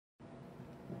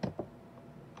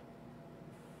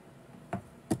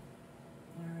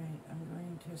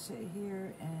sit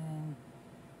here and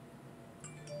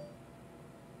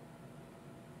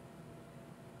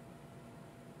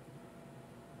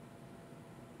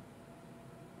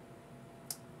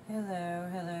hello,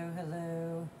 hello,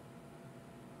 hello.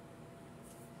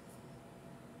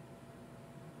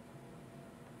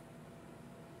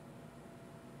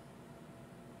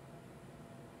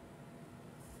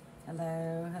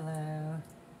 Hello, hello.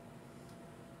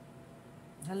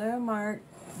 Hello, Mark.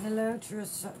 Hello,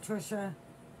 Trisha.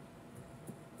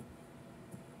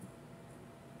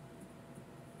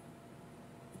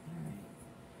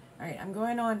 All right, I'm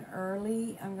going on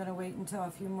early. I'm going to wait until a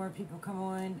few more people come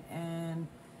on. And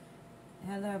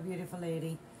hello, beautiful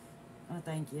lady. Oh,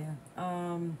 thank you.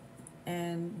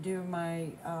 And do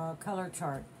my color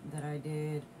chart that I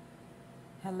did.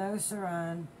 Hello,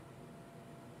 Saran.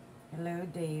 Hello,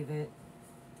 David.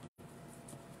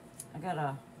 I got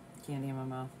a candy in my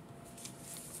mouth.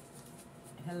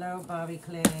 Hello, Bobby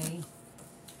Clay.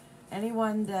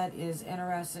 Anyone that is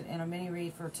interested in a mini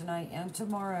read for tonight and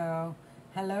tomorrow,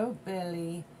 hello,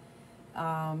 Billy.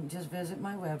 Just visit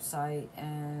my website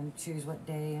and choose what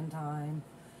day and time,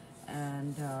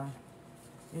 and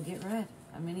you'll get read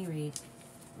a mini read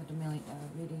with the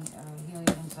reading healing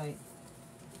insight.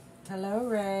 Hello,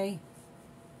 Ray.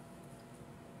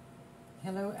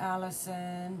 Hello,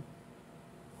 Allison.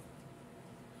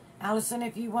 Allison,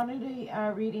 if you wanted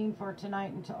a reading for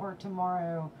tonight or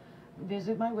tomorrow,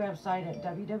 visit my website at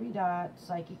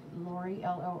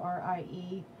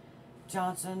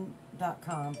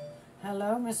www.psychiclorie.johnson.com.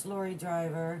 Hello, Miss Lorie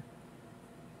Driver.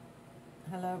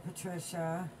 Hello,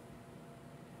 Patricia.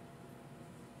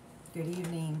 Good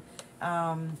evening.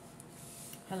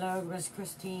 Hello, Miss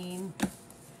Christine.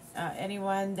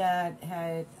 Anyone that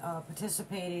had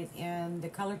participated in the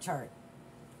color chart.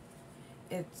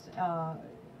 It's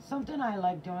something I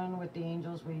like doing with the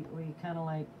angels. We kind of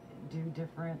like do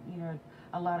different, you know,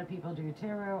 a lot of people do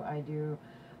tarot. I do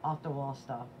off the wall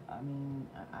stuff. I mean,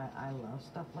 I love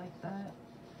stuff like that.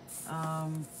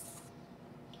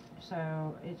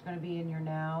 So it's going to be in your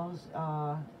nows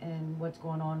and what's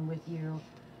going on with you.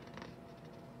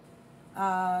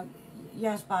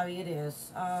 Yes, Bobby, it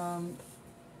is.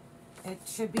 It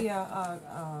should be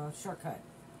a shortcut.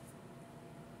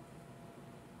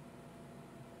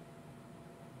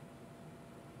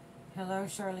 Hello,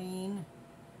 Charlene.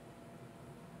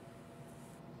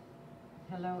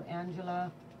 Hello,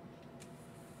 Angela.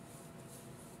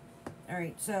 All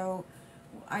right, so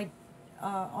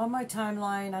on my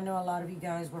timeline, I know a lot of you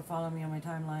guys were following me on my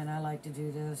timeline. I like to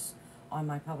do this on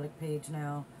my public page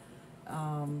now.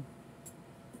 Hello,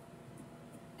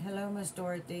 Miss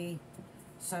Dorothy.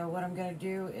 So what I'm going to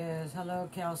do is, hello,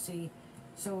 Kelsey.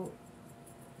 So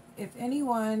if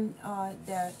anyone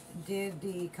that did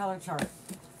the color chart,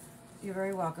 you're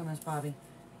very welcome, Miss Bobby.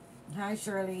 Hi,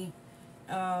 Shirley.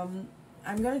 I'm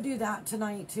going to do that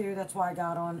tonight, too. That's why I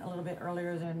got on a little bit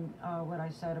earlier than what I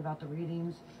said about the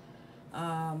readings.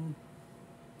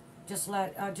 Just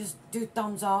do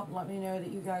thumbs up. Let me know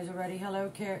that you guys are ready.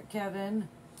 Hello, Kevin.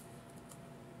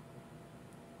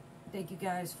 Thank you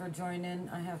guys for joining.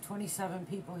 I have 27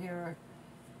 people here.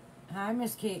 Hi,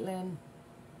 Miss Caitlin.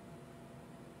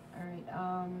 All right.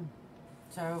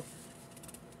 So,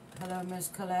 hello, Miss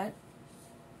Colette.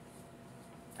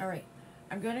 All right.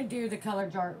 I'm going to do the color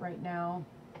chart right now.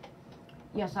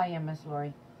 Yes, I am, Miss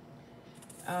Lorie.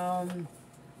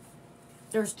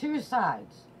 There's two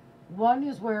sides. One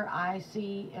is where I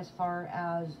see as far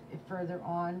as further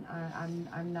on.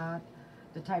 I'm not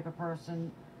the type of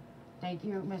person. Thank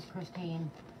you, Miss Christine.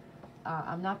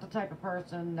 I'm not the type of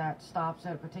person that stops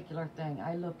at a particular thing.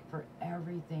 I look for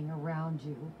everything around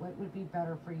you. What would be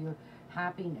better for you?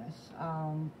 Happiness.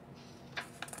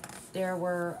 There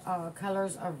were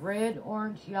colors of red,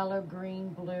 orange, yellow,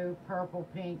 green, blue, purple,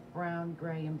 pink, brown,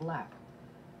 gray, and black.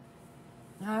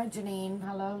 Hi, Janine.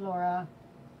 Hello, Laura.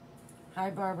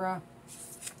 Hi, Barbara.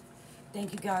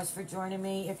 Thank you guys for joining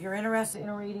me. If you're interested in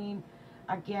a reading,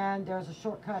 again, there's a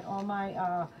shortcut on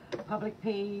my public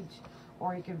page,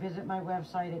 or you can visit my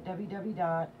website at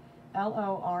www.lorie,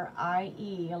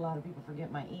 a lot of people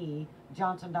forget my E,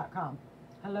 johnson.com.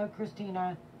 Hello,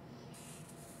 Christina.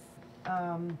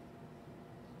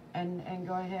 And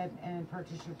go ahead and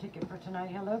purchase your ticket for tonight.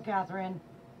 Hello, Catherine.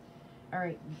 All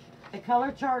right. The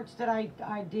color charts that I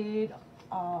did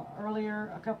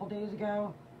earlier, a couple days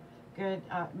ago, good.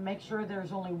 Make sure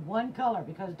there's only one color,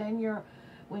 because then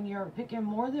when you're picking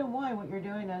more than one, what you're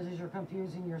doing is you're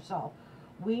confusing yourself.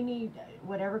 We need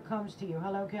whatever comes to you.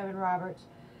 Hello, Kevin Roberts.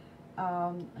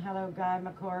 Hello, Guy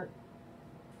McCourt.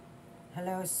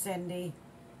 Hello, Cindy.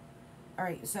 All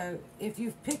right, so if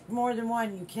you've picked more than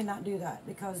one, you cannot do that,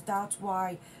 because that's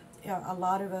why a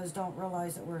lot of us don't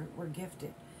realize that we're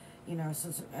gifted. You know,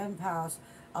 since empaths,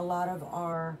 a lot of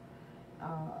our uh,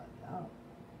 uh,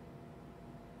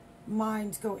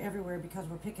 minds go everywhere because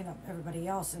we're picking up everybody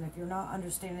else. And if you're not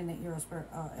understanding that you're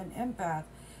an empath,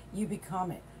 you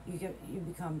become it. You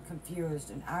become confused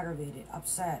and aggravated,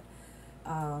 upset.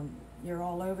 You're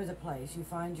all over the place. You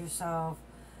find yourself,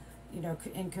 you know,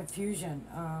 in confusion,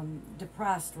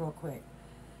 depressed real quick.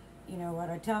 You know what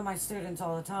I tell my students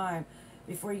all the time: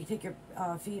 before you take your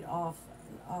feet off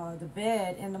the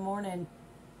bed in the morning,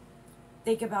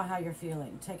 think about how you're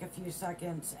feeling. Take a few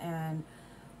seconds and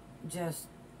just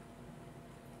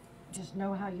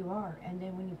know how you are. And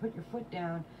then when you put your foot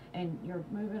down and you're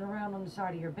moving around on the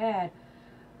side of your bed,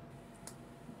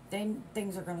 then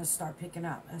things are going to start picking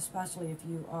up, especially if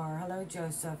you are. Hello,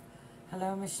 Joseph.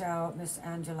 Hello, Michelle, Miss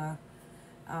Angela.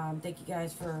 Thank you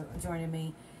guys for joining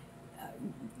me.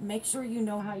 Make sure you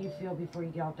know how you feel before you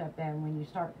get off that bed. When you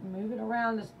start moving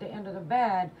around the end of the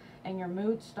bed and your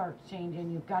mood starts changing,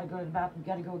 you've got to go to the bathroom, you've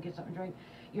got to go get something to drink,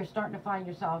 you're starting to find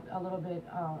yourself a little bit,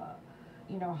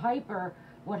 you know, hyper.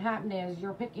 What happened is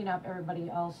you're picking up everybody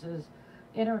else's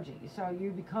energy. So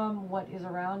you become what is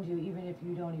around you, even if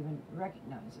you don't even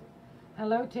recognize it.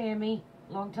 Hello, Tammy.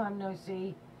 Long time no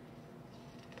see.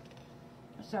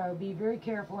 So be very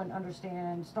careful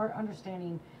and start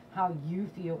understanding how you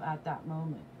feel at that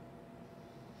moment.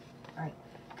 All right,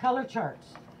 color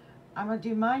charts. I'm going to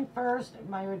do mine first.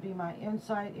 Mine would be my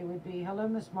insight. It would be, hello,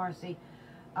 Miss Marcy.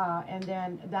 And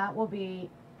then that will be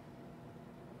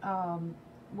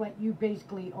what you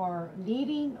basically are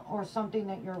needing, or something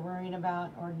that you're worrying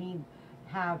about or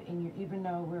have in your, even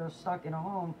though we're stuck in a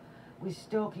home, we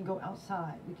still can go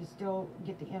outside. We can still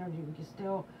get the energy. We can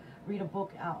still read a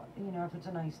book out, you know, if it's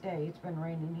a nice day. It's been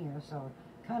raining here, so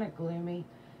kind of gloomy.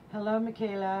 Hello,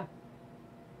 Michaela.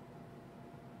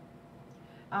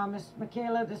 Miss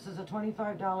Michaela, this is a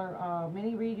 $25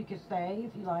 mini read. You can stay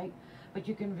if you like, but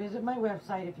you can visit my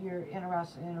website if you're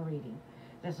interested in a reading.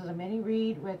 This is a mini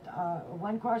read with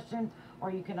one question, or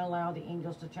you can allow the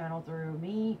angels to channel through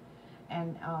me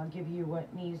and give you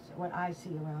what I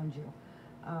see around you.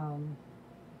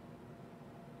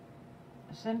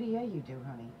 Cindy, yeah, you do,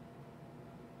 honey.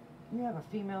 You have a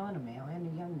female and a male and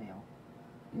a young male.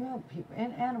 You have people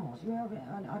and animals. You have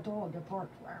a dog that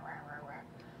barks.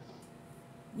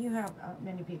 You have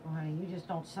many people, honey. You just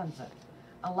don't sense it.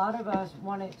 A lot of us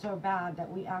want it so bad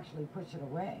that we actually push it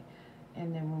away.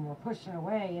 And then when we're pushing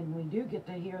away and we do get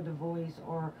to hear the voice,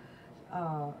 or,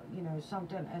 you know,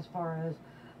 something as far as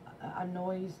a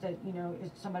noise that, you know,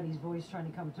 is somebody's voice trying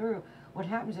to come through, what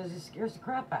happens is it scares the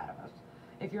crap out of us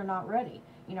if you're not ready.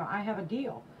 You know, I have a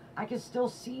deal. I can still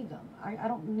see them. I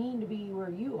don't need to be where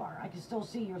you are. I can still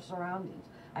see your surroundings.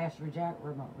 I ask for Jack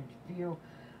remote view.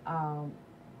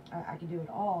 I can do it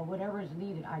all. Whatever is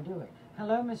needed, I do it.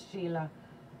 Hello, Miss Sheila.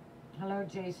 Hello,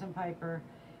 Jason Piper.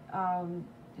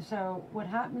 So what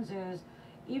happens is,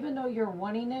 even though you're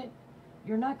wanting it,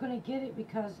 you're not going to get it,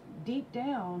 because deep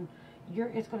down,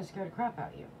 it's going to scare the crap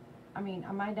out of you. I mean,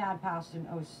 my dad passed in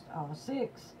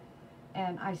 06,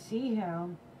 and I see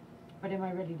him, but am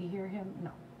I ready to hear him?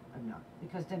 No, I'm not,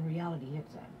 because then reality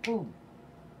hits that. Boom.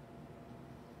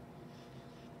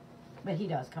 But he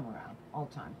does come around all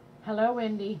the time. Hello,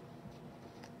 Wendy.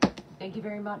 Thank you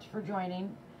very much for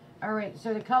joining. All right,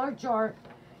 so the color chart,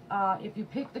 if you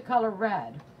pick the color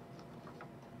red,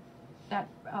 that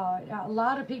a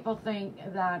lot of people think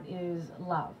that is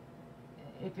love.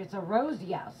 If it's a rose,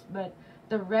 yes, but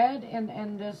the red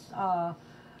in this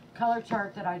color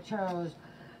chart that I chose,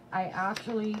 I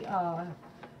actually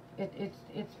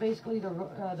it's basically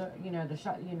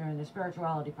the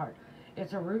spirituality part.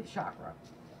 It's a root chakra.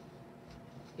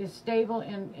 Is stable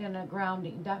in a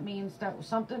grounding. That means that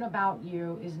something about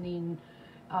you is needing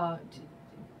to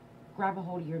grab a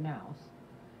hold of your nows.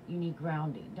 You need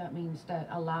grounding. That means that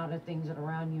a lot of things that are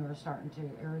around you are starting to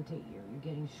irritate you. You're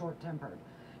getting short-tempered.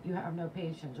 You have no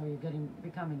patience, or you're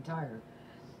becoming tired.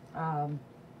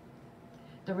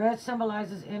 The red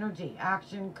symbolizes energy,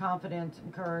 action, confidence,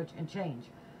 and courage, and change.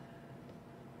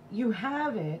 You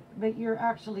have it, but you're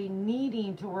actually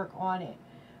needing to work on it.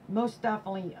 Most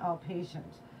definitely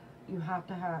patience. You have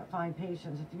to find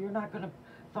patience. If you're not going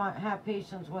to have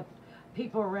patience with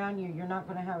people around you, you're not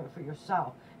going to have it for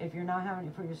yourself. If you're not having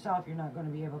it for yourself, you're not going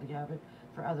to be able to have it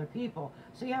for other people.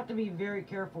 So you have to be very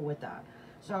careful with that.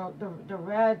 So the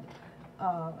red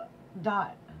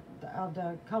dot of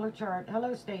the color chart.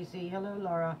 Hello, Stacy. Hello,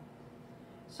 Laura.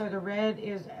 So the red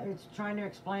it's trying to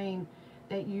explain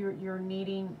that you're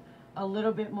needing a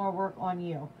little bit more work on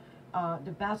you.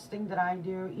 The best thing that I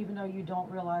do, even though you don't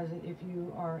realize it, if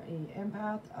you are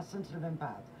a sensitive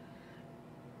empath,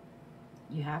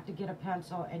 You have to get a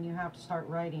pencil and you have to start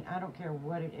writing. I don't care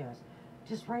what it is.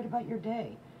 Just write about your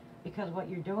day. Because what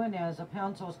you're doing is a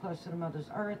pencil is close to the Mother's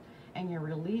Earth, and you're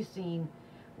releasing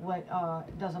what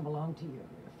doesn't belong to you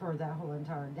for that whole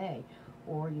entire day.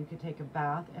 Or you could take a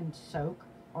bath and soak,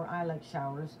 or I like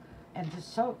showers, and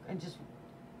just soak and just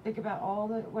think about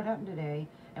what happened today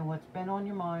and what's been on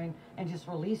your mind, and just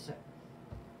release it.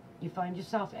 You find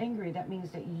yourself angry, that means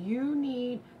that you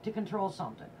need to control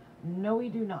something. No, we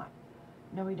do not.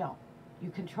 No, we don't. You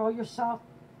control yourself,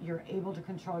 you're able to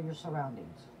control your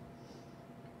surroundings.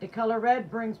 The color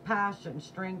red brings passion,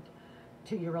 strength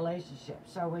to your relationship.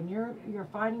 So when you're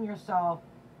finding yourself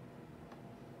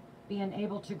being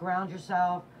able to ground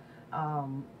yourself,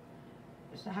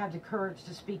 have the courage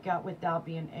to speak out without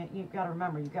being, you've got to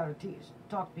remember, you've got to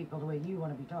talk to people the way you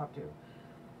want to be talked to,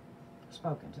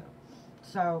 spoken to.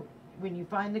 So when you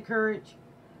find the courage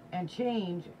and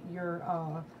change your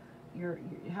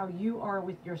how you are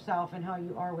with yourself and how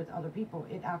you are with other people,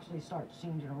 it actually starts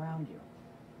changing around you.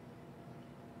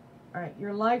 All right,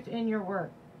 your life and your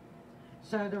work.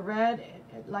 So the red,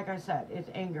 like I said, is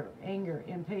anger,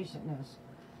 impatientness,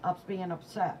 being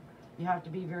upset. You have to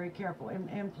be very careful.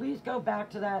 And please go back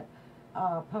to that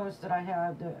post that I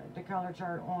had the color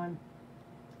chart on.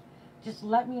 Just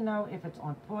let me know if it's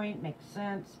on point, makes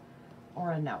sense,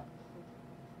 or a no.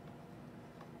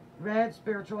 Red,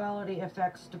 spirituality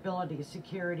affects stability,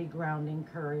 security, grounding,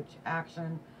 courage,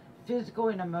 action, physical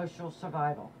and emotional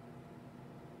survival.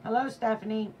 Hello,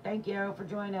 Stephanie. Thank you for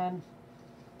joining.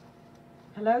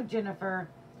 Hello, Jennifer.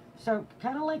 So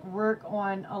kind of like work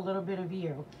on a little bit of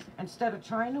you. Instead of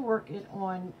trying to work it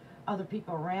on other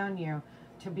people around you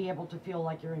to be able to feel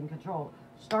like you're in control.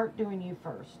 Start doing you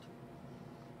first.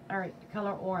 All right, the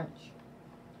color orange.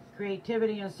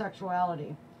 Creativity and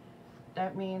sexuality.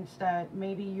 That means that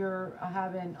maybe you're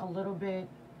having a little bit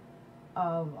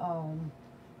of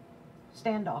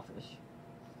standoffish.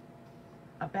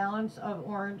 A balance of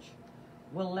orange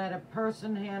will let a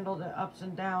person handle the ups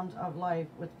and downs of life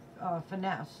with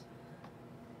finesse.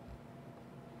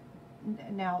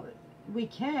 Now, we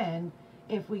can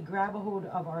if we grab a hold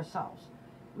of ourselves.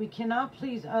 We cannot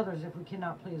please others if we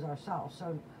cannot please ourselves.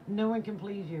 So no one can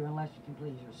please you unless you can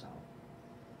please yourself.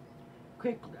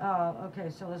 Okay,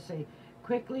 so let's see.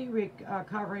 Quickly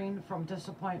recovering from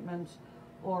disappointments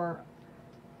or,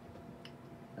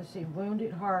 let's see,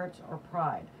 wounded hearts or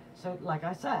pride. So like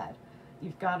I said,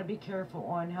 you've got to be careful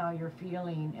on how you're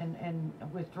feeling and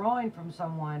withdrawing from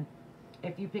someone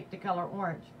if you pick the color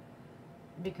orange.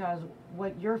 Because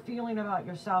what you're feeling about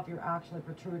yourself, you're actually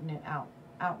protruding it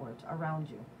outwards around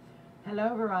you.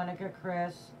 Hello, Veronica,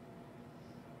 Chris.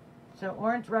 So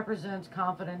orange represents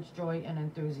confidence, joy, and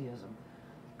enthusiasm.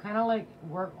 Kind of like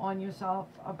work on yourself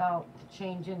about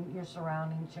changing your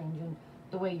surroundings, changing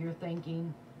the way you're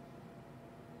thinking.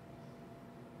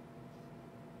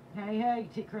 Hey,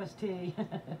 Chris T.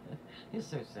 You're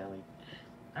so silly.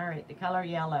 All right, the color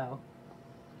yellow.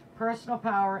 Personal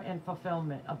power and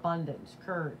fulfillment, abundance,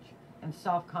 courage, and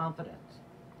self-confidence.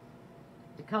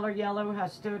 The color yellow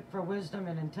has stood for wisdom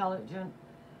and intelligence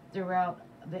throughout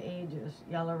the ages.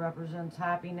 Yellow represents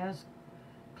happiness,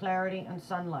 clarity, and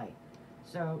sunlight.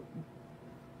 So,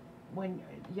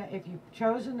 if you've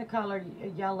chosen the color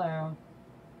yellow,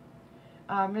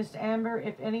 Miss Amber,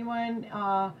 if anyone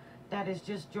that is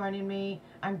just joining me,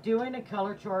 I'm doing a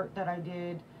color chart that I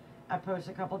did. I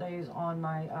posted a couple days on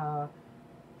my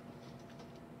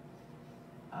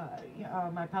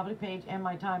my public page and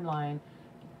my timeline.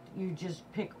 You just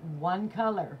pick one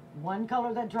color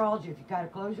that draws you. If you gotta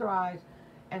close your eyes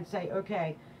and say,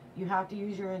 okay, you have to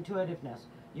use your intuitiveness,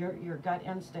 your gut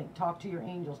instinct, talk to your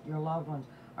angels, your loved ones.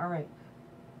 All right,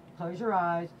 close your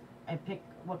eyes and pick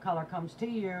what color comes to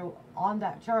you on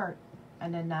that chart,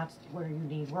 and then that's where you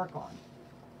need work on,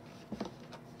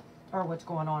 or what's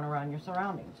going on around your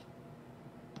surroundings.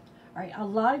 All right, a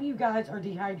lot of you guys are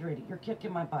dehydrated. You're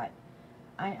kicking my butt.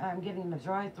 I'm getting a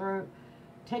dry throat.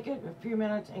 Take a few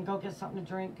minutes and go get something to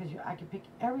drink, because I can pick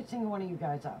every single one of you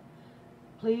guys up.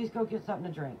 Please go get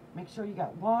something to drink. Make sure you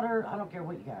got water. I don't care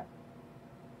what you got.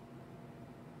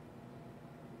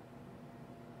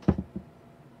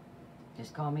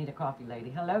 Just call me the coffee lady.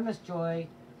 Hello, Miss Joy.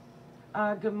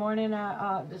 Good morning.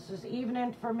 This is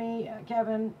evening for me,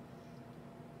 Kevin.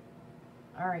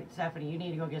 All right, Stephanie, you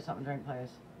need to go get something to drink, please.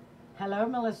 Hello,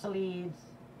 Melissa Leeds.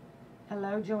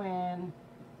 Hello, Joanne.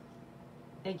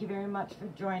 Thank you very much for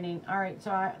joining. All right,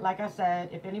 so like I said,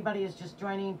 if anybody is just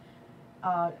joining,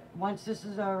 once this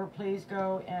is over, please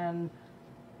go and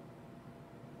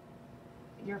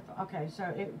okay.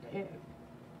 So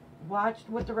watch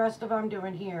what the rest of I'm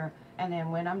doing here, and then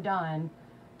when I'm done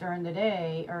during the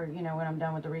day, or when I'm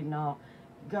done with the reading all,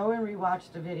 Go and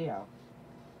rewatch the video.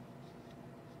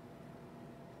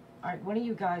 All right, what do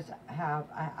you guys have?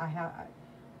 I have,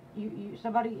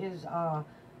 somebody is,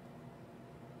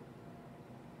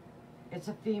 it's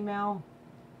a female.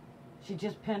 She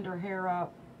just pinned her hair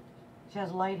up. She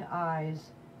has light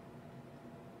eyes.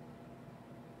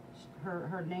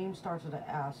 Her name starts with an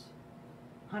S.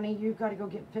 Honey, you've got to go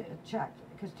get checked.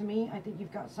 Because to me, I think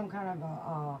you've got some kind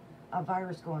of a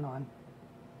virus going on.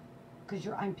 Because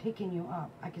I'm picking you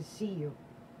up. I can see you.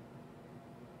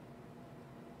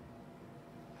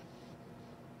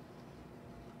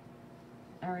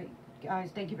 All right,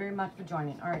 guys, thank you very much for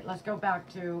joining. All right, let's go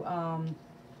back to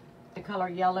the color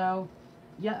yellow.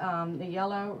 Yeah, the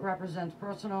yellow represents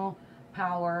personal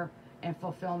power and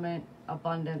fulfillment,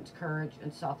 abundance, courage,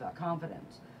 and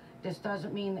self-confidence. This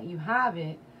doesn't mean that you have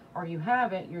it, or you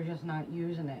have it, you're just not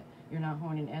using it. You're not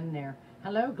honing in there.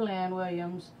 Hello, Glenn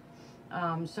Williams.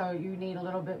 So you need a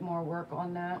little bit more work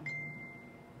on that.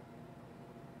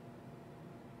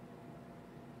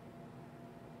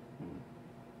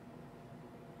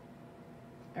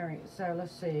 All right, so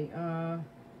let's see.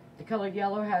 The color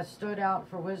yellow has stood out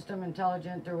for wisdom,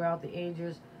 intelligence throughout the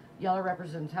ages. Yellow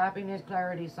represents happiness,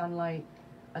 clarity, sunlight,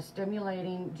 a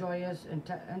stimulating, joyous,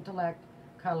 intellect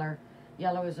color.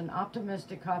 Yellow is an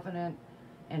optimistic, confident,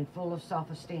 and full of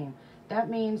self-esteem. That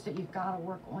means that you've got to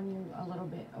work on you a little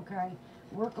bit, okay?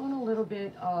 Work on a little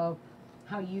bit of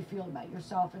how you feel about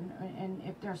yourself, and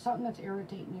if there's something that's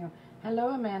irritating you. Hello,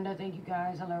 Amanda. Thank you,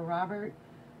 guys. Hello, Robert,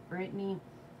 Brittany.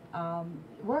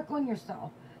 Work on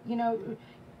yourself. You know,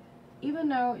 even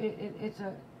though it's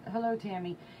a, hello,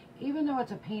 Tammy, even though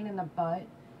it's a pain in the butt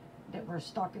that we're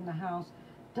stuck in the house,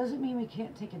 doesn't mean we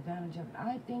can't take advantage of it.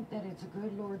 I think that it's a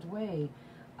good Lord's way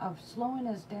of slowing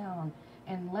us down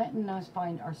and letting us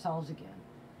find ourselves again.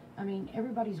 I mean,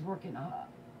 everybody's working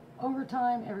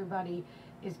overtime. Everybody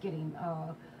is getting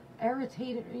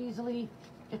irritated easily.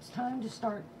 It's time to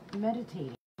start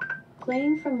meditating.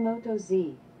 Playing from Moto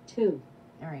Z, 2.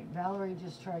 All right, Valerie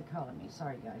just tried calling me.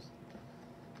 Sorry, guys.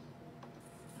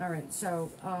 All right, so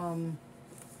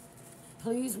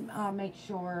please make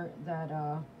sure that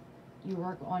you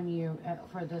work on you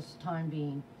for this time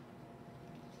being.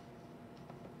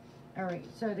 All right,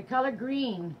 so the color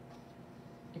green.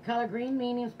 The color green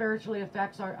meaning spiritually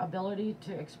affects our ability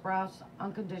to express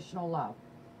unconditional love,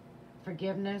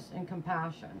 forgiveness, and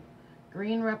compassion.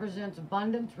 Green represents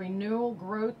abundance, renewal,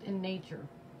 growth in nature.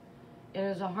 It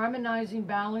is a harmonizing,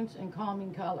 balance, and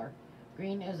calming color.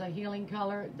 Green is a healing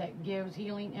color that gives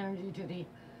healing energy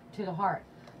to the heart.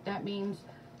 That means,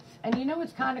 and you know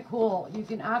it's kind of cool. You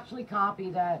can actually copy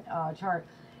that chart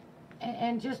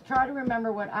and just try to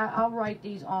remember what I'll write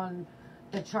these on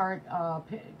the chart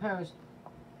post.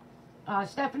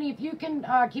 Stephanie, if you can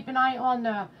keep an eye on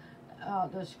the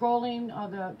scrolling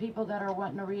of the people that are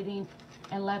wanting a reading,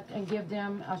 and give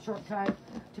them a shortcut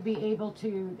to be able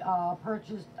to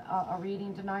purchase a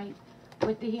reading tonight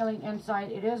with the Healing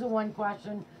Insight. It is a one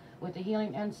question with the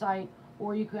Healing Insight,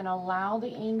 or you can allow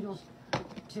the angels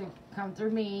to come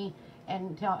through me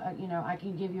and tell, you know, I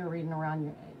can give you a reading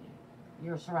around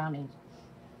your surroundings.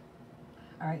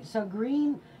 All right, so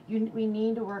green, we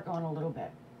need to work on a little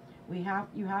bit. You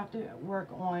have to work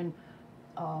on,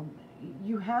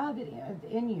 you have it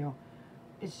in you.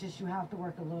 It's just you have to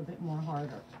work a little bit more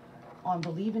harder on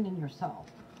believing in yourself.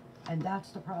 And that's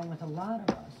the problem with a lot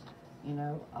of us, you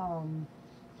know.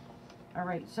 All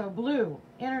right, so blue,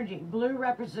 energy. Blue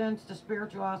represents the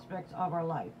spiritual aspects of our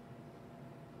life.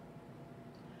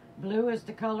 Blue is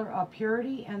the color of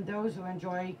purity and those who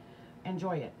enjoy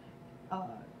it.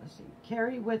 Let's see.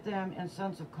 Carry with them a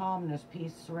sense of calmness,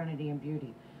 peace, serenity, and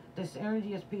beauty. This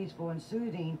energy is peaceful and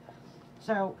soothing.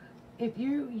 So if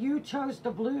you chose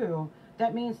the blue,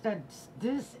 that means that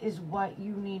this is what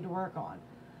you need to work on.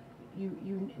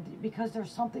 Because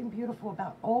there's something beautiful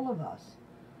about all of us.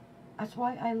 That's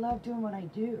why I love doing what I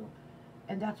do.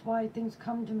 And that's why things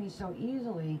come to me so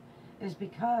easily, is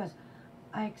because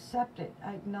I accept it.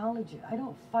 I acknowledge it. I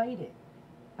don't fight it.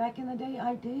 Back in the day,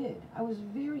 I did. I was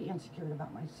very insecure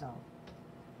about myself.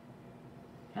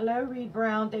 Hello, Reed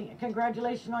Brown.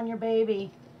 Congratulations on your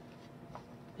baby.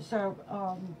 So,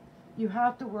 you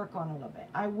have to work on a little bit.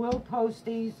 I will post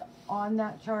these on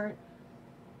that chart.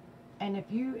 And if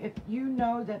you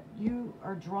know that you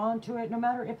are drawn to it, no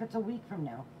matter if it's a week from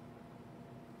now,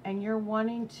 and you're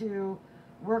wanting to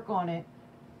work on it,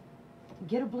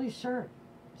 get a blue shirt.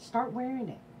 Start wearing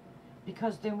it.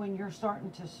 Because then when you're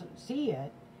starting to see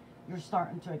it, you're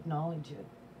starting to acknowledge it.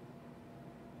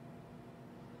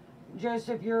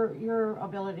 Joseph, your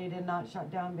ability did not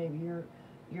shut down, baby.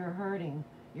 You're hurting.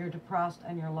 You're depressed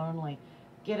and you're lonely.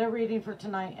 Get a reading for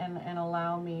tonight and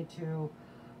allow me to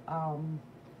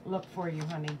look for you,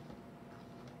 honey.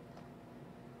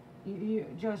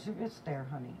 Joseph, it's there,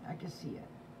 honey. I can see it.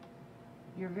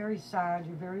 You're very sad.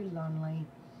 You're very lonely.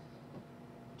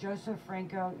 Joseph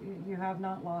Franco, you have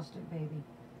not lost it, baby.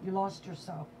 You lost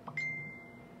yourself.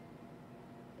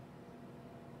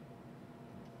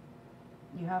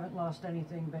 You haven't lost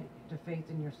anything but the faith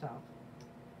in yourself.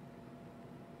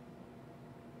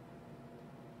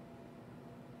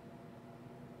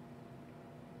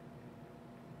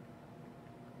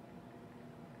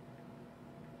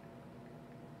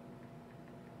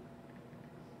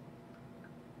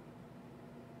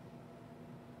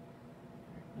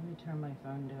 Let me turn my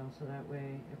phone down so that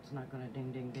way it's not going to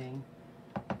ding, ding, ding.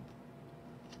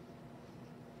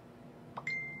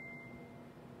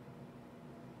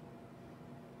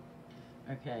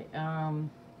 Okay, all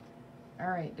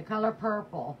right, the color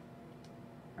purple,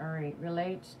 all right,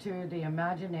 relates to the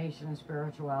imagination and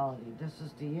spirituality. This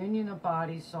is the union of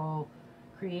body, soul,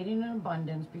 creating an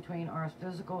abundance between our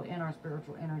physical and our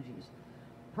spiritual energies.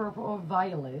 Purple or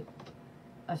violet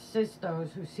assists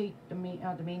those who seek the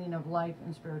meaning of life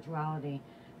and spirituality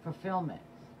fulfillment.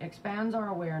 Expands our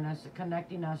awareness,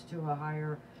 connecting us to a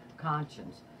higher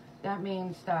conscience. That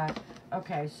means that,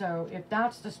 okay, so if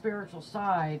that's the spiritual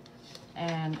side,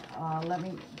 and let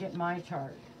me get my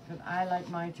chart, because I like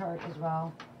my chart as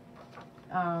well.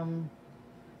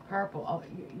 Purple,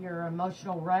 you're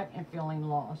emotional wreck and feeling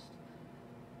lost.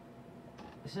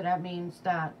 So that means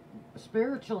that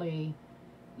spiritually,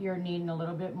 you're needing a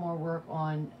little bit more work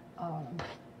on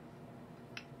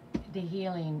the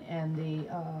healing and the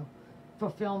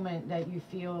fulfillment that you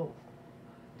feel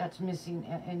that's missing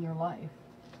in your life.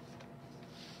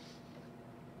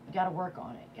 You got to work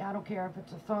on it. I don't care if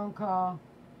it's a phone call.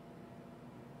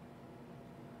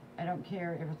 I don't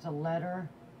care if it's a letter.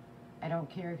 I don't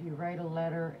care if you write a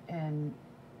letter and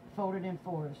fold it in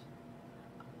fours.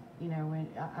 You know, when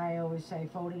I always say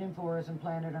fold it in fours and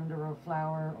plant it under a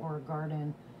flower or a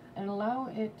garden, and allow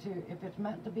it to, if it's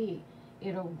meant to be,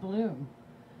 it'll bloom,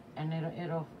 and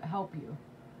it'll help you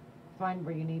find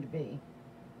where you need to be.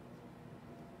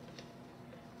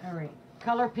 All right,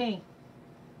 color pink.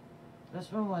 This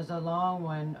one was a long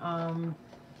one. All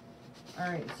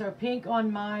right, so pink on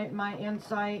my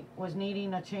insight was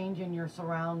needing a change in your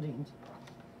surroundings.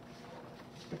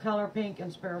 The color pink in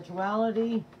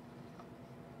spirituality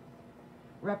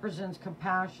represents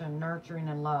compassion, nurturing,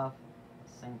 and love.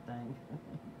 Same thing.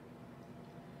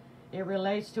 It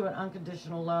relates to an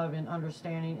unconditional love and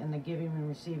understanding and the giving and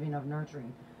receiving of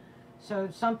nurturing. So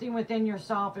something within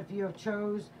yourself, if you have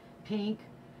chose pink,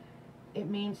 it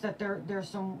means that there's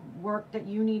some work that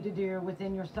you need to do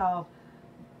within yourself,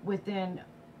 within,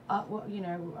 you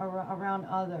know, around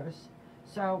others.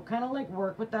 So kind of like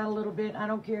work with that a little bit. I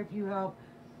don't care if you help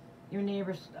your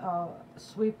neighbors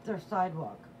sweep their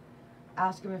sidewalk.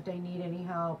 Ask them if they need any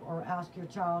help, or ask your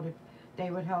child if they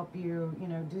would help you, you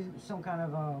know, do some kind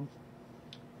of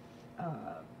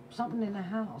something in the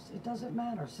house. It doesn't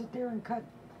matter. Sit there and cut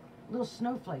little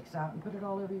snowflakes out and put it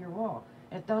all over your wall.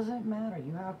 It doesn't matter.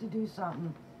 You have to do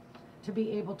something to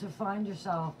be able to find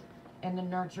yourself in the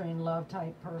nurturing, love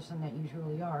type person that you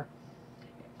truly are.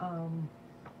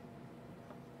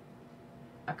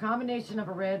 A combination of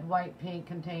a red, white, pink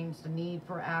contains the need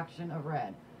for action of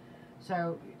red.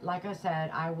 So, like I said,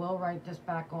 I will write this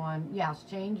back on. Yes,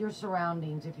 change your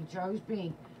surroundings if you chose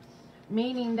pink.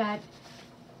 Meaning that,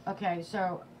 okay,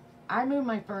 so I move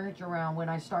my furniture around when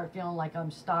I start feeling like I'm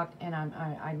stuck and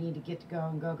I need to get to go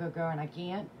and go, and I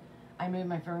can't. I move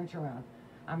my furniture around.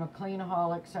 I'm a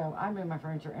cleanaholic, so I move my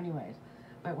furniture anyways.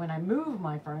 But when I move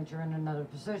my furniture in another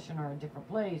position or a different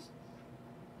place,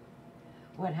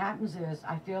 what happens is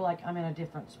I feel like I'm in a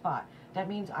different spot. That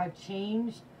means I've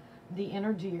changed the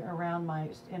energy around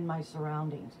in my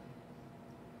surroundings.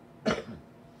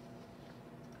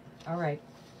 All right,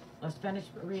 let's finish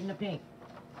reading the pink.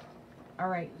 All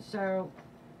right, so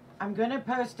I'm going to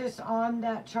post this on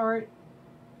that chart,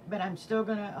 but I'm still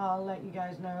going to let you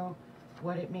guys know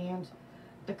what it means.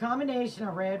 The combination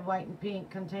of red, white, and pink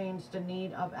contains the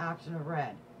need of action of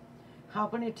red,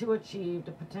 helping it to achieve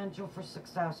the potential for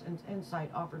success and insight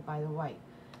offered by the white.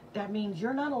 That means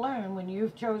you're not alone when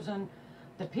you've chosen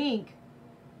the pink.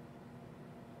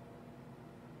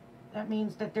 That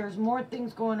means that there's more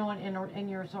things going on in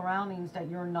your surroundings that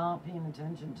you're not paying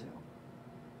attention to.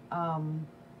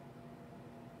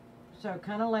 So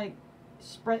kind of like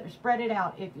spread it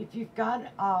out. If you've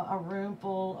got a room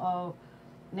full of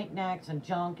knickknacks and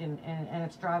junk and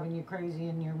it's driving you crazy,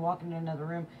 and you're walking in another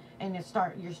room and you're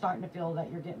starting to feel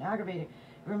that you're getting aggravated,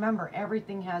 remember,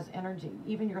 everything has energy.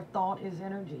 Even your thought is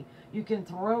energy. You can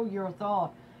throw your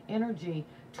thought energy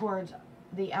towards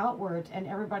the outwards, and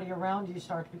everybody around you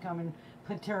starts becoming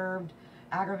perturbed,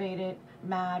 aggravated,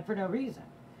 mad for no reason.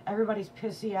 Everybody's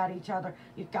pissy at each other.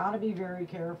 You've got to be very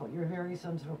careful. You're a very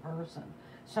sensitive person.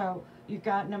 So you've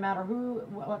got, no matter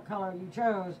what color you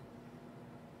chose,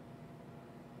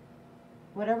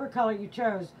 whatever color you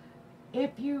chose,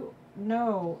 if you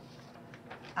know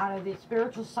out of the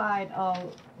spiritual side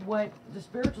of what the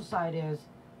spiritual side is,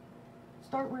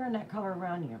 start wearing that color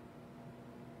around you.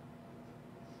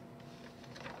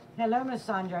 Hello, Miss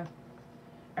Sandra.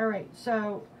 All right,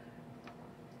 so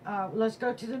let's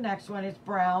go to the next one. It's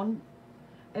brown.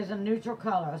 Is a neutral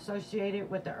color associated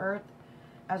with the earth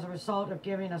as a result of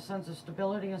giving a sense of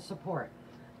stability and support.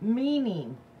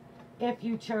 Meaning, if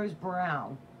you chose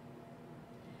brown,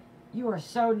 you are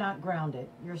so not grounded.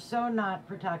 You're so not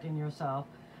protecting yourself,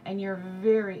 and you're a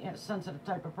very sensitive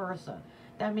type of person.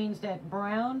 That means that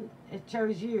brown, it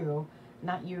chose you,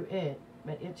 not you it,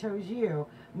 but it chose you,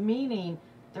 meaning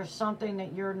there's something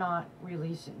that you're not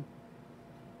releasing.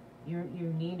 You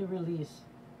need to release.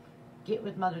 Get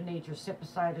with Mother Nature. Sit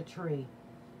beside a tree.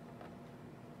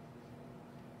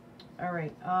 All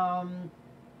right.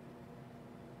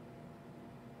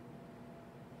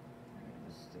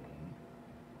 Let's see.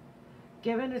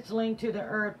 Given its link to the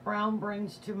earth, brown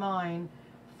brings to mind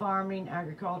farming,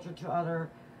 agriculture, to other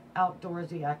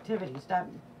outdoorsy activities. That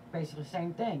basically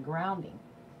same thing. Grounding.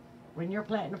 When you're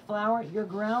planting a flower, you're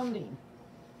grounding.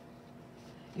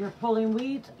 You're pulling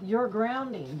weeds, you're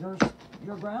grounding.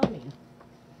 You're grounding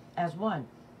as one.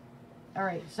 All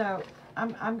right, so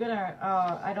I'm gonna,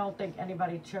 I don't think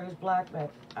anybody chose black, but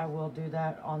I will do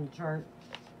that on the chart.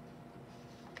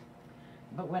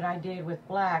 But what I did with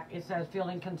black, it says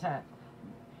feeling content.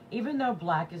 Even though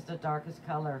black is the darkest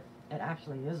color, it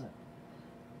actually isn't.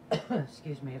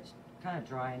 Excuse me, it's kind of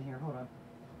dry in here. Hold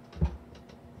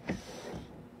on.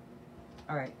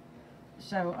 All right,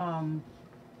 so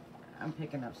I'm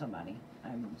picking up somebody.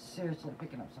 I'm seriously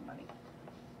picking up somebody.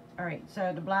 All right,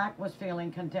 so the black was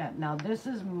feeling content. Now, this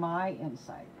is my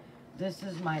insight. This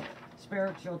is my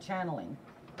spiritual channeling.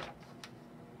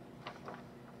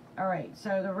 All right,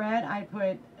 so the red, I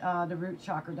put the root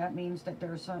chakra. That means that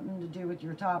there's something to do with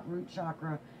your top root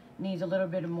chakra. Needs a little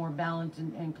bit of more balance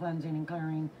and cleansing and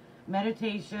clearing.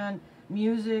 Meditation,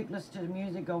 music, listen to the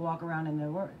music, go walk around in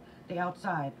the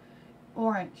outside.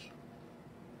 Orange.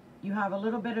 You have a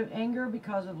little bit of anger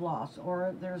because of loss,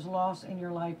 or there's loss in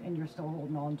your life and you're still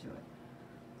holding on to it.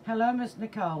 Hello, Miss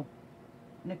Nicole.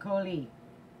 Nicole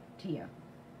Tia.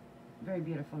 Very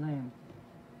beautiful name.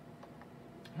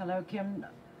 Hello, Kim.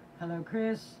 Hello,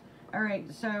 Chris. All right,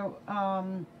 so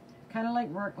kind of like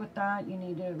work with that. You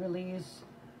need to release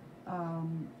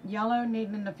yellow,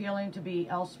 needing the feeling to be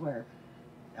elsewhere.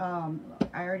 I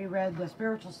already read the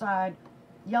spiritual side.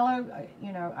 Yellow,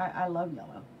 you know, I love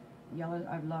yellow. Yellow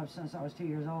I've loved since I was 2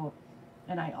 years old,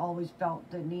 and I always felt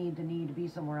the need to be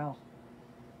somewhere else.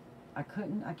 I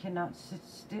cannot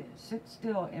sit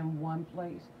still in one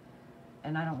place.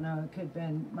 And I don't know, it could have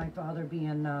been my father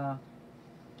being a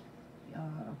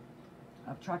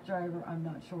truck driver, I'm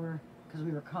not sure, because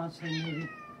we were constantly moving.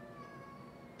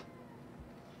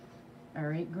 All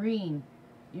right, green,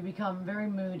 you become very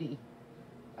moody,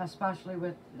 especially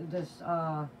with this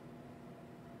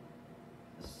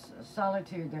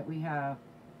solitude that we have.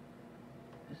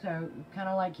 So kind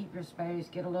of like keep your space,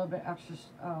 get a little bit extra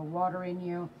water in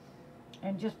you,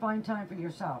 and just find time for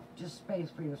yourself, just space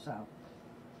for yourself.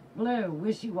 Blue,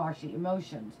 wishy-washy,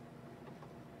 emotions.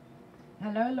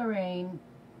 Hello, Lorraine.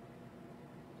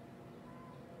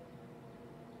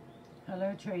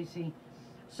 Hello, Tracy.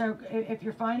 So if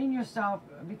you're finding yourself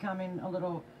becoming a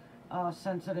little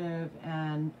sensitive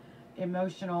and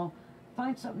emotional,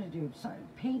 find something to do.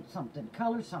 Paint something,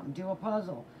 color something, do a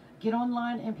puzzle. Get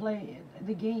online and play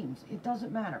the games. It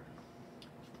doesn't matter.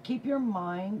 Keep your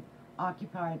mind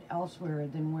occupied elsewhere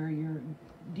than where your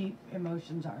deep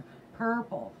emotions are.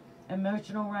 Purple,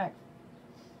 emotional wreck.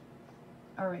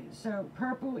 All right, so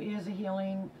purple is a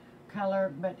healing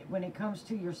color, but when it comes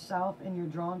to yourself and you're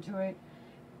drawn to it,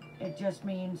 it just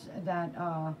means that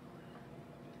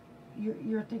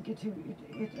you're thinking too.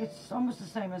 It's almost the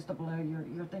same as the blue.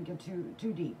 You're thinking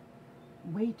too deep,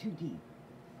 way too deep.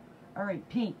 All right,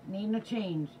 pink, needing a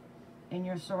change in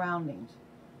your surroundings.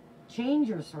 Change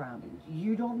your surroundings.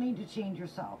 You don't need to change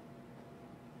yourself.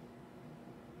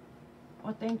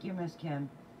 Well, thank you, Miss Kim.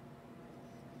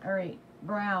 All right,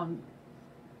 brown.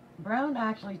 Brown,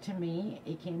 actually, to me,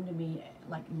 it came to me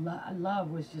like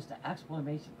love was just an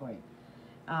exclamation point.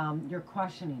 You're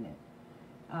questioning it.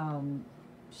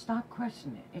 Stop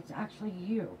questioning it. It's actually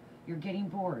you. You're getting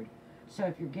bored. So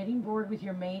if you're getting bored with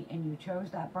your mate and you chose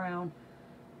that brown,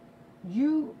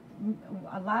 you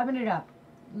liven it up.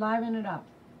 liven it up.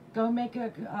 Go make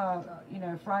a,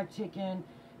 fried chicken,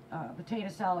 potato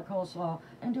salad, coleslaw,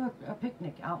 and do a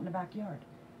picnic out in the backyard.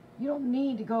 You don't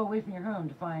need to go away from your home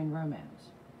to find romance.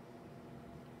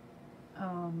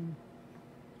 All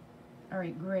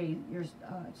right, great. You're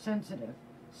sensitive.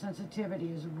 Sensitivity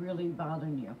is really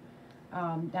bothering you.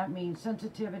 That means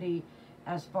sensitivity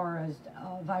as far as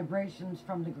vibrations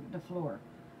from the floor.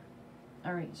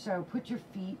 All right, so put your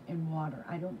feet in water.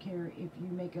 I don't care if you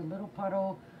make a little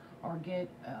puddle or get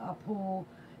a pool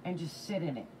and just sit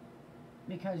in it,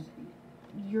 because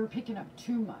you're picking up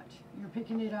too much. You're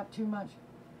picking it up too much.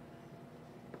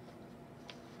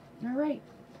 All right,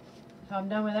 so I'm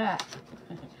done with that.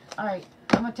 All right,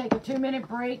 I'm going to take a 2-minute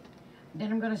break.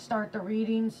 Then I'm going to start the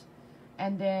readings.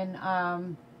 And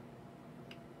then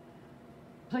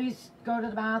please go to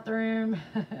the bathroom.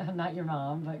 Not your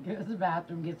mom, but go to the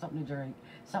bathroom, get something to drink,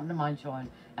 something to munch on.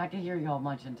 I can hear you all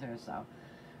munching too, so.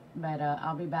 But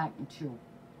I'll be back in 2.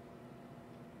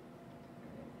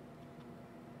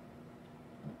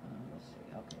 Let's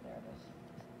see. Okay, there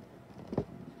it is.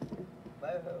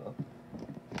 Whoa.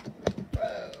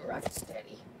 Whoa, rock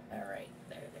steady. All right,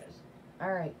 there it is.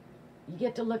 All right, you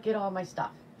get to look at all my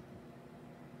stuff.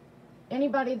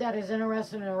 Anybody that is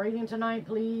interested in a reading tonight,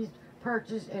 please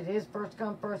purchase. It is first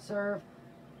come, first serve.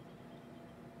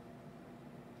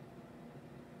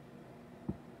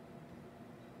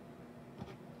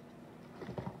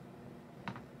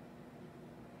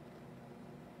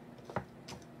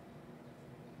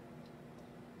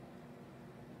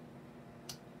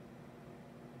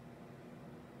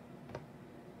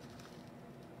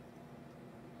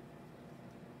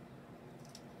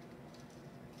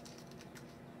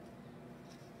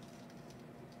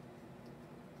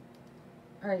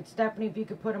 All right, Stephanie, if you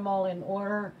could put them all in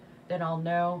order, then I'll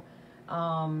know.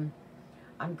 I'm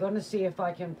going to see if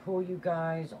I can pull you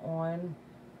guys on.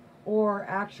 Or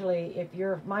actually, if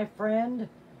you're my friend,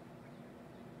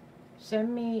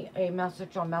 send me a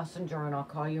message on Messenger and I'll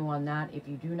call you on that. If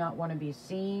you do not want to be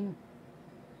seen,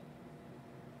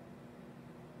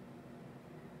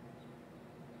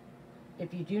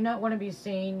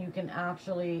 you can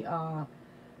actually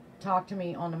talk to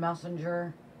me on the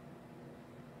Messenger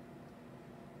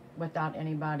without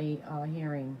anybody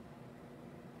hearing.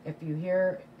 If you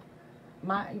hear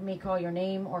me call your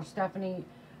name, or Stephanie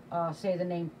say the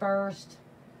name first,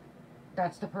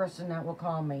 that's the person that will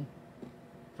call me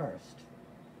first.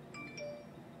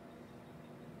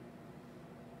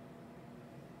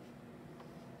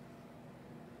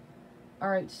 All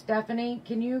right, Stephanie,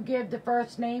 can you give the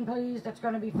first name, please? That's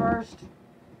going to be first.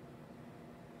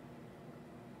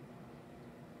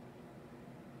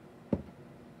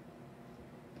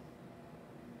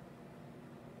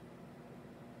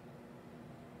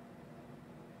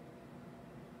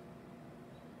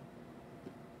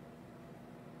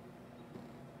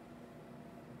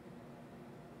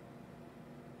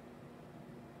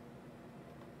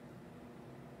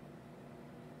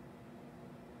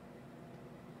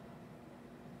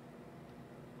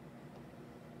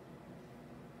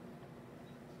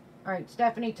 All right,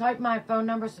 Stephanie, type my phone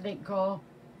number so they can call.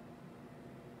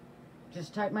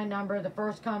 Just type my number. The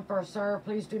first come, first serve.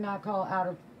 Please do not call out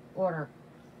of order.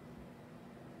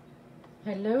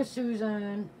 Hello,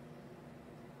 Susan.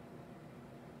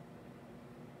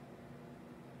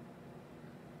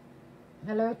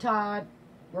 Hello, Todd.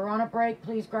 We're on a break.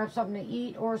 Please grab something to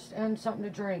eat and something to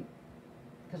drink,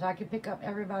 because I can pick up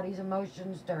everybody's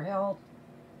emotions, their health.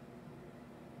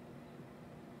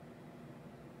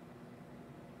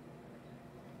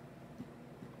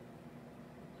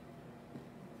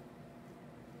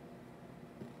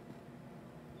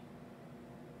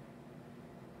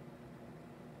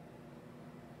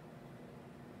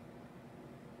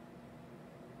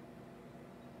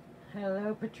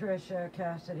 Hello, Patricia,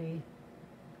 Cassidy.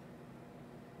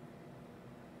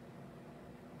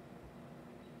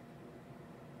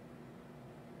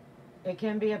 It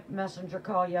can be a messenger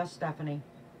call, yes, Stephanie.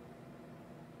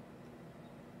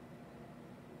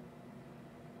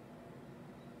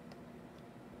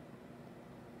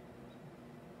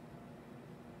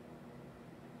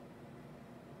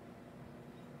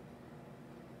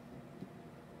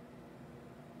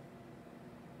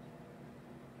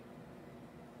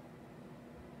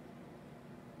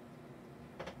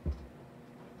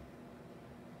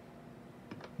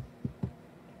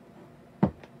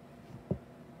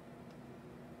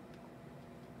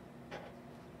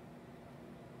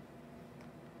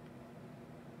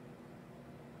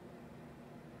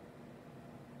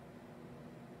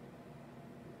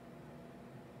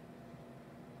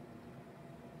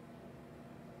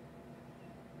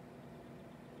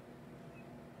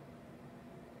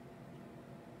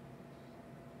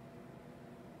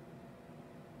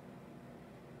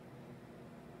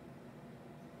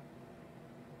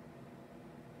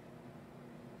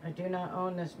 do not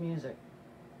own this music.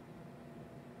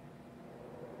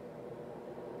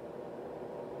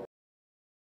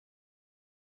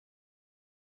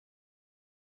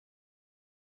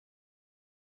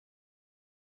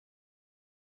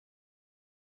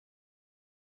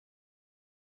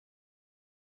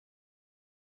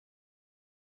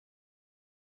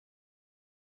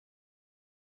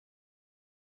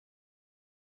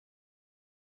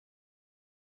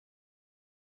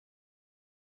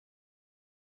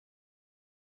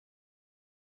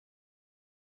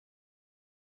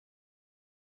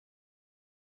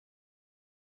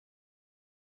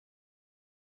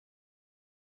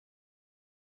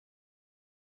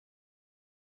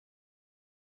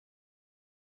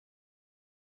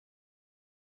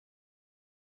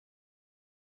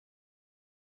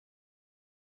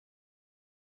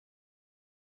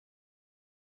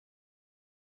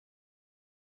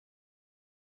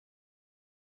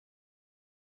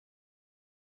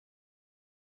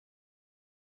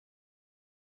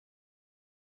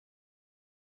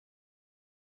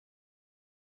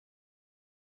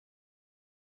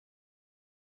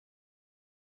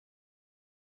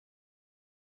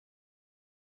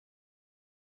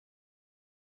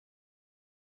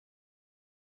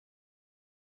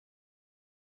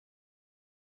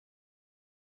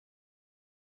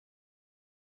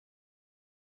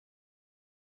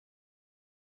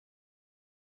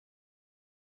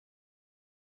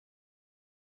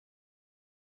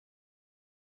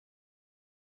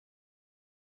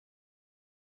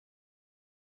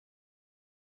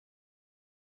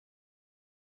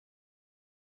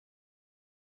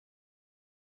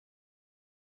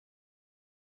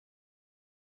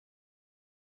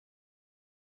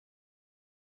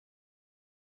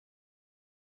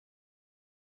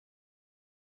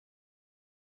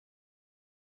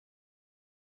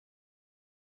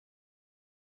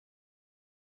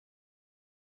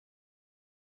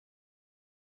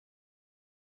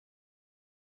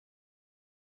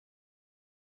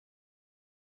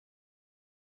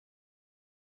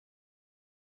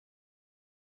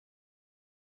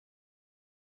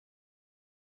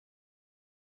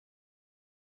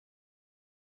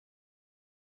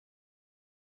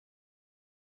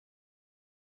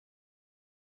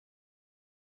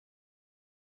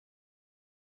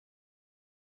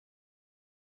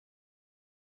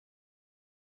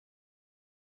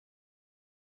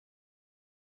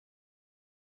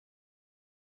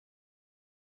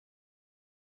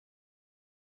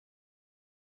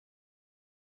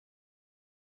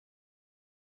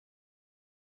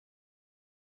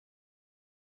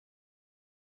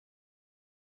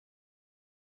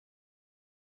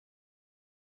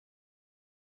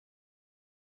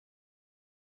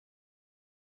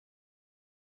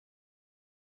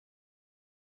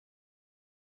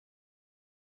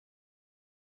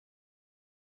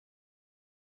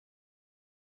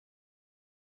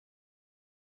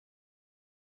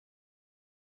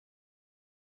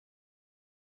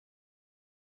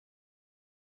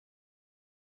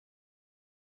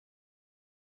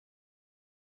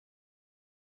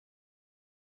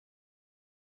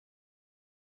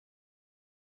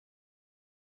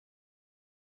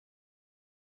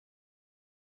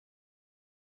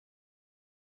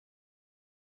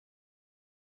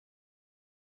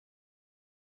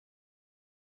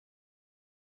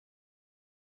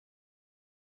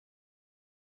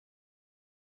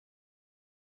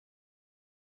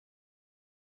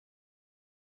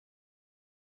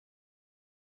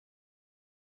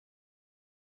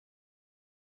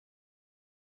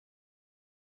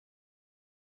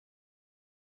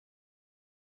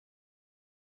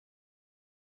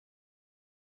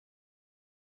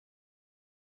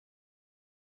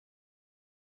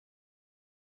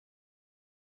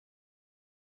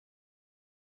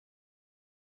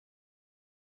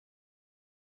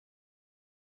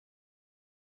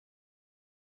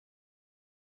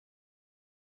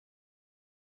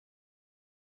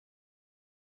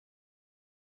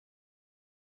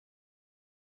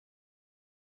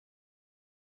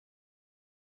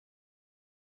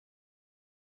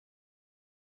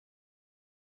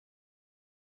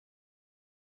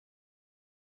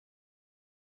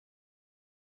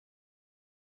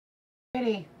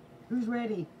 Ready? Who's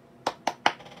ready?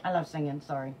 I love singing,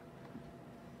 sorry.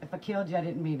 If I killed you, I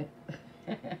didn't mean it.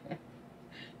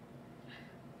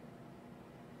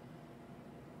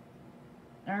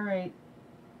 All right.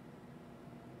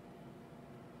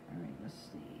 All right, let's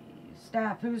see.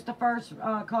 Staff, who's the first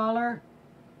caller?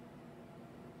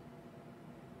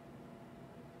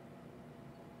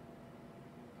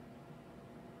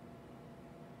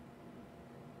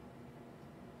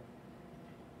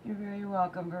 You're very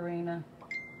welcome, Verena.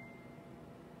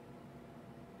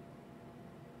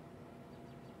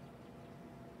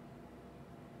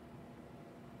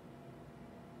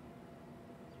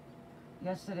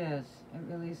 Yes, it is. It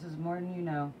releases more than you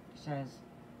know, she says.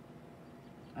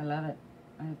 I love it.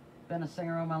 I've been a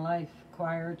singer all my life.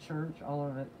 Choir, church, all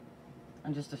of it.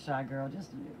 I'm just a shy girl,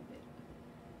 just a little bit.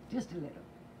 Just a little.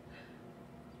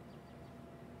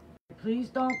 Please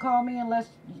don't call me unless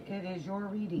it is your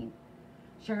reading.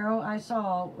 Cheryl, I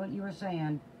saw what you were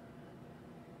saying.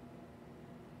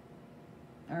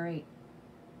 All right.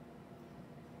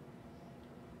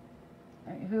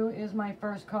 All right, who is my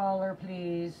first caller,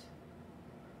 please?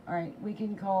 All right, we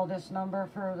can call this number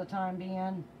for the time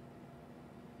being.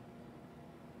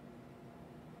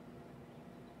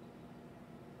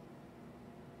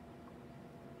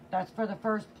 That's for the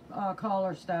first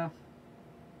caller, Steph.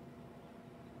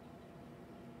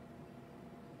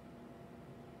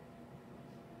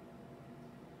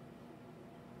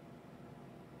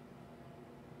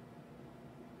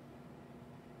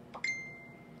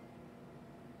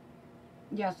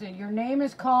 Yes, if your name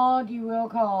is called, you will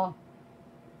call.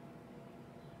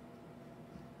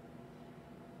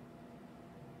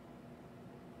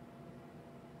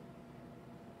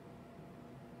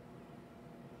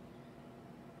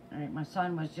 Alright, my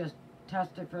son was just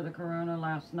tested for the corona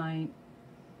last night.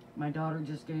 My daughter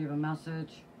just gave a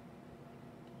message.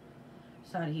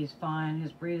 Said he's fine.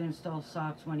 His breathing still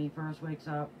sucks when he first wakes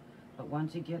up, but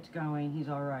once he gets going, he's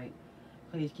alright.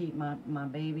 Please keep my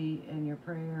baby in your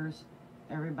prayers.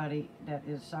 Everybody that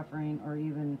is suffering or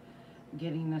even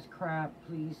getting this crap,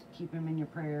 please keep him in your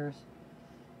prayers.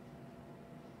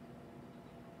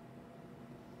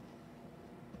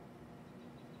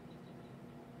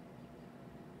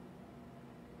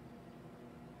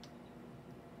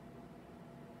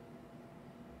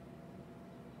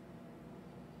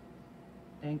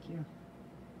 Thank you.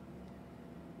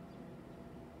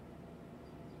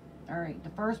 All right, the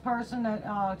first person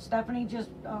that Stephanie just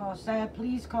said,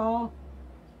 please call.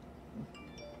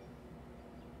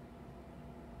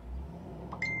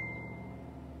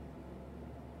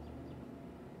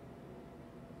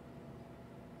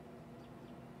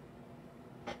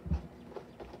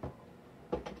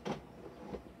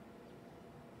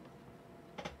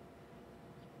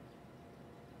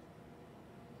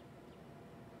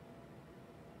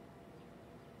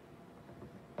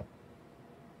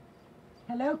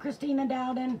 Hello, Christina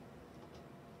Dowden.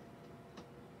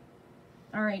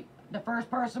 All right, the first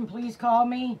person, please call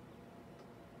me.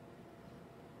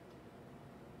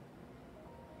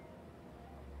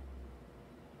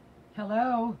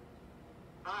 Hello.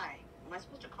 Hi. Am I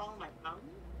supposed to call on my phone?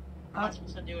 Am I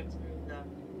supposed to do it through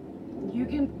the... You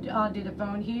can do the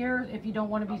phone here if you don't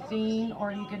want to be seen,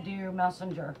 or you could do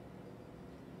Messenger.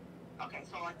 Okay,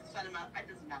 so I send him out. It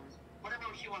doesn't matter. Whatever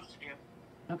she wants to do.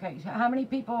 Okay, so how many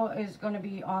people is going to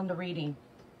be on the reading?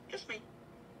 Just me.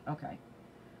 Okay.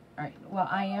 All right. Well,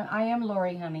 I am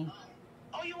Lorie, honey.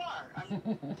 Oh, you are?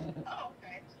 Oh,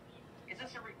 okay. Is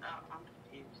this a... I'm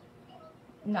confused.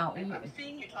 No. I'm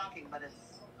seeing you talking, but it's...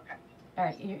 Okay. All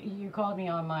right. You called me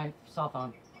on my cell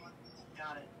phone.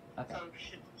 Got it. Okay. So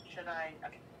should I...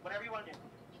 Okay. Whatever you want to do.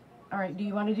 All right. Do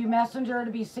you want to do Messenger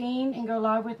to be seen and go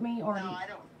live with me, or? No, I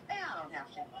don't. I don't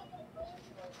have to.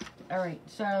 All right.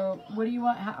 So what do you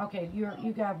want? Okay.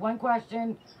 You got one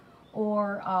question,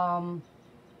 or I'm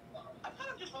kind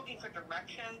of just looking for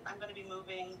direction. I'm going to be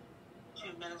moving to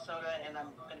Minnesota, and I'm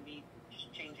going to be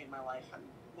just changing my life. I'm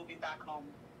moving back home,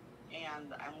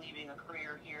 and I'm leaving a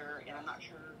career here, and I'm not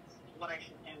sure what I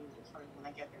should do as far as when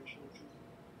I get there. Should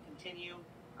I continue?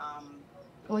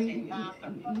 Well,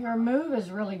 your move is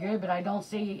really good, but I don't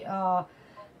see the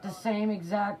same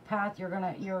exact path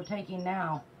you're taking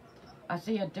now. I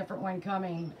see a different one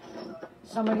coming.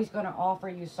 Somebody's going to offer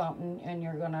you something, and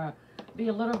you're going to be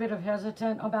a little bit of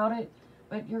hesitant about it,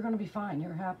 but you're going to be fine.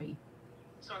 You're happy.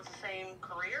 So it's the same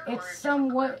career? It's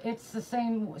somewhat, it's the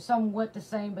same, somewhat the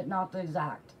same, but not the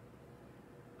exact.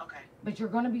 Okay. But you're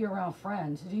going to be around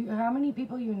friends. How many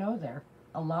people you know there?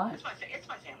 A lot? It's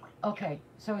my family. Okay,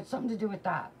 so it's something to do with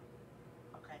that.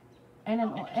 Okay. And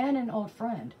an old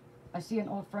friend. I see an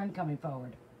old friend coming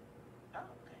forward. Oh,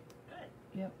 okay.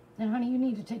 Good. Yep. And honey, you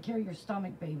need to take care of your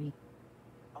stomach, baby.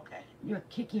 Okay. You're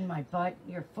kicking my butt.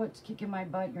 Your foot's kicking my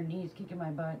butt. Your knee's kicking my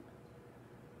butt.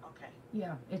 Okay.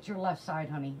 Yeah, it's your left side,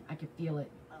 honey. I can feel it.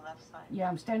 My left side? Yeah,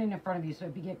 I'm standing in front of you, so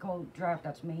if you get cold draft,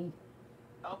 that's me.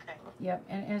 Okay. Yep.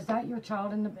 And is that your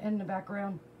child in the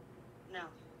background? No.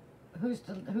 Who's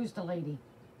the lady?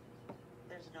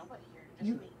 There's nobody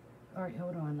here. Just me. All right,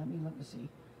 hold on. Let me look to see.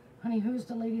 Honey, who's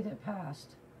the lady that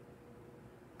passed?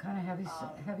 Kind of heavy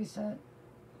set.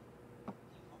 Oh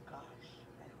gosh,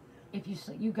 I don't know.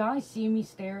 If you guys see me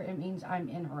stare, it means I'm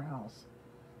in her house.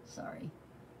 Sorry.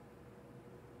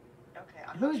 Okay,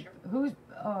 I'm not sure. Who's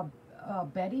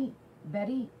Betty?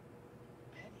 Betty?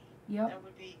 Yep. That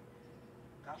would be,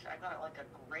 gosh, I got like a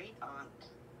great aunt,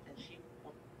 and she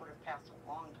would have passed a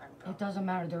long time ago. It doesn't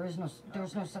matter. There's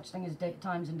no such thing as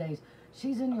times and days.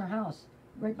 She's in your house,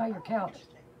 right by your couch.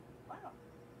 Interesting. Wow.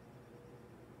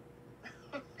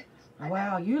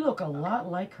 Wow, you look a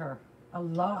lot like her. A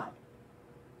lot.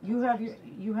 You have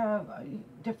a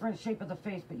different shape of the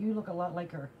face, but you look a lot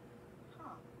like her.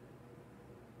 Huh.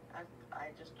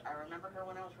 I remember her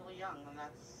when I was really young, and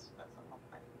that's all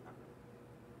I remember.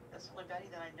 That's the only Betty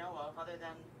that I know of, other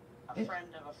than a friend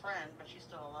of a friend, but she's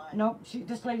still alive. Nope,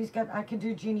 this lady's got, I can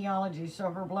do genealogy, so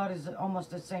her blood is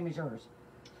almost the same as yours.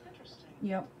 Interesting.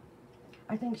 Yep.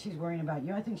 I think she's worrying about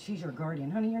you. I think she's your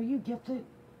guardian. Honey, are you gifted?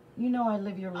 You know I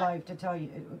live your life to tell you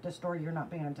the story you're not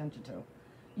paying attention to.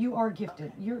 You are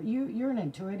gifted. Okay. You're an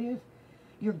intuitive.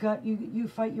 Your gut, you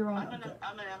fight your own. I'm an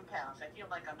empath. I feel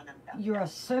like I'm an empath. You're a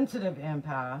sensitive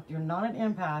empath. You're not an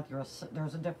empath.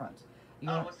 There's a difference.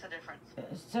 What's the difference?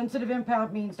 A sensitive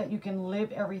empath means that you can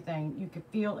live everything. You can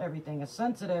feel everything. A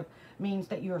sensitive means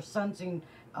that you're sensing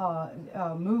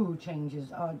mood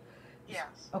changes.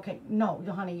 Yes. Okay, no,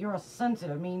 honey, you're a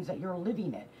sensitive means that you're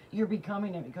living it. You're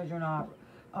becoming it because you're not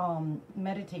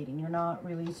meditating. You're not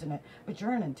releasing it. But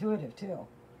you're an intuitive too.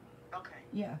 Okay.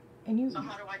 Yeah. And you. So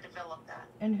how do I develop that?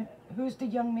 And who's the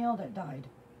young male that died?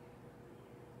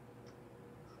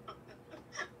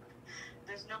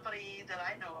 There's nobody that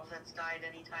I know of that's died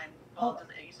anytime. Well,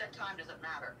 you said time doesn't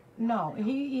matter. No,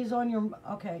 he's on your,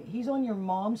 okay, he's on your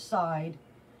mom's side.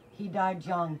 He died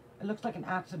young. It looks like an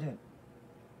accident.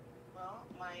 Well,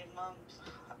 my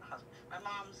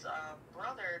mom's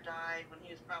brother died when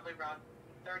he was probably around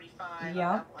 35.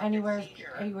 Yeah, and he wears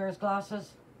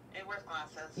glasses. He wears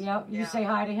glasses. Yep, you yeah. say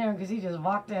hi to him because he just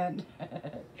walked in.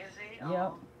 Is he? Yep,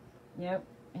 Oh. yep,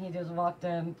 he just walked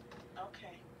in.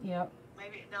 Okay. Yep.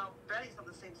 Maybe, no, Betty's on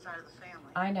the same side of the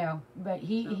family. I know, but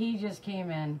he just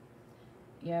came in.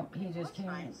 Yep, he just came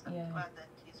nice. in. Yeah. I'm glad that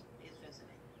he's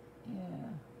visiting. Yeah.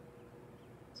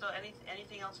 So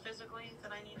anything else physically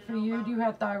that I need to For know you, about? do you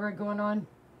have thyroid going on?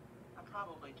 I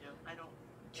probably do. I don't.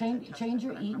 Change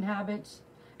your eating habits.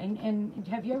 And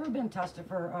have you ever been tested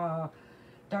for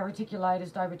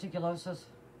diverticulitis, diverticulosis?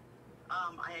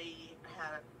 I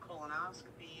had a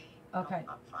colonoscopy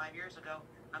about 5 years ago.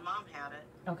 My mom had it.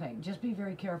 Okay, just be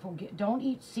very careful. Don't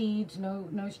eat seeds,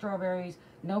 no strawberries,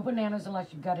 no bananas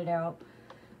unless you gut it out.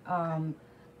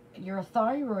 Your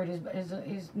thyroid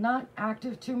is not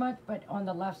active too much, but on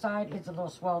the left side it's a little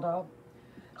swelled up.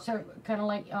 Okay. So kind of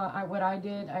like what I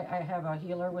did, I have a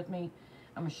healer with me.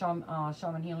 I'm a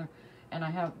shaman healer, and I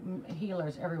have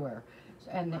healers everywhere.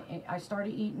 And I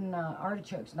started eating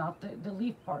artichokes, not the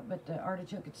leaf part, but the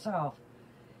artichoke itself.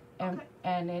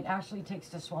 And it actually takes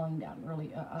the swelling down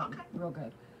really real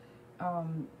good.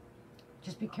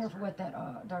 Just be careful with that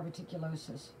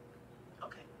diverticulosis.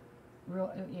 Okay.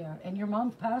 Yeah. And your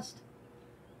mom passed?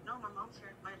 No, my mom's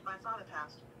here. My father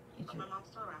passed, but my mom's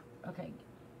still around. Okay.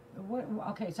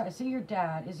 Okay, so I see your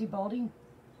dad. Is he balding?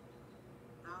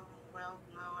 No, well,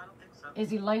 no, I don't think so. Is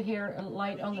he light hair,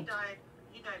 light on the... He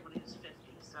died when he was 50,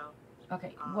 so...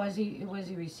 Okay, was he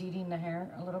receding the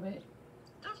hair a little bit?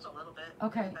 Just a little bit.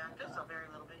 Okay. Back, just a very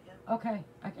little bit, yeah. Okay,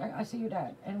 I see your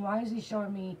dad. And why is he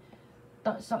showing me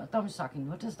thumb sucking?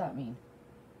 What does that mean?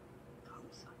 Thumb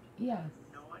sucking? Yeah. I have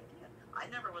no idea. I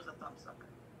never was a thumb sucker,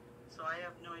 so I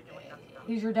have no idea what that's about.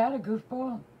 Is your dad a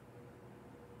goofball?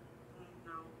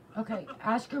 No. Okay,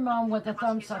 ask your mom what the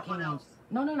thumb sucking means.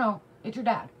 No, it's your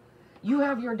dad. You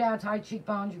have your dad's high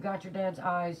cheekbones, you got your dad's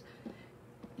eyes.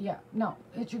 Yeah, no,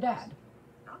 it's your dad.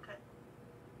 Okay.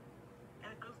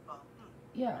 And a goofball.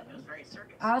 Yeah. It was very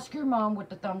circus. Ask your mom what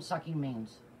the thumb sucking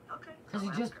means. Okay. Because he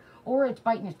I'll just, ask her. or it's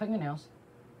biting his fingernails.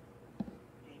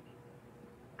 Maybe.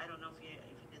 I don't know if he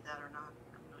did that or not.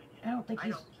 I have no idea.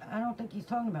 I don't think he's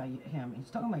talking about him. He's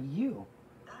talking about you.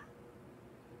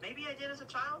 Maybe I did as a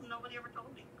child and nobody ever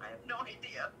told me. I have no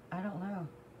idea. I don't know.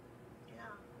 Yeah.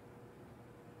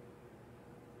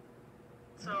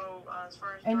 So, as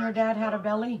far as... And your dad had a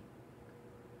belly?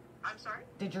 I'm sorry?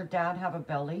 Did your dad have a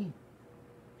belly?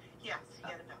 Yes, he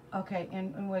had a belly. Okay,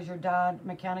 and was your dad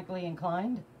mechanically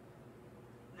inclined?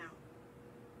 No.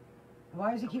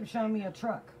 Why does he keep showing me a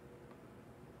truck?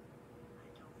 I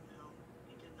don't know.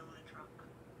 He didn't own a truck.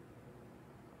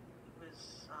 He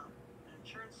was an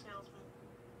insurance salesman.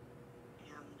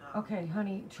 And, okay,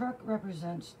 honey, truck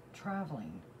represents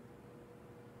traveling.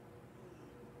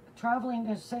 Traveling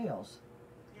is sales.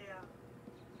 Yeah.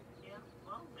 Yeah,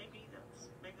 well, maybe that's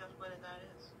what that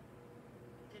is.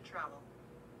 He did travel.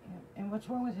 Yeah. And what's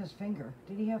wrong with his finger?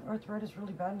 Did he have arthritis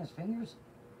really bad in his fingers?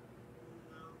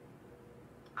 No.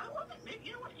 I love it. Maybe,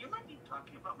 you know what, you might be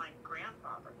talking about my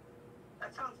grandfather.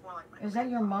 That sounds more like my Is that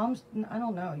your grandfather. mom's? I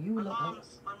don't know. You My look.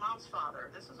 mom's father.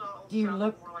 This is all. Do you sounding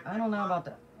look? more like I my don't know mom. about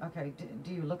that. Okay.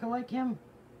 Do you look like him?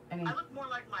 Any? I look more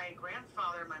like my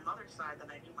grandfather, my mother's side, than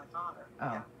I do my father.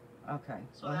 Oh. Yeah. Okay.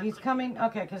 So Well, that he's could coming.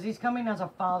 Okay, because he's coming as a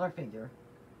father figure,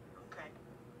 Okay.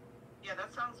 Yeah,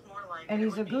 that sounds more like. and it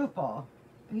he's a would be- goofball.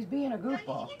 He's being a Yeah,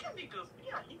 goofball, he can be goofy.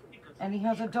 Yeah, he can be goofy. and he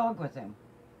has a Sure. dog with him.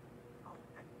 Oh,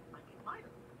 he might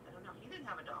have. I don't know. He didn't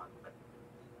have a dog, but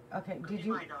Okay. could Did be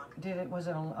you? my dog. Did it? Was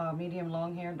it a medium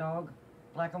long haired dog,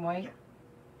 black and white? Yeah.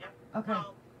 Yep. Okay.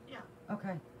 Well, yeah,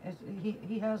 Okay.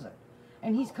 He has it,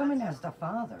 and he's Oh, coming that's- as the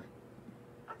father.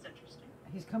 that's interesting.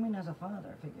 He's coming as a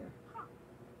father figure. Huh.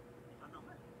 I don't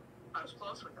know. I was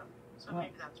close with him, so Well-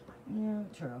 maybe that's why. Yeah,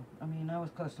 true. I mean, I was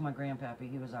close to my grandpappy.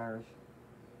 He was Irish,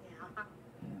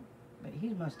 Yeah. but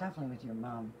he's most definitely with your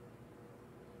mom.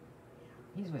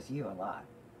 Yeah. He's with you a lot.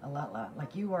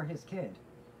 Like you are his kid.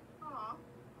 Aw.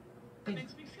 That Did-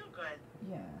 makes me feel good.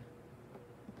 Yeah.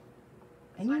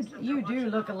 It's And nice that you they're do watching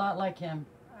look a out. lot like him.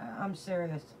 I'm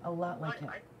serious. A lot like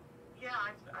him. Yeah,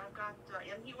 I've got,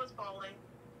 and he was balding,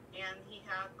 and he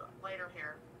had lighter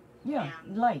hair. Yeah,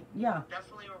 and- light. Yeah,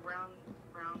 Definitely a round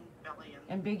belly,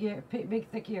 and big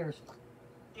thick ears.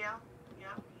 yeah, he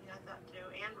had that too,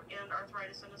 and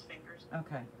arthritis in his fingers.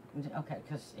 Okay,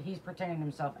 because he's pretending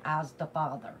himself as the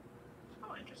father.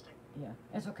 Oh, interesting. Yeah,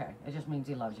 it's okay. It just means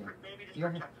he loves you. Maybe just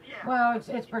You're- protect. Yeah. Well,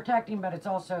 it's protecting, but it's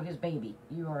also his baby.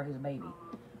 You are his baby.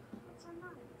 Aw, that's so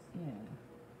nice. Yeah.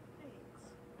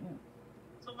 Thanks. Yeah.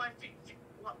 So my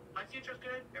future's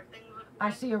good. Everything's looking I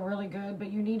good? see it really good,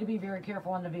 but you need to be very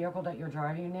careful on the vehicle that you're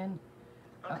driving in.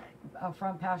 Okay.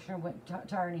 Front passenger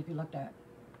tire needs to be looked at.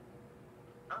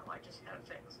 Oh, I just had it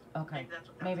fixed. Okay. Maybe that's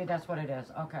what Maybe that's what it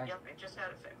is. Okay. Yep, I just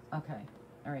had it fixed. Okay.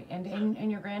 All right. And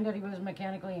your granddaddy was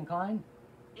mechanically inclined?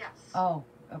 Yes. Oh,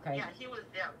 okay. Yeah, he was.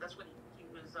 Yeah, that's what he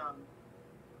was.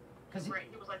 Because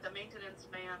He was like the maintenance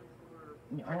man for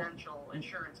Oh. Prudential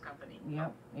Insurance Company.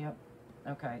 Yep.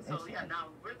 Okay. So it's- yeah, now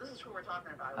this is who we're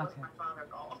talking about. It wasn't Okay. my father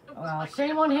at all. It was Well, my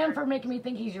shame on him grandfather. for making me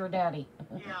think he's your daddy.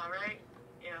 Yeah, right.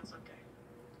 Yeah, it's okay.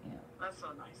 Yeah. That's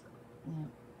so nice. Yeah.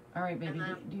 All right, baby. And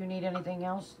then- Do you need anything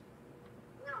else?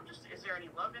 No, just is there any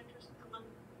love interest coming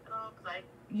at all? Because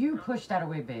You push that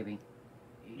away, baby.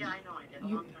 yeah, I know I did a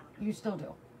You long time ago. you still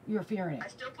do. You're fearing I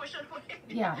it. still push it away.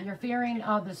 Yeah, you're fearing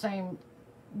the same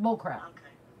bullcrap.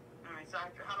 Okay. All right. So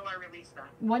how do I release that?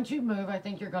 Once you move, I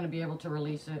think you're going to be able to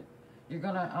release it. You're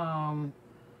going to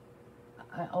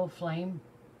old flame.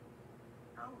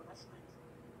 Oh, that's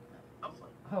nice. Hopefully.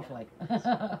 Hopefully.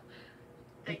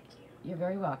 Thank you. You're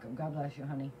very welcome. God bless you,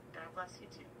 honey. God bless you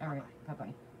too. All right. Bye-bye.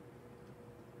 Bye-bye.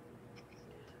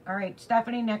 All right,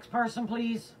 Stephanie, next person,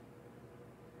 please.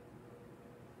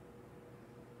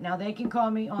 Now, they can call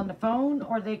me on the phone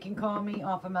or they can call me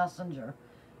off a messenger.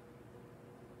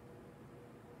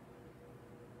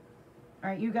 All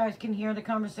right, you guys can hear the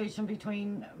conversation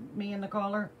between me and the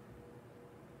caller?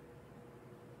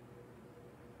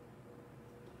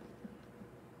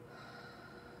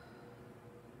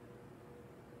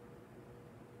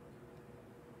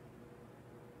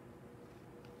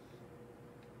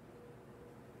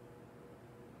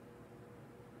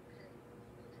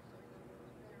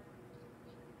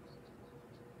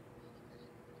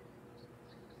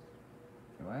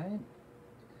 What?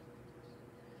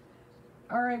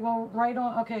 All right, well, right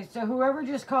on. Okay, so whoever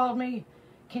just called me,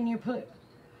 can you put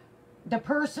the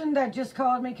person that just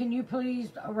called me, can you please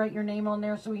write your name on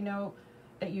there so we know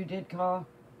that you did call?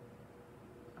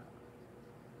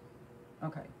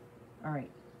 Okay. All right.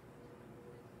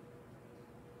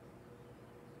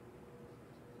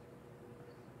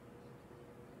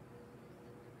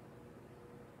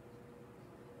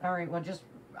 All right, well, just,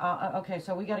 okay,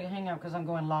 so we got to hang up because I'm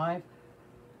going live.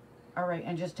 All right,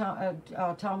 and just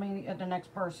tell me the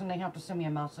next person. They have to send me a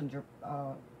messenger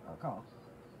call.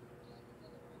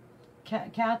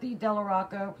 Kathy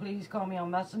Delarocco, please call me on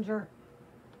Messenger.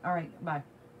 All right, bye.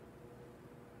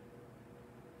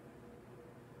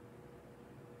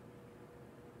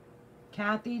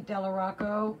 Kathy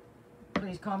Delarocco,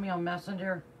 please call me on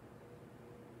Messenger.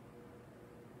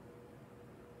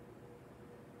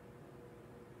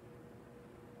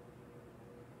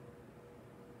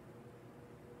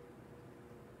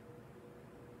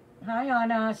 Hi,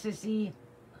 Anna, sissy.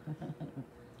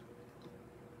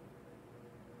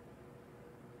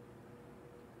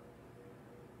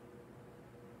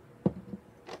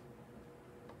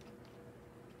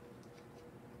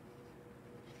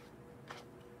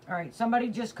 All right, somebody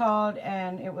just called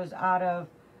and it was out of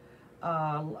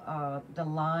the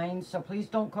line, so please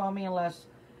don't call me unless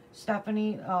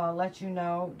Stephanie lets you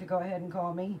know to go ahead and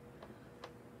call me.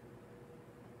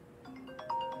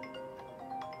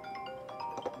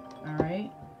 All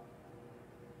right.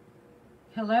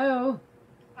 Hello.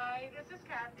 Hi, this is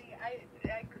Kathy. I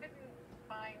couldn't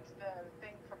find the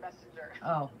thing for Messenger.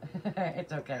 Oh,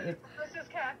 it's okay. This is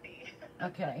Kathy.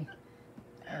 Okay.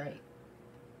 All right.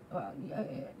 Well,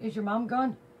 is your mom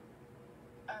gone?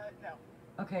 No.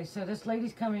 Okay, so this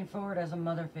lady's coming forward as a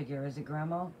mother figure. Is it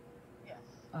grandma? Yes.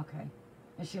 Okay.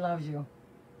 And she loves you.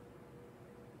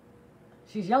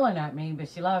 She's yelling at me, but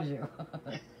she loves you.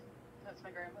 That's my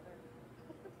grandmother.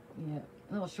 Yeah.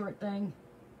 Little short thing.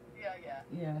 Yeah.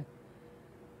 Yeah.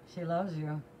 She loves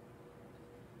you.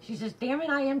 She says, damn it,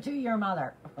 I am too your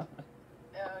mother. Oh,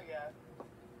 yeah.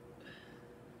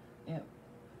 Yep.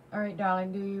 All right,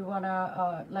 darling, do you want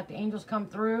to let the angels come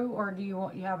through, or do you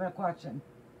have a question?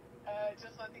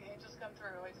 Just let the angels come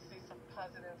through. I see some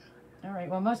positive. All right,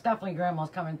 well, most definitely grandma's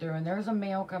coming through, and there's a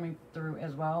male coming through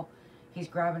as well. He's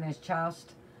grabbing his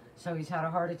chest, so he's had a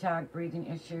heart attack, breathing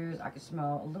issues. I can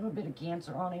smell a little bit of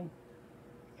cancer on him.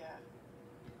 Yeah.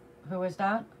 Who is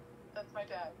that? That's my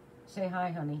dad. Say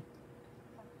hi, honey.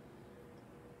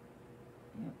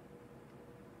 Yep.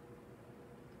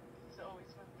 He's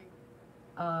always with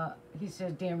me. He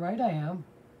says, damn right I am.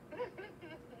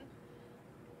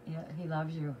 Yeah, he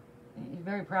loves you. He's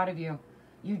very proud of you.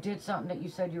 You did something that you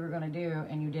said you were going to do,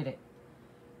 and you did it.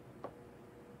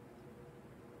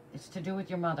 It's to do with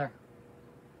your mother.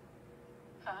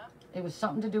 Huh? It was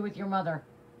something to do with your mother.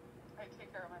 I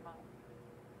take care of my mom.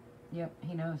 Yep,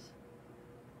 he knows.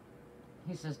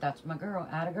 He says, that's my girl.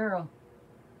 Atta girl.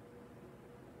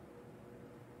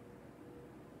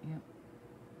 Yep.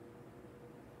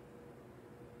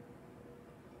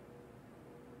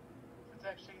 It's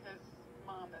actually his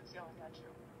mom that's yelling at you.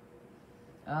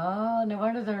 Oh, no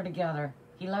wonder they're together.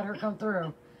 He let her come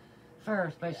through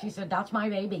first, but she said, that's my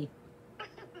baby.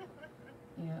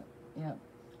 Yep, yep.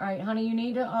 All right, honey, you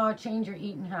need to change your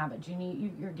eating habits.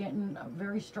 You're getting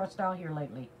very stressed out here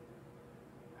lately.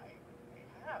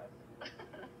 I have.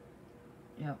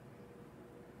 Yep.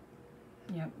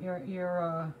 Yep.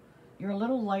 You're a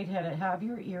little lightheaded. Have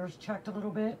your ears checked a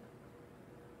little bit?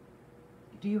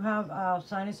 Do you have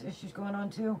sinus issues going on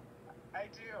too? I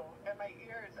do. And my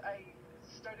ears, I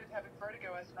started having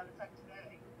vertigo as a matter of fact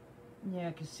today. Yeah,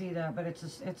 I can see that, but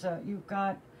you've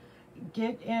got,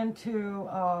 get into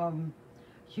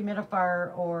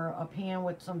humidifier or a pan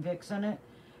with some Vicks in it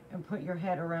and put your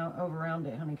head around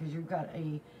it, honey, because you've got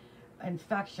a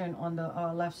infection on the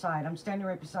left side. I'm standing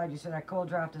right beside you, so that cold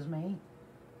draft is me.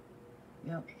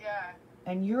 Yep. Yeah.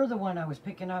 And you're the one I was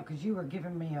picking up because you were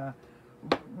giving me a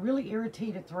really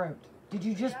irritated throat. Did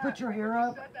you just put your hair when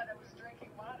up? You said that I was drinking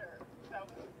water. That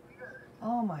was weird.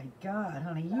 Oh my God,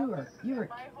 honey, you were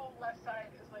My whole left side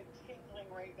is like tingling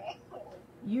right now.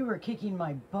 you were kicking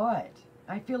my butt.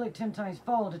 I feel it 10 times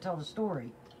fold to tell the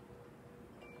story.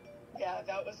 Yeah,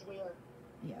 that was weird.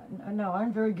 Yeah, no,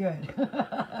 I'm very good.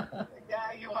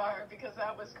 Yeah, you are, because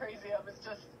that was crazy. I was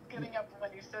just getting up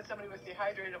when you said somebody was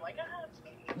dehydrated. I'm like, it's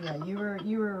me. Yeah,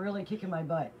 you were really kicking my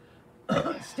butt.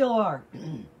 Still are,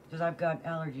 because I've got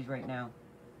allergies right now.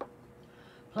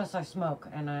 Plus, I smoke,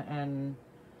 and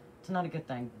it's not a good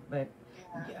thing. But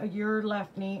Yeah. your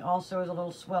left knee also is a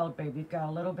little swelled, baby. You've got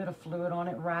a little bit of fluid on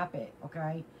it. Wrap it,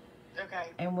 okay? Okay.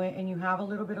 And you have a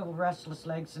little bit of restless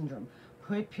leg syndrome.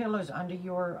 Put pillows under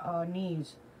your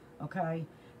knees, okay?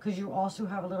 Because you also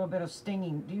have a little bit of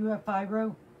stinging. Do you have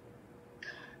fibro?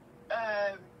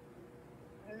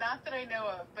 Not that I know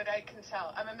of, but I can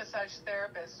tell. I'm a massage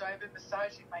therapist, so I've been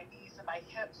massaging my knees and my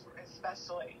hips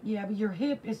especially. Yeah, but your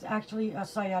hip is actually a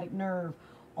sciatic nerve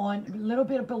on a little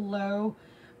bit below,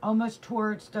 almost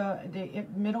towards the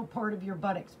middle part of your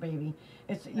buttocks, baby.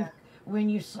 It's Yeah.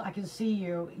 I can see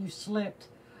you slipped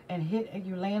and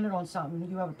you landed on something.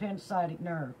 You have a appendicitic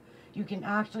nerve. You can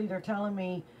actually, they're telling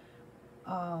me,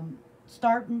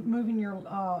 start moving your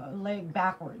leg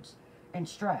backwards and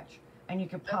stretch, and you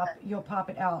can you'll pop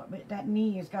it out. But that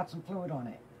knee has got some fluid on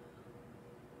it.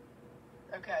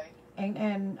 Okay.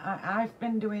 And I've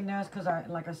been doing this because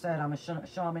like I said, I'm a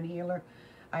shaman healer.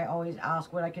 I always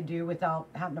ask what I could do without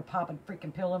having to pop a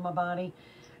freaking pill in my body.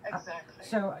 Exactly.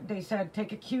 So they said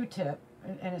take a Q-tip,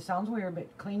 and it sounds weird,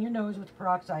 but clean your nose with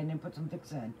peroxide and then put some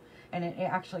Vicks in. And it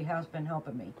actually has been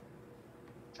helping me.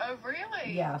 Oh,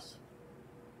 really? Yes.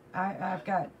 I've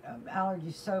got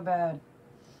allergies so bad.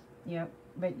 Yep.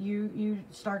 But you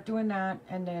start doing that,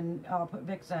 and then put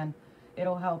Vicks in.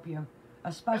 It'll help you.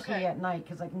 Especially Okay. at night,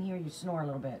 because I can hear you snore a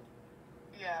little bit.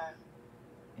 Yeah.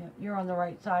 Yep. You're on the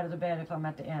right side of the bed if I'm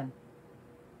at the end.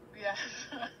 Yes.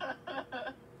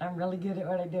 I'm really good at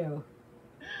what I do.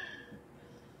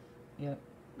 Yep.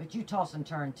 But you toss and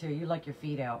turn, too. You like your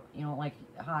feet out. You don't like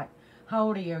hot. How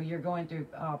old are you? You're going through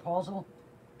pausal?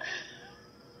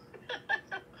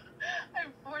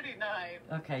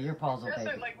 time. Okay, your paws will Just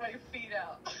take it. like my feet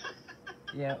out.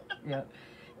 Yep, yep.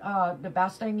 The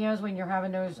best thing is when you're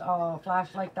having those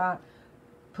flash like that,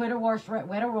 put a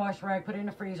wet a wash rag, put it in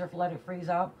the freezer, let it freeze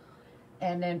up,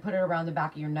 and then put it around the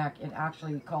back of your neck. It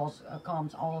actually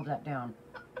calms all of that down.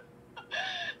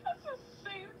 That's the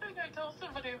same thing I told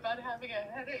somebody about having a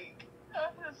headache. Oh,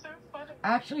 that's so funny.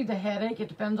 Actually, the headache, it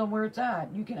depends on where it's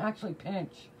at. You can actually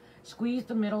pinch. Squeeze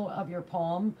the middle of your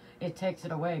palm, it takes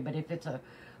it away. But if it's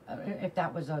if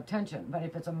that was a tension, but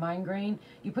if it's a migraine,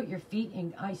 you put your feet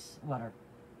in ice water.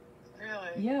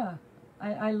 Really? Yeah.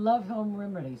 I love home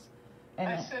remedies.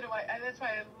 And So do I. And that's why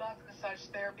I love massage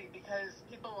therapy, because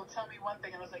people will tell me one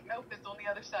thing and I was like, nope, it's on the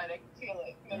other side. I can feel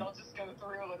it. And then I'll just go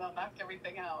through and I'll knock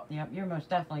everything out. Yep, you're most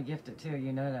definitely gifted too.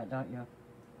 You know that, don't you?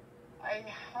 I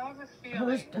have a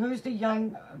feeling. Who's the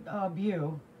young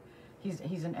Bew? He's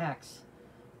an ex.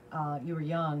 You were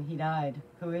young. He died.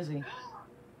 Who is he?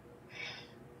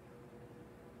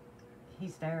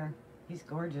 He's there. He's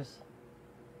gorgeous.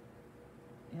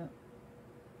 Yep.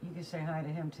 You can say hi to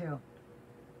him too.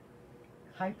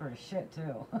 Hyper as shit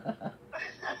too.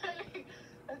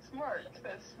 That's Mark.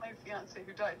 That's my fiance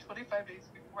who died 25 days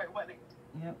before my wedding.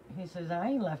 Yep. He says, I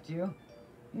ain't left you.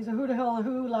 He said,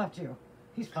 who left you?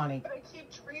 He's funny. But I keep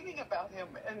dreaming about him,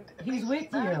 and it He's makes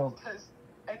with me mad you. because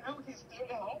I know he's there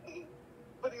to help me,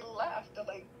 but he left, and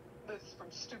like this from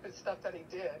stupid stuff that he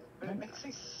did. But it makes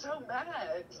me so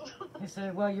mad. He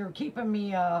said, well, you're keeping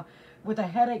me with a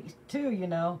headache too, you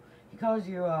know. He calls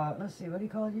you, let's see, what he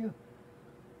called you?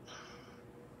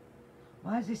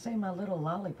 Why does he say my little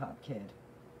lollipop kid?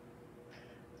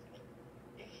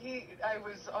 I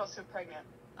was also pregnant,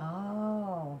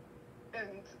 Oh. and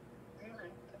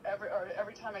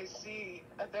every time I see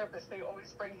a therapist, they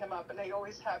always bring him up, and they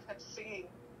always have him singing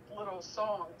little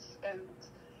songs. And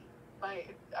I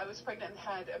was pregnant and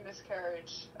had a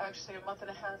miscarriage actually a month and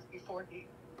a half before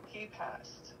he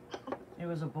passed. It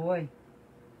was a boy.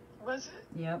 Was it?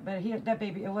 Yeah, but that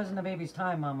baby, it wasn't the baby's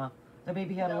time, Mama. The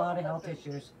baby had a No, lot of it health wasn't.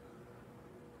 issues.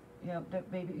 Yeah,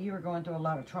 that baby, you were going through a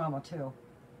lot of trauma too.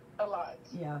 A lot.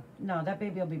 Yeah, no, that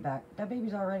baby will be back. That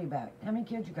baby's already back. How many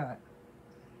kids you got?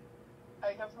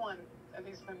 I have one, and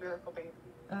he's my miracle baby.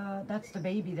 That's the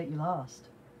baby that you lost.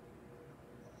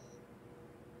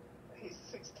 He's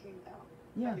 16 now.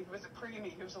 Yeah, And he was a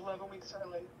preemie. He was 11 weeks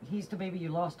early. he's the baby you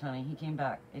lost, honey. He came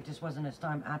back. It just wasn't his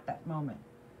time at that moment.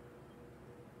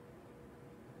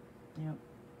 Yep.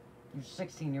 Your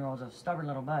 16-year-old's a stubborn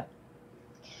little butt.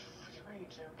 Are you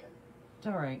joking? It's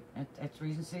all right. It's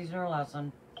reason, season, or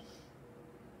lesson.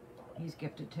 He's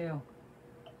gifted too.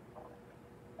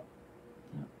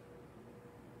 Yep.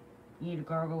 You need to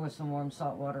gargle with some warm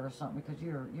salt water or something because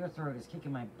your throat is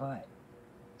kicking my butt.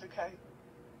 Okay.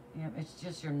 Yep, it's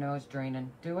just your nose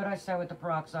draining. Do what I said with the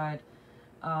peroxide.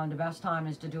 The best time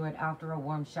is to do it after a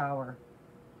warm shower.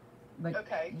 But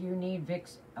Okay. you need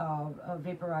Vicks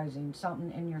vaporizing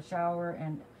something in your shower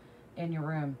and in your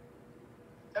room.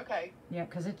 Okay. Yeah,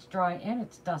 because it's dry and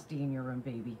it's dusty in your room,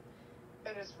 baby.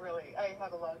 It is really. I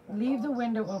have a lot of. Leave the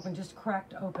window open, just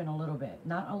cracked open a little bit,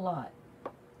 not a lot.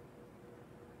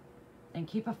 And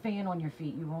keep a fan on your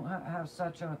feet. You won't have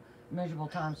such a miserable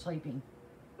time sleeping.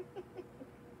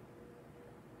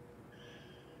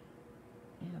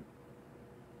 Yeah.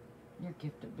 You're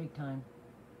gifted big time.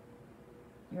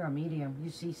 You're a medium. You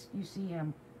see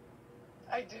him.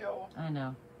 I do. I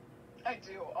know. I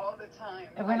do all the time.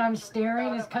 And when I I'm dream staring,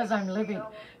 about it's him, because I I'm see living.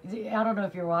 him. I don't know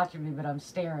if you're watching me, but I'm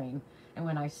staring. And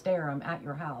when I stare, I'm at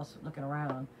your house, looking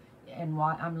around, and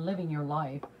I'm living your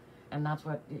life. And that's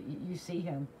what you see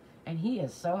him. And he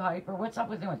is so hyper. What's up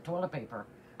with him with toilet paper?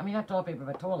 I mean, not toilet paper,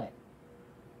 but toilet.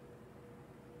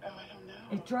 Oh, I don't know.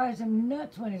 It drives him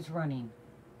nuts when he's running.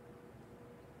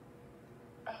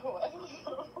 Oh, I don't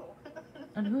know.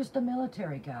 And who's the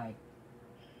military guy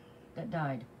that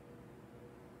died?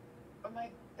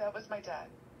 That was my dad.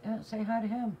 Yeah, say hi to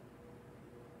him.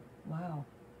 Wow.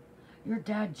 Your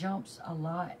dad jumps a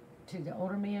lot to the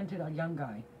older man, to the young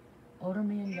guy. Older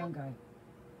man, young guy.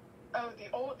 Oh,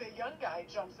 the young guy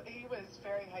jumps. He was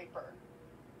very hyper.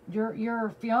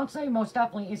 Your fiance most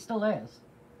definitely still is.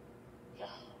 Yeah.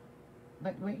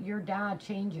 But your dad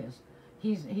changes.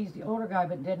 He's the older guy,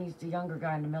 but then he's the younger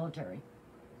guy in the military.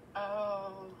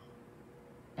 Oh.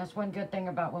 That's one good thing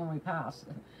about when we pass.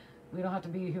 We don't have to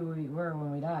be who we were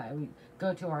when we die. We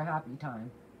go to our happy time.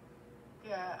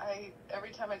 Yeah,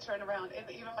 every time I turn around, and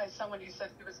even my son, when you said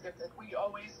he was gifted, we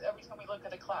always, every time we look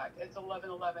at a clock, it's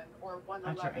 11:11 or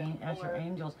 1:11. That's your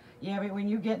angels. Yeah, but when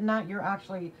you get in that, you're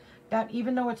actually, that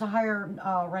even though it's a higher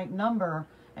ranked number,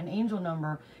 an angel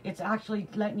number, it's actually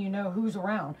letting you know who's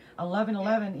around.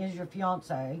 11:11 is your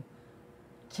fiance.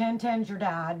 10's your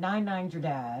dad. 99's your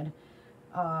dad.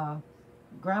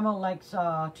 Grandma likes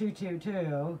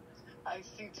 222. I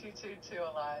see 222 a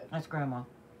lot. That's Grandma.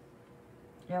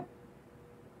 Yep.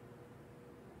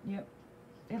 Yep.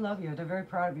 They love you. They're very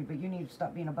proud of you, but you need to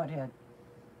stop being a butthead.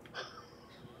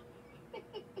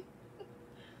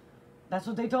 That's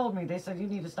what they told me. They said you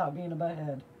need to stop being a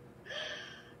butthead.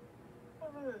 Oh,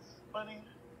 that's funny.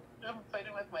 I'm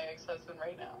fighting with my ex-husband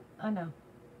right now. I know.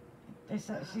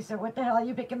 She said, what the hell are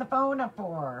you picking the phone up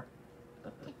for?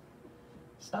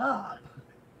 Stop.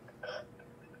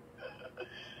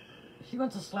 She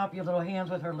wants to slap your little hands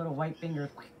with her little white fingers.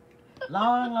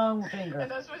 Long, long finger.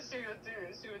 And that's what she would do.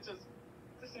 She would just,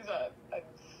 she's a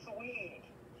Swede.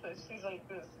 So she's like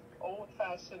this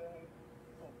old-fashioned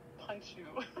punch you.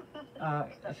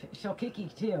 She'll kick you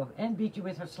too and beat you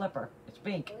with her slipper. It's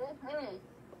pink. Mm-hmm.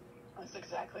 That's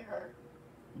exactly her.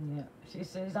 Yeah. She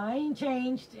says, I ain't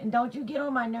changed and don't you get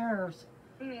on my nerves.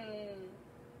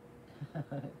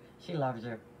 She loves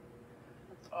her.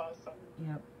 That's awesome.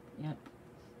 Yep. Yep.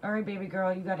 All right, baby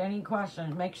girl, you got any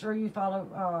questions? Make sure you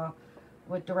follow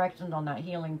with directions on that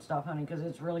healing stuff, honey, because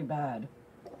it's really bad.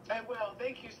 I will.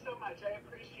 Thank you so much. I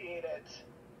appreciate it.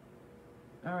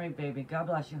 All right, baby. God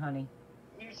bless you, honey.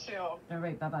 You too. All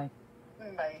right, bye-bye.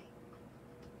 Bye.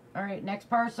 All right, next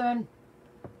person.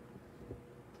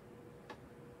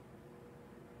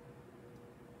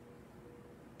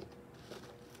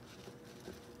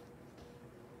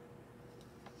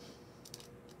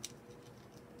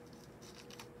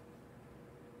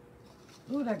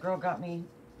 Ooh, that girl got me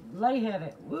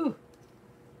lightheaded. Woo.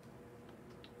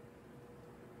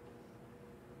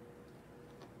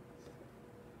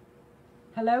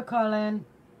 Hello, Colin.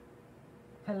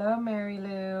 Hello, Mary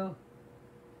Lou.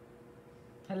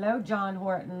 Hello, John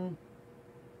Horton.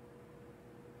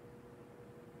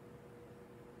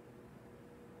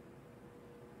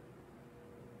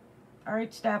 All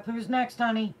right, Steph, who's next,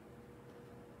 honey?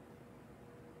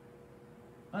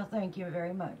 Well, thank you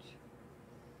very much.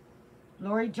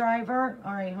 Lorie Driver.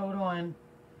 All right, hold on.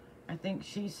 I think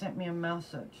she sent me a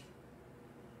message.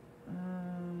 Let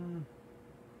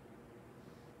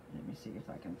me see if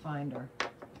I can find her.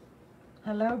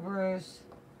 Hello, Bruce.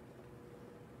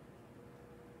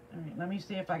 All right, let me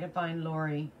see if I can find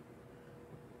Lorie.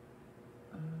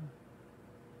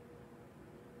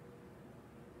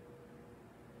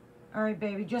 All right,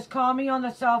 baby, just call me on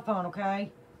the cell phone,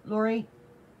 okay? Lorie,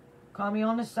 call me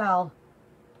on the cell.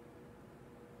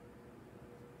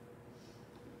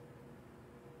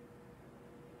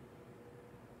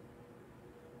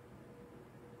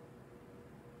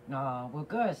 Oh, well,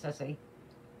 good, Sissy.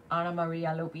 Ana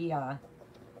Maria Lupia.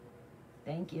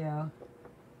 Thank you.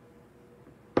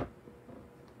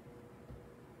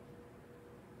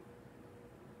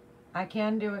 I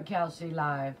can do it, Kelsey,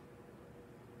 live.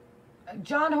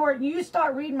 John Horton, you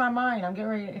start reading my mind. I'm getting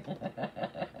ready.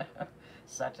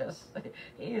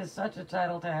 He is such a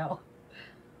tattletale.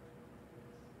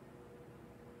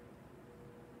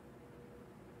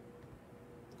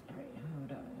 All right,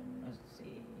 hold on. Let's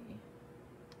see.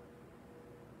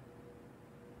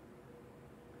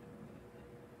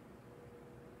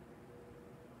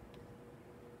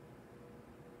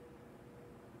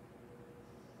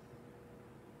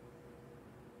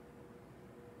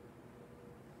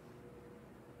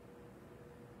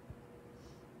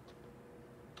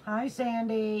 Hi,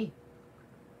 Sandy.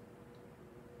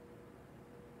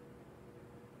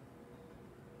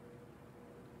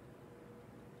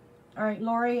 All right,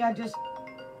 Lorie, I just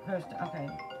posted. Okay.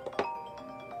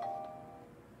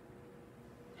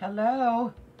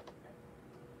 Hello.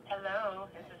 Hello,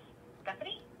 is this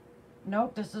Stephanie?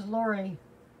 Nope, this is Lorie.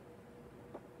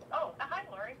 Oh, hi,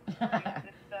 Lorie. It's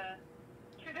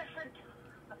two different.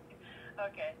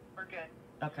 Okay, we're good.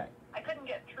 Okay. I couldn't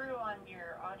get through on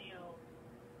your audio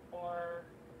or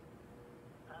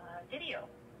video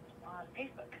on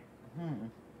Facebook.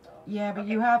 So, Yeah, but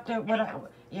okay. you have to. Anyhow.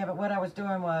 What I was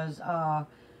doing was,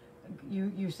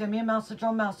 you send me a message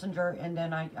on Messenger, and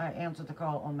then I answer the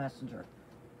call on Messenger.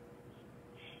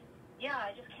 Yeah,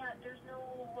 I just can't. There's no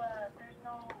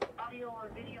audio or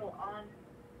video on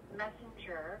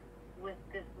Messenger with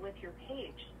your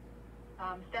page.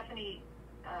 Stephanie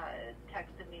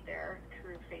texted me there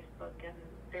through Facebook, and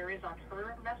there is on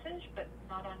her message, but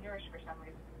not on yours for some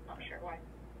reason. Not sure why.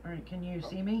 All right, can you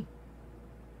see me?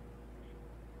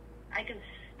 I can.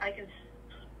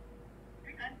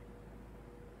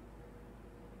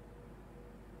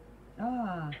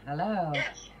 Ah, hello.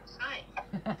 Yes. Hi.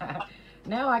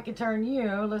 Now I can turn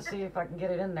you. Let's see if I can get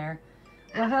it in there.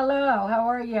 Well, hello. How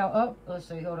are you? Oh, let's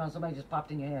see. Hold on. Somebody just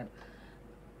popped in your head.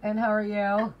 And how are you?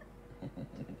 I'm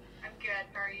good.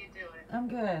 How are you doing? I'm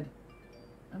good.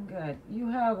 I'm good. You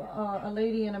have a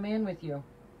lady and a man with you.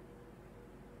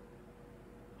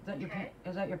 Is that Okay.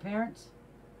 is that your parents?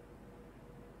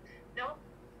 Nope.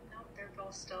 Nope, they're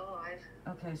both still alive.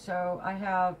 Okay, so I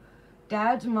have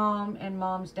dad's mom and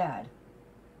mom's dad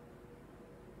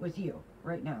with you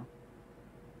right now.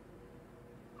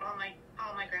 All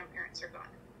my grandparents are gone.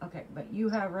 Okay, but you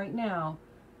have right now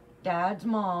dad's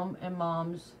mom and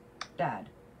mom's dad.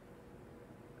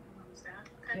 Mom's dad.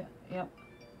 Okay. Yeah, yep.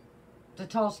 The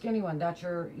tall, skinny one. That's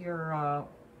your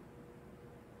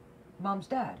mom's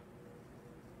dad.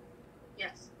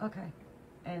 Yes. Okay,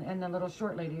 and the little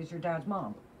short lady is your dad's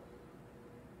mom.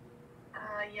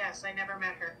 Yes, I never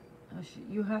met her.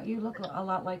 You look a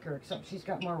lot like her, except she's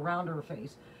got more rounder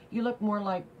face. You look more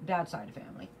like dad's side of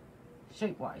family,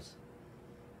 shape wise.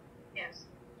 Yes.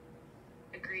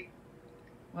 Agreed.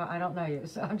 Well, I don't know you,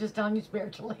 so I'm just telling you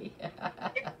spiritually.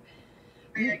 I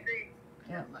You- agree.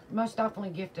 Yeah, most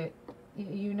definitely gifted.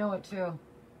 You know it too.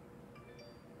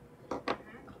 Mhm.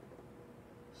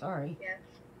 Sorry. Yes.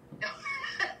 No,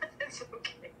 it's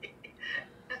okay.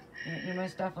 You're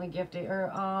most definitely gifted.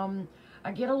 Or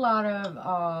I get a lot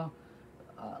of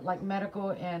like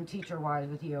medical and teacher wise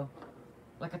with you,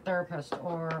 like a therapist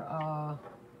or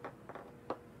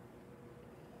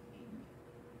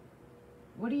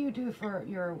what do you do for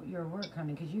your work,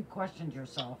 honey? Because you questioned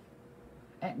yourself.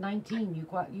 At 19,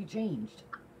 you changed.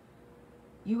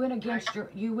 You went against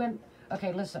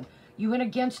okay, listen. You went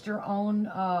against your own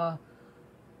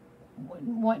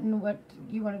wanting what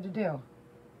you wanted to do.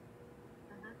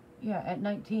 Mhm. Yeah, at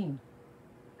 19.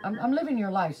 I'm living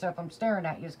your life, so if I'm staring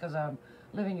at you, it's because I'm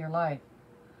living your life.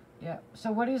 Yeah.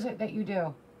 So what is it that you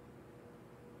do?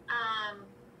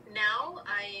 Now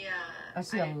I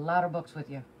see a lot of books with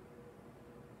you.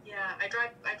 yeah, I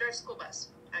drive school bus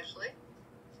actually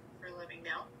for a living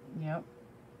now. Yep.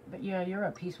 But yeah, you're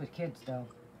at peace with kids, though.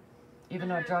 Even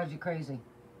though it drives you crazy.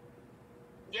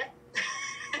 Yeah.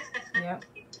 Yep.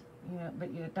 Yeah,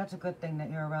 but that's a good thing that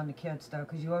you're around the kids, though,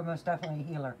 because you are most definitely a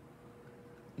healer.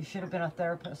 You should have been a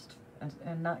therapist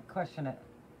and not question it.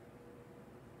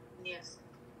 Yes.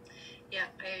 Yeah,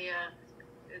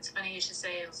 it's funny you should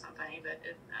say it's not funny, but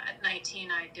at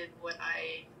 19 I did what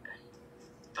I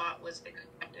thought was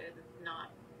expected,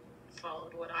 not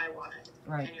followed what I wanted.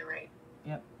 Right. And you're right.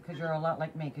 Yep, because you're a lot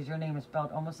like me, because your name is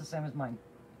spelled almost the same as mine.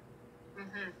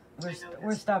 Mm-hmm.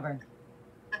 We're stubborn.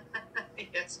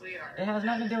 Yes, we are. It has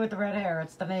nothing to do with the red hair,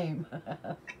 it's the name.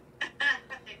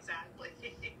 Exactly.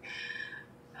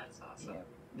 That's awesome.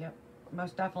 Yep.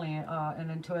 Most definitely an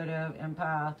intuitive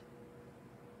empath.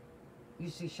 You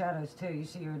see shadows too. You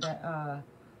see your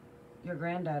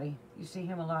granddaddy. You see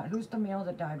him a lot. Who's the male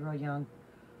that died real young?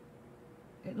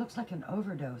 It looks like an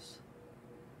overdose.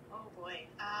 Oh boy.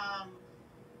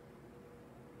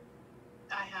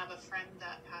 I have a friend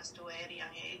that passed away at a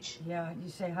young age. Yeah, you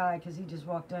say hi because he just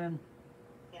walked in.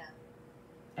 Yeah.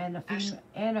 And a Actually,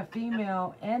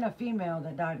 female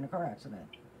that died in a car accident.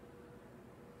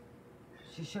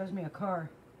 She shows me a car.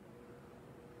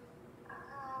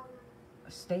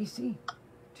 Stacy,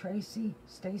 Tracy.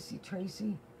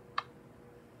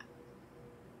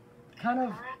 Kind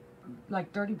of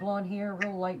like dirty blonde hair,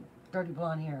 real light dirty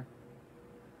blonde hair.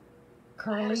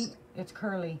 Curly, it's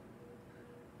curly.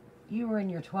 You were in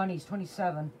your 20s,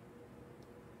 27.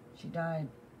 She died.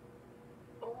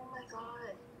 Oh my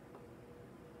god.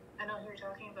 I know who you're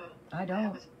talking about. I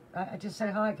don't. I just say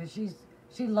hi because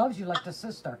she loves you like the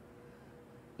sister.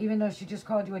 Even though she just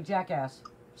called you a jackass.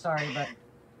 Sorry, but...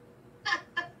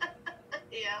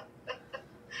 Yeah.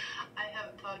 I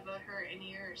haven't thought about her in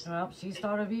years. Well, she's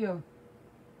thought of you.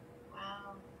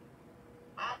 Wow.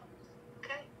 Wow.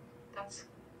 Okay. That's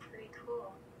pretty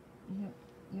cool.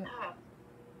 Yeah. Ah.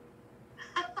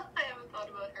 I haven't thought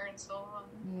about her in so long.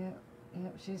 Yeah,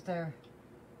 she's there.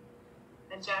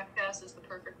 And jackass is the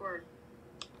perfect word.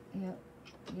 Yeah.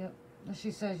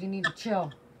 She says you need to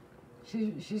chill.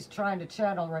 She's trying to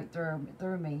channel right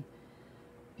through me.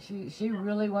 She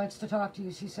really wants to talk to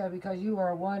you, she said, because you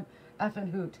are one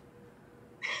effing hoot.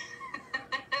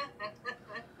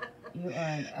 You are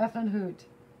an effing hoot.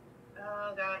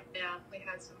 Oh god, yeah, we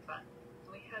had some fun.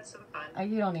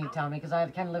 You don't need to tell me because I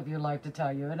kind of live your life to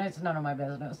tell you, and it's none of my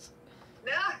business.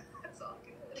 No, it's all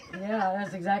good. Yeah,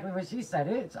 that's exactly what she said.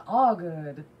 It's all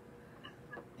good.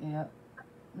 Yep.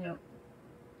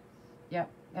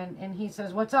 And he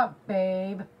says, "What's up,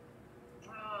 babe?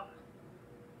 Oh,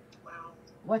 wow.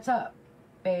 What's up,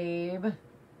 babe?"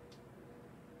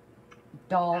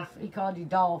 Doll. He called you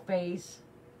doll face.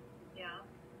 Yeah.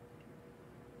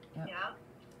 Yep. Yeah.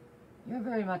 You're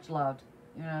very much loved.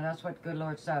 You know, that's what good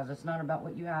Lord says. It's not about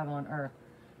what you have on earth.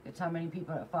 It's how many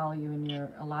people that follow you and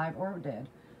you're alive or dead.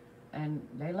 and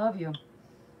they love you.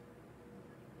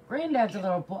 Granddad's a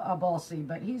little bossy,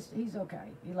 but he's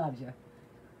okay. He loves you.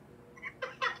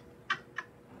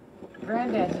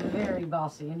 Granddad's very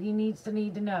bossy, and he need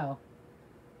to know.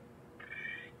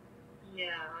 Yeah.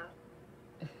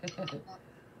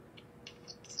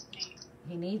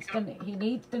 he needs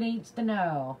to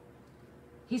know.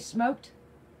 He smoked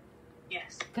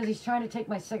Yes. because he's trying to take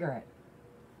my cigarette.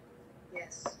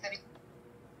 Yes.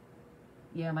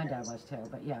 Yeah, my dad was too,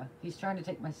 but yeah, he's trying to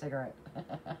take my cigarette.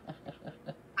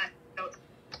 I don't.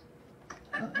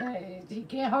 He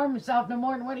can't harm himself no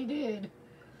more than what he did.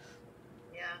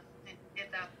 Yeah. Get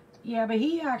that. Yeah, but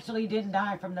he actually didn't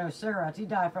die from those cigarettes. He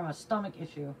died from a stomach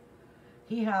issue.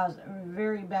 He has a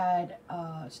very bad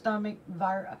stomach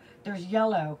virus. There's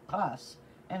yellow pus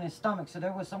in his stomach, so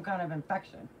there was some kind of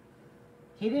infection.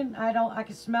 He didn't, I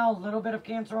could smell a little bit of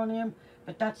cancer on him,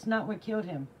 but that's not what killed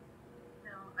him.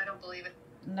 No, I don't believe it.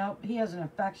 Nope, he has an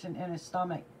infection in his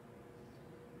stomach.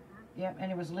 Yep,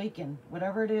 and it was leaking.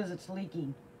 Whatever it is, it's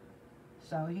leaking.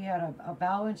 So he had a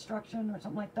bowel instruction or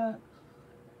something like that.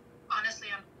 Honestly,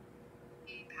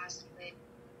 he passed away.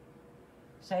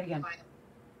 Say it again. I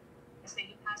say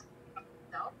he passed away.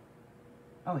 No,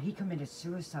 Oh, he committed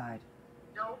suicide.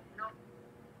 no.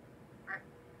 I'm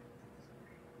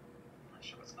not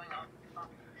sure what's going on.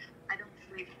 I don't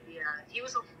believe he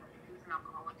was an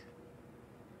alcoholic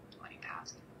when he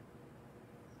passed.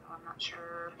 So I'm not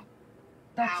sure.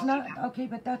 That's How not, he okay,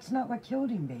 but that's not what killed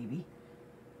him, baby.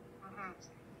 Mm-hmm.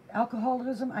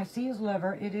 Alcoholism, I see his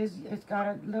liver. It's got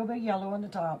a little bit of yellow on the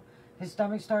top. His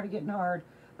stomach started getting hard,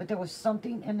 but there was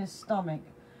something in his stomach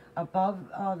above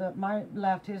my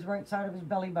left, his right side of his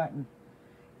belly button.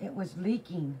 It was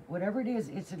leaking. Whatever it is,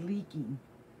 it's leaking.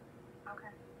 Okay.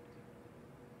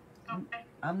 Okay.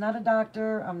 I'm not a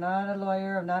doctor. I'm not a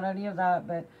lawyer. I'm not any of that,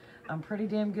 but I'm pretty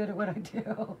damn good at what I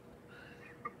do.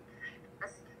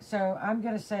 So I'm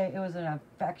going to say it was an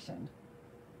infection.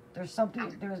 There's something,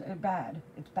 bad.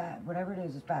 It's bad. Whatever it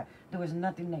is, it's bad. There was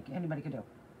nothing that anybody could do.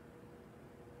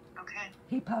 Okay.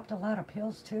 He popped a lot of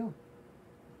pills too.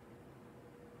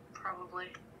 Probably.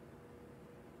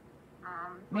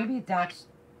 Maybe that's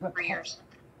what 3 years.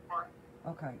 Or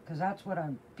okay, because that's what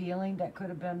I'm feeling. That could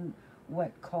have been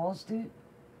what caused it.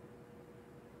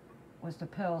 Was the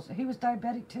pills. He was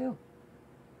diabetic too.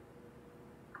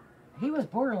 He was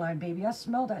borderline, baby. I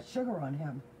smelled that sugar on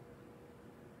him.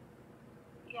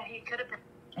 yeah, he could have been.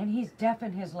 And he's deaf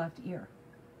in his left ear.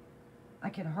 I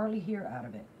can hardly hear out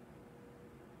of it.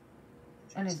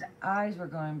 And his eyes were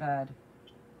going bad.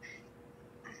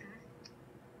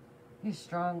 He's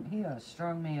strong. He's a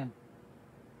strong man.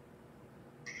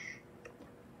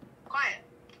 Quiet.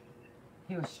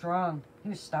 He was strong. He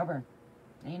was stubborn.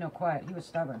 Ain't no quiet. He was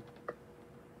stubborn.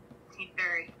 He's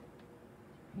very.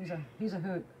 He's a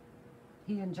hoot.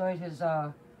 He enjoyed his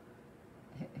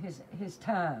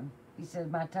time. He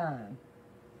said, "My time."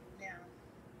 Yeah.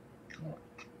 Cool.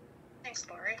 Thanks,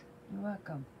 Lorie. You're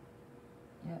welcome.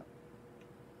 Yep.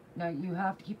 Now you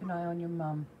have to keep an eye on your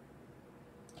mom.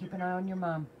 Keep an eye on your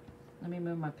mom. Let me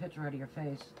move my picture out of your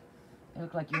face. You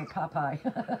look like you're Popeye.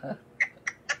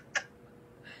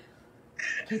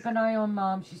 Keep an eye on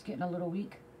mom. She's getting a little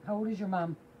weak. How old is your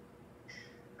mom?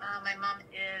 My mom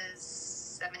is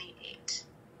 78.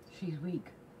 She's weak.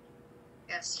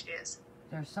 Yes, she is.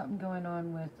 There's something going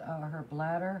on with her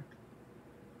bladder.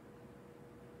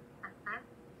 Uh-huh.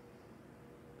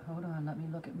 Hold on, let me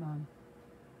look at mom.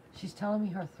 She's telling me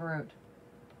her throat.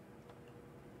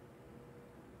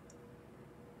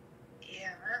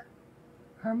 Yeah.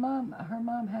 Her mom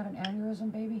had an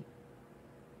aneurysm, baby.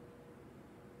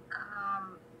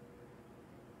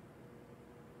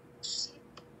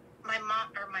 My mom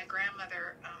or my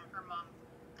grandmother, her mom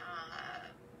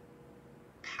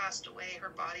passed away.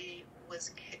 Her body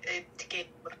was decayed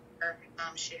with her.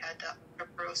 She had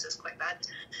osteoporosis quite bad,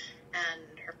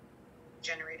 and her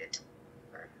generated.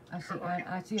 I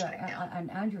see an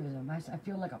aneurysm. I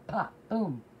feel like a pop.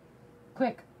 Boom.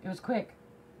 Quick. It was quick.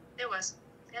 It was.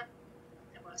 Yep.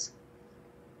 It was.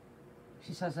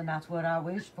 She says, and that's what I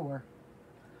wish for.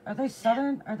 Are they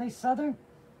Southern? Are they Southern?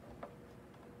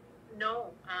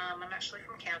 No, I'm actually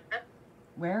from Canada.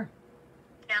 Where?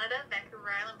 Canada,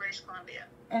 Vancouver Island, British Columbia.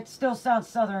 It still sounds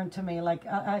Southern to me, like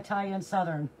Italian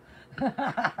Southern.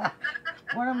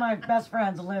 One of my best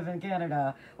friends live in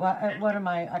Canada. Well,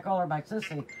 I call her my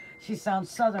sissy. She sounds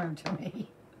Southern to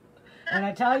me. An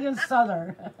Italian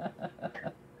Southern.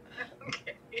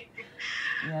 Okay.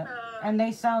 Yeah. And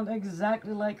they sound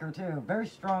exactly like her, too. Very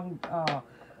strong.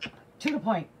 To the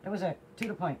point. That was it. To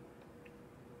the point.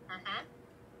 Uh-huh.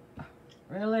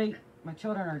 Really? My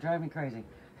children are driving me crazy.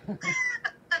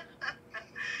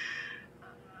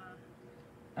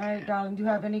 All right, darling. Do you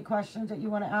have any questions that you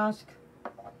want to ask?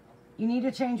 You need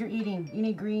to change your eating. You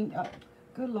need green.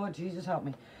 Good Lord Jesus, help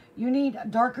me. You need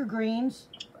darker greens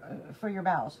for your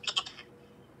bowels.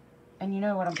 And you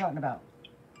know what I'm talking about.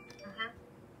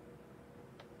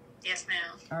 Yes,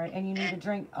 ma'am. All right, and you need to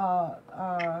drink,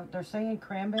 they're saying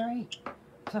cranberry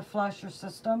to flush your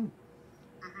system.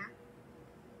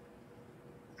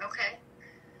 Okay.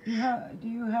 Do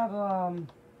you have, hold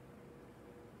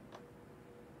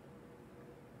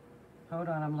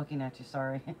on, I'm looking at you,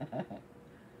 sorry.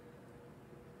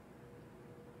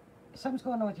 Something's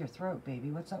going on with your throat,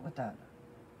 baby. What's up with that?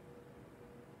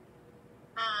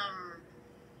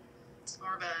 It's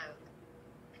more of a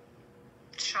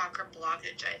chakra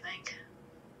blockage, I think.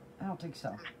 I don't think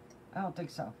so. I don't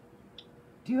think so.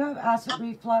 Do you have acid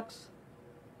reflux?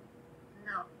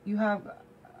 No. You have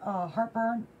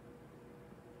heartburn?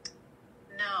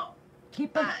 No.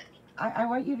 Keep it. I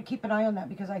want you to keep an eye on that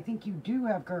because I think you do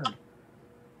have GERD.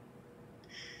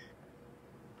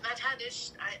 I've had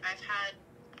I've had,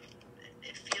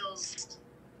 it feels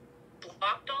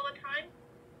blocked all the time.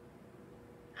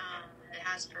 It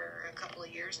has for a couple of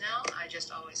years now. I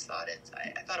just always thought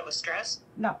I thought it was stress.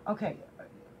 No, okay.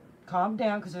 Calm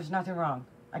down because there's nothing wrong.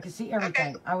 I can see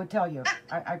everything. Okay. I would tell you.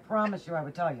 I promise you I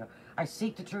would tell you. I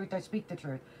seek the truth. I speak the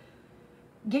truth.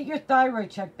 Get your thyroid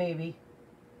checked, baby.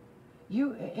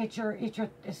 It's the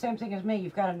same thing as me.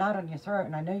 You've got a knot on your throat,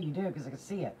 and I know you do because I can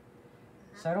see it.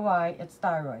 So do I. It's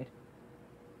thyroid.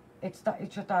 It's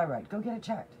your thyroid. Go get it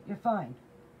checked. You're fine.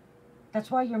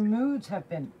 That's why your moods have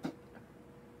been...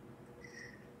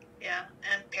 Yeah,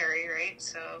 and peri, right?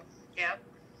 So, yeah.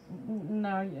 No,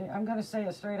 I'm going to say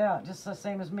it straight out. Just the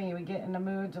same as me. We get in the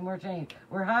moods and we're changed.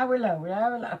 We're high, we're low. We're high,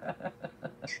 we're low.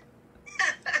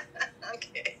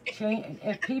 Okay.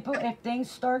 If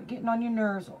things start getting on your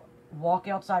nerves, walk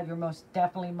outside. You're most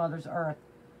definitely Mother's Earth.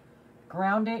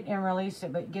 Ground it and release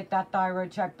it, but get that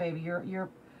thyroid checked, baby. You're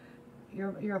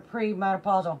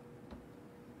pre-menopausal.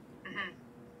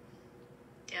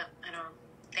 Yeah, I know.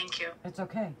 Thank you. It's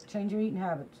okay. Change your eating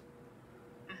habits.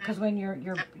 Because when you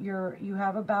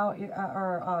have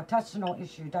intestinal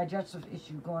issue, digestive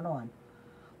issue going on,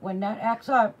 when that acts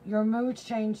up, your moods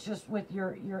change just with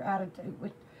your attitude,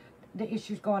 with the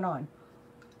issues going on.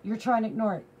 You're trying to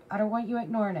ignore it. I don't want you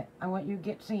ignoring it. I want you to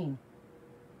get seen.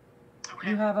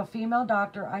 Okay. You have a female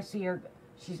doctor. I see her.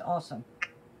 She's awesome.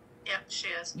 Yeah, she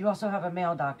is. You also have a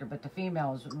male doctor, but the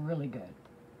female is really good.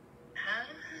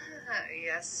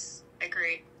 Yes,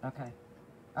 agreed. Okay.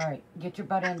 All right. Get your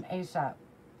butt in ASAP.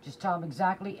 Just tell them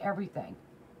exactly everything.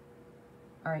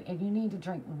 All right. And you need to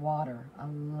drink water. A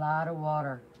lot of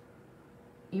water.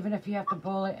 Even if you have to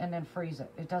boil it and then freeze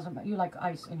it. It doesn't matter. You like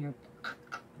ice in your...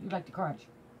 You like to crunch.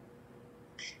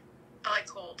 I like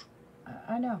cold.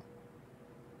 I know.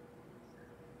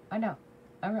 I know.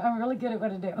 I'm really good at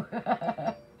what I do.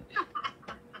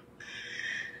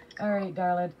 All right,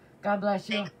 darling. God bless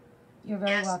you. You're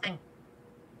very welcome.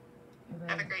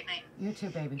 Have a great night. You too,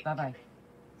 baby. Bye-bye.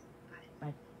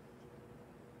 Bye.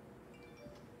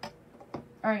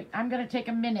 All right, I'm going to take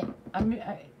a minute.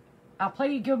 I'll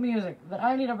play you good music, but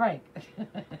I need a break.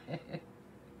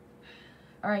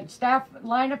 All right, staff,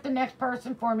 line up the next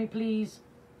person for me, please.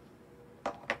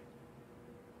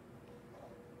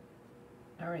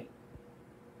 All right.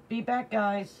 Be back,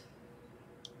 guys.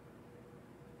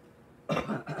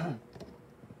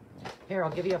 Here,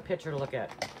 I'll give you a picture to look at.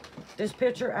 This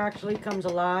picture actually comes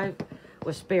alive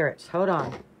with spirits. Hold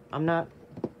on. I'm not...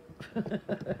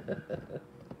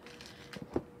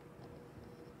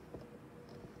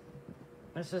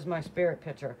 This is my spirit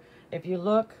picture. If you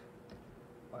look,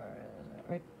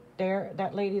 right there,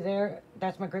 that lady there,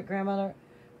 that's my great-grandmother.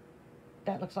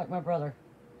 That looks like my brother.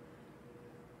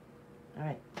 All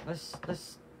right,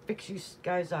 let's fix you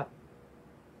guys up.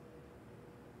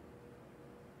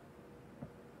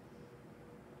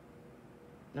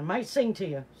 I might sing to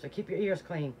you, so keep your ears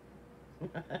clean.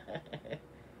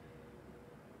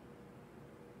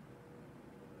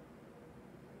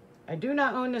 I do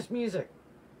not own this music.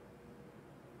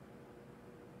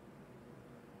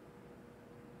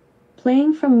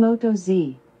 Playing from Moto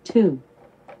Z 2.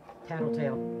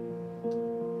 Tattletale.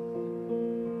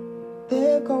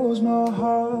 There goes my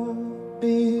heart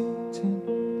beating,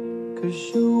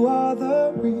 'cause you are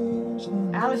the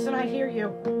reason. Allison, I hear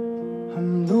you.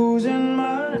 I'm losing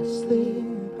my sleep.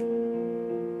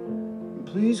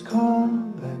 Please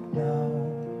come back now.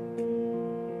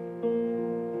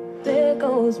 There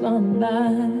goes my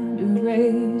mind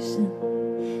racing,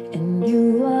 and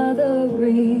you are the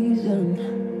reason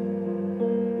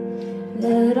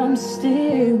that I'm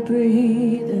still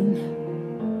breathing.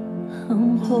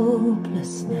 I'm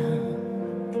hopeless now.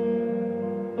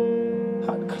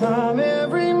 climb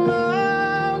every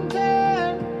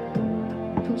mountain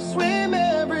and swim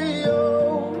every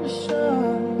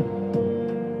ocean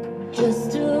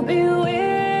just to be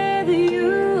with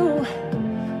you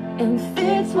and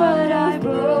fix what I've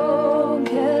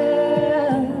broken.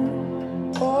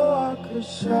 Oh,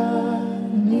 'cause I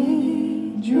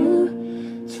need you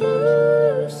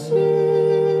to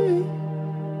see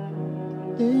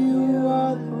that you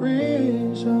are the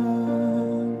reason.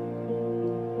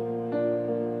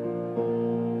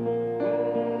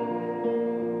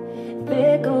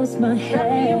 There goes my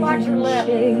head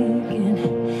shaking,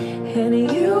 and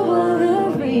you are the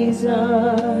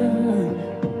reason.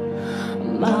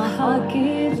 My heart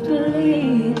keeps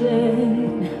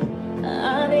bleeding.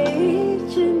 I need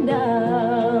you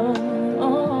now.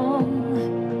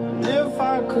 If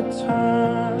I could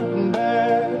turn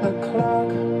back the clock,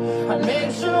 I'd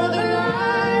make sure the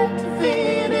light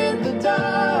defeated the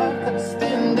dark. I'd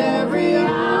spend every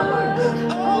hour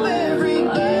of every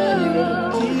day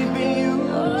keeping you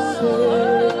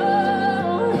safe.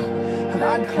 And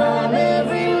I'd climb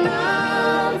every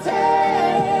mountain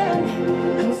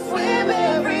and swim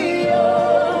every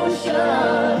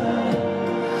ocean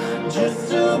just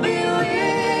to be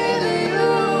with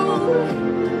you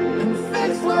and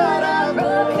fix what I've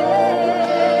broken.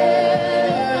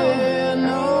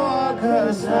 No,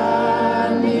 'cause I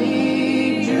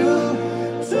need you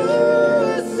to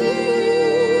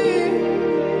see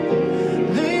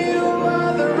that you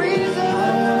are the reason.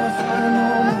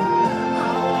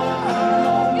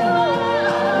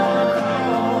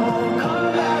 Come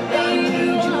back, I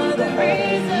need you the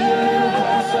reason.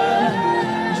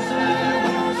 Just a little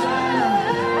closer,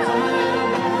 come a little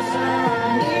closer. I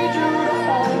need you to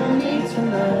hold me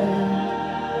tonight.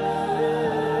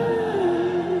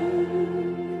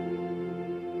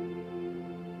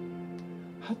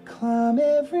 I'd climb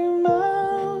every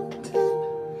mountain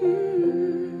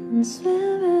And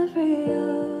swim every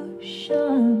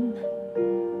ocean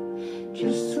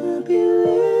just to be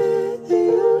with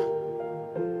you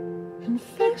and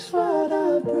fix what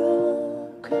I've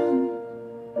broken.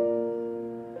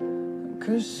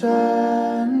 'Cause I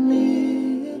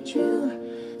need you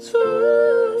to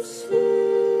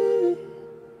see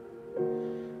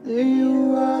that you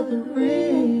are the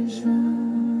reason.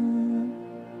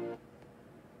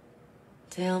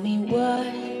 tell me, what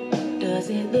does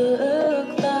it look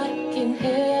like in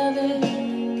heaven?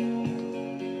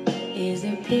 Is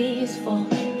it peaceful?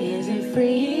 Is it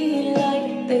free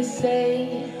like they say?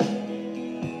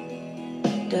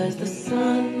 Does the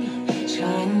sun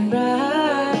shine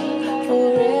bright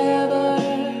forever?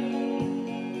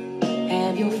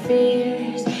 Have your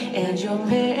fears and your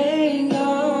pain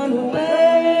gone away?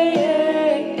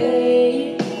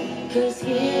 'Cause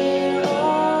here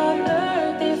on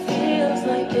earth it feels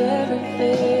like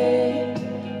everything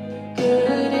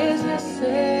good is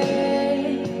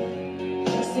missing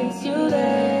since you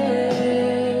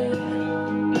left.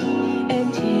 And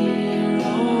here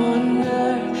on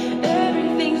earth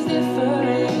everything's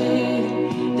different.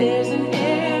 There's an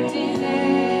emptiness.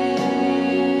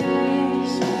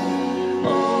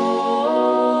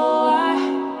 Oh,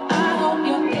 I hope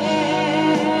you're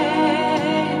dancing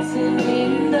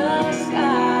in the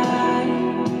sky,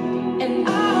 and I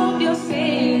hope you're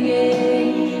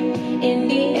singing in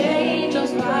the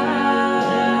angels'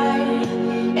 choir,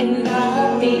 and I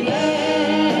hope the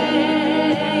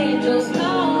angels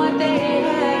know what they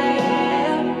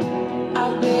have.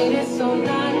 I've waited so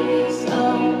nice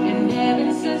up in heaven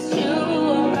since you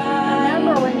arrived.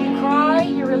 Remember, when you cry,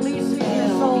 you release your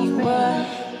Tell soul's me, pain. what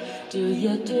do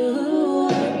you do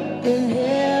in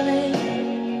heaven?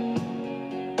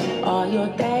 Are your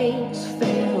days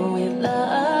filled with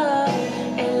love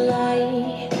and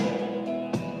light?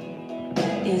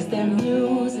 Is there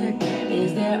music?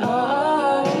 Is there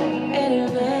art and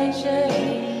invention?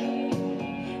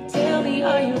 Tell me,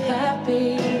 are you happy?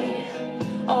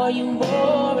 Are you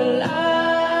more alive?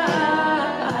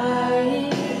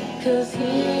 'Cause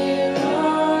here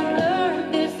on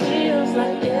earth it feels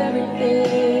like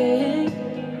everything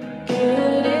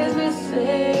good is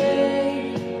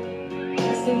missing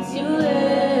since you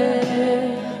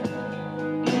left.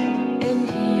 And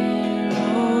here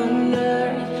on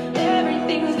earth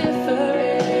everything's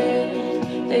different.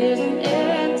 There's an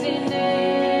emptiness.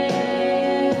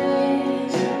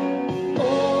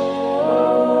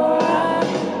 Oh,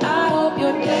 I hope you're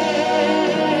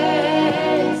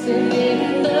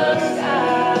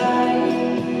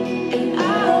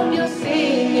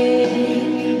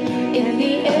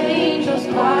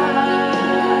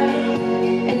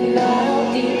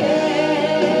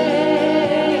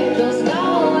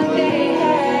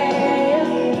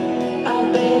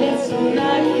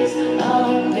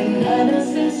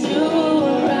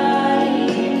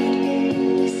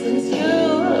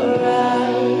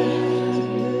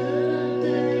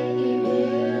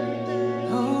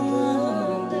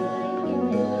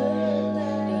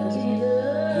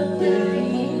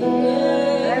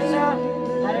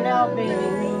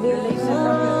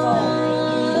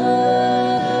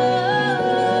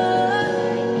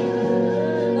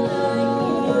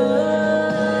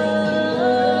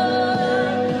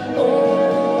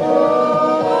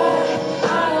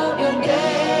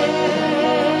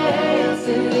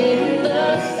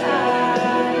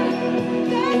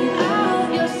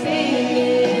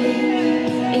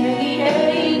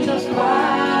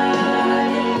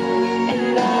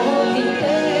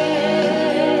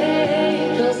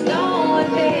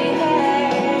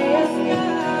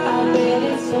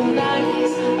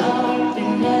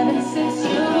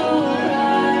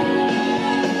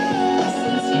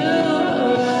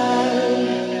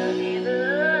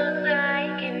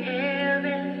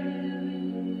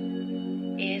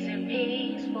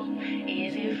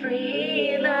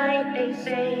they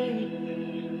say.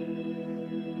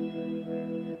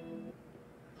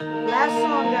 Last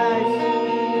song, guys.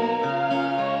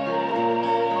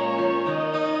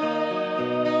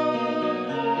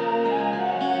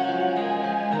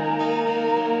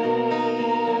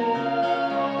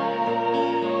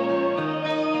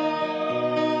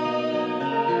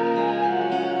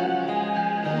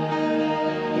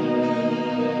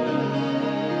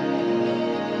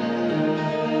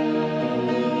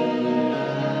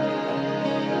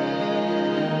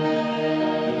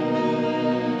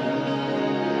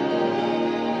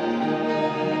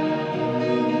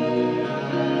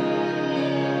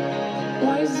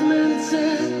 Wise men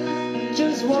said,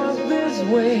 just walk this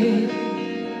way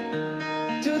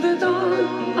to the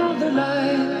dawn of the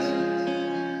light.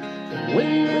 The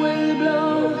wind will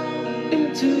blow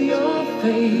into your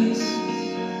face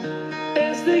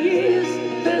as the years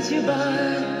pass you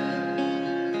by.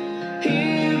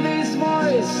 Hear this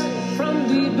voice from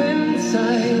deep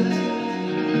inside.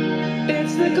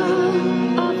 It's the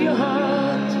call of your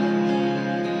heart.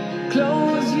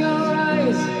 Close your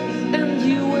eyes and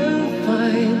you will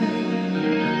find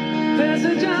there's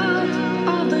a child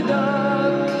of the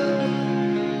dark.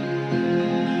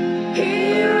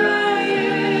 Here I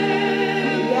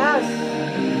am. Yes.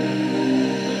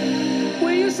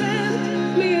 Will you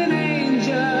send me an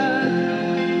angel?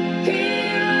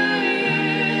 Here I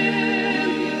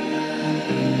am.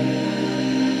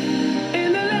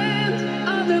 In the land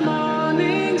of the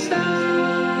morning star.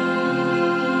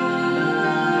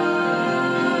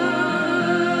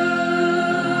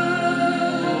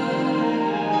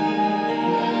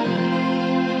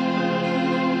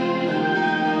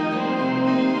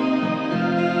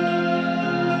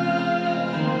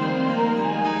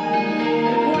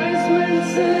 Wise men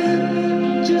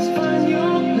said, just find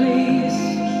your place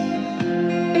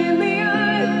in the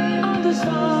eye of the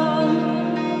storm.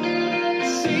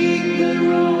 Seek the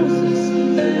roses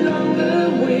along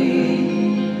the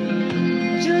way.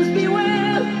 Just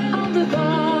beware of the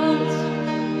thorns.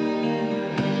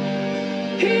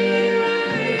 Here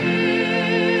I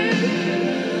am.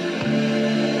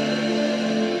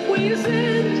 Will you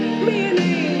send me an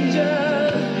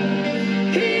angel?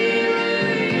 Here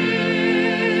I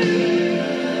am.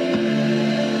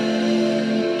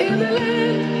 In the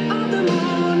land of the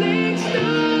morning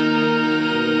star.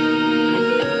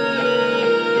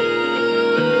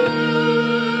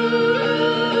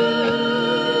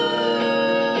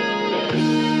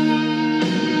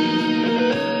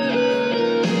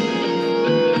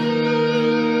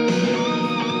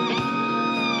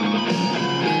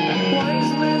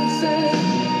 Wise men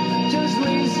said, just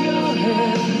raise your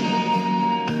hand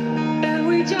and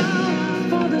reach out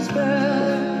for the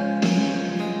spell.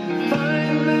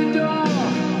 Find the door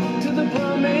to the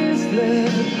promised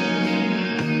land.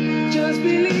 Just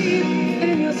believe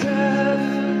in yourself.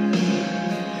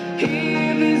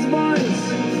 Hear this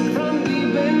voice from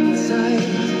deep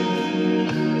inside.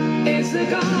 It's the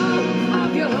call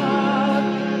of your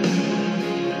heart.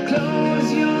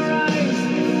 Close your eyes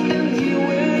and you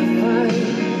will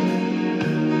find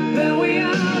that we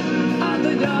are of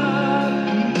the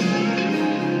dark.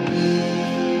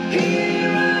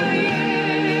 Here I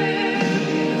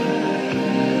am.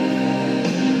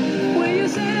 Will you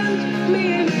send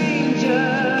me an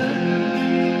angel?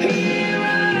 Here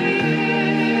I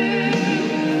am.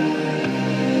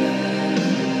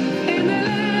 In the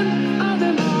land of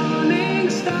the morning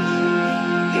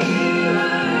star. Here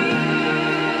I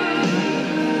am.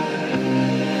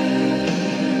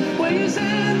 Will you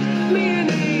send me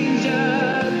an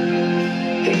angel?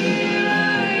 Here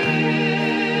I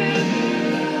am.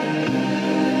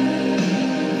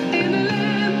 In the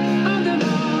land of the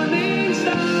morning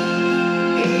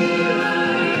star. Here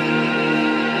I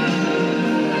am.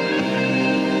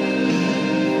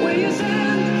 Will you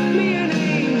send me an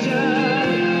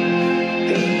angel?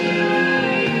 Here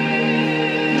I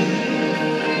am.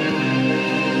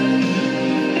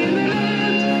 In the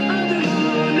land of the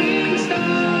morning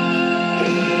star.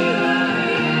 Here I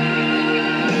am.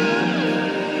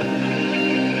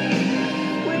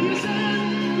 Will you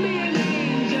send me an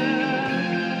angel?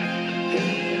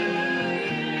 Here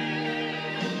I am.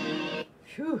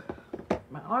 Phew.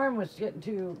 My arm was getting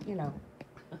too, All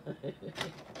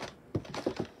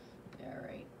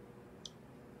right.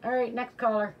 All right, next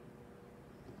caller.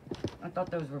 I thought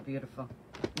those were beautiful.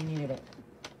 You needed it.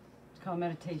 It's called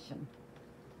meditation.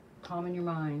 Calming your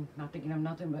mind, not thinking of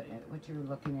nothing but what you're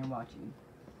looking and watching.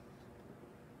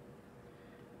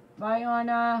 Bye,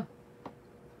 Anna.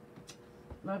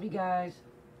 Love you guys.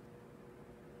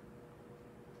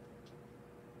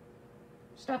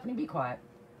 Stephanie, be quiet.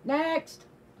 Next.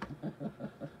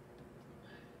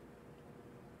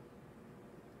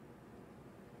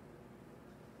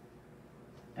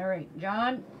 All right,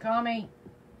 John, call me.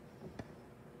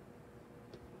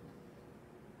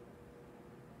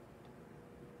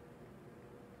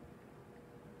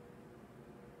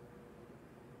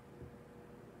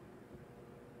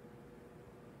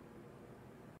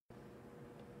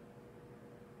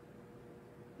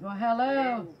 Well,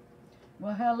 hello.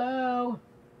 Well, hello.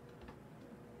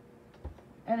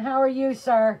 And how are you,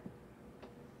 sir?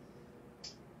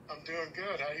 I'm doing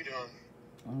good. How you doing?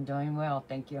 I'm doing well,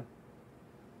 thank you.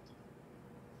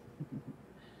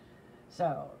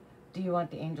 So, do you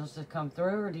want the angels to come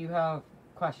through, or do you have a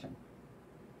question?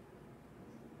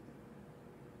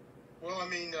 Well, I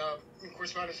mean, of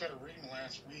course, I just had a reading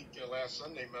last week, last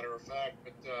Sunday, matter of fact.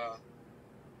 But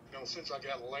you know, since I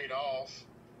got laid off,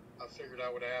 I figured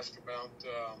I would ask about.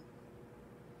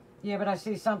 Yeah, but I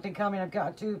see something coming. I've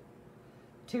got two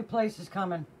places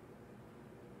coming.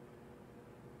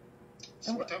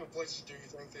 So, what type of places do you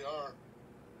think they are?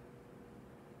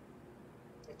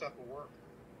 What type of work?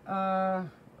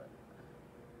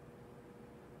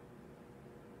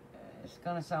 It's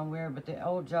gonna sound weird, but the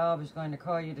old job is going to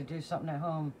call you to do something at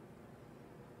home.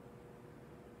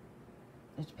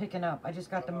 It's picking up. I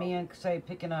just got the man say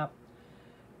picking up.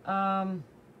 The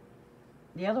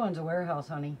other one's a warehouse,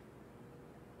 honey.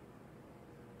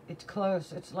 It's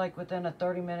close. It's like within a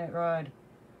 30-minute ride.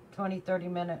 20-30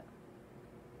 minute.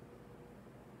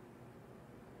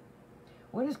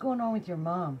 What is going on with your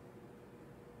mom?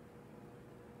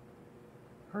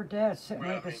 Her dad's sitting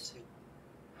right beside.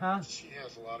 Huh? She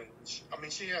has a lot of. I mean,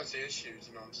 she has issues.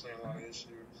 You know what I'm saying? A lot of issues.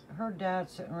 Her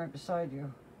dad's sitting right beside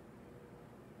you.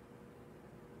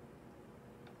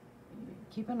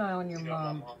 Keep an eye on your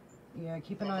mom. Yeah,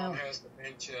 keep an eye on. My mom has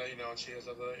dementia, you know, and she has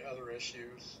other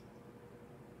issues.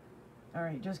 All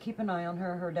right, just keep an eye on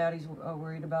her. Her daddy's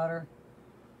worried about her.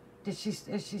 Did she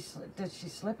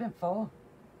slip and fall?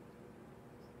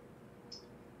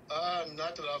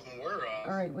 Not that I'm aware of.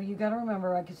 All right, well, you got to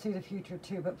remember, I can see the future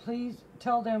too, but please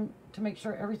tell them to make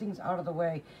sure everything's out of the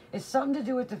way. It's something to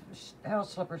do with the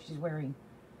house slippers she's wearing.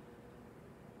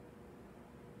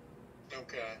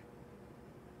 Okay.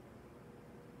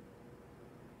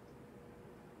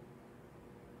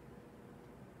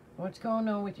 What's going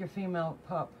on with your female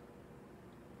pup?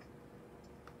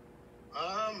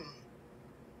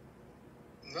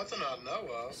 Nothing I know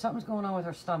of. Something's going on with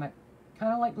her stomach.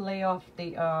 Kind of like lay off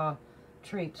the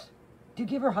treats. Do you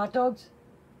give her hot dogs?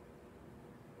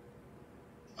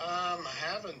 I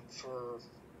haven't for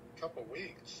a couple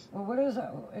weeks. Well, what is it?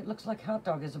 It looks like hot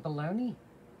dog. Is it bologna?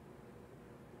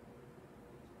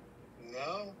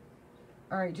 No.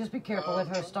 All right, just be careful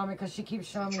with her stomach because she keeps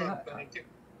showing me.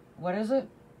 What is it?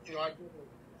 You know,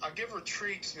 I give her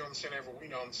treats. You know what I'm saying? You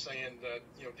know what I'm saying? That,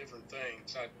 you know, different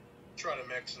things. I try to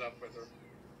mix it up with her.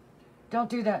 Don't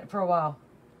do that for a while.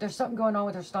 There's something going on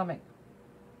with her stomach.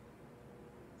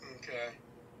 Okay.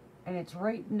 And it's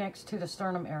right next to the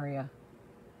sternum area.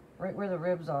 Right where the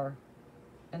ribs are.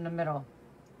 In the middle.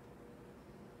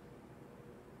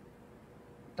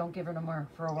 Don't give her no more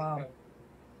for a while. Okay.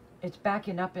 It's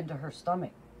backing up into her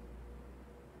stomach.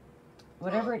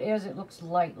 Whatever it is, it looks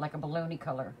light, like a bologna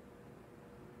color.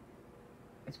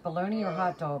 It's bologna or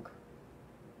hot dog.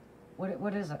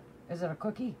 What is it? Is it a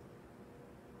cookie?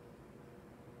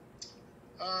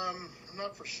 I'm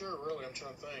not for sure, really. I'm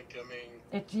trying to think. I mean...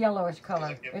 It's yellowish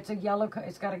color. It's a yellow...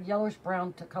 It's got a yellowish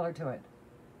brown color to it.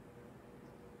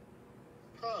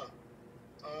 Huh.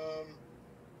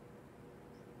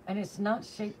 And it's not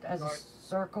shaped as a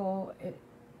circle. I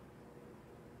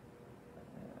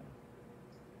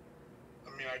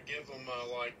mean, I give them,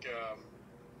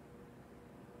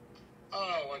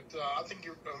 I think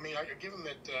you're... I mean, I give them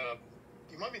that...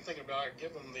 you might be thinking about it.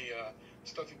 Give them the...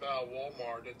 stuff you buy at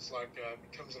Walmart. It's like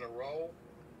it comes in a roll.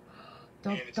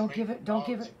 Don't give it. Don't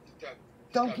give it.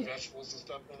 It's got vegetables and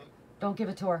stuff in it. Don't give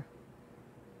it to her.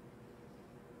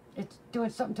 It's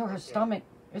doing something to her stomach.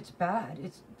 It's bad.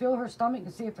 It's feel her stomach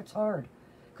and see if it's hard.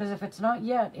 Because if it's not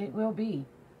yet, it will be.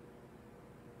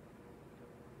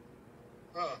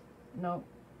 Huh. No.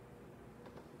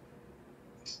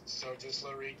 So just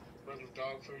let her eat regular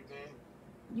dog food then?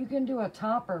 You can do a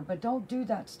topper, but don't do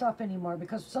that stuff anymore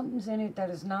because something's in it that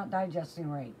is not digesting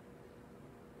right.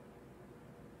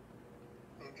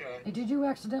 Okay. Did you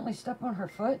accidentally step on her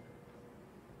foot?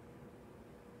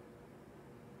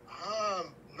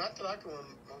 Not that I can.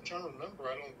 I'm trying to remember.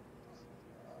 I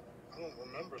don't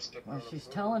remember stepping on her She's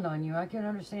foot. telling on you. I can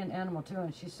understand animal too,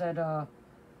 and she said,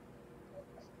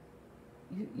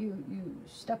 you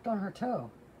stepped on her toe,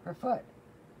 her foot.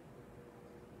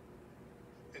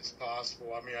 It's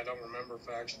possible. I mean, I don't remember if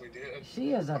I actually did.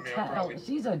 She is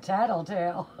she's a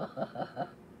tattletale.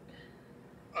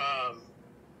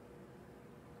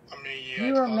 I mean, yeah, You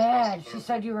it's were caused by mad. something She else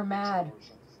said you were with mad. or something.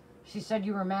 She said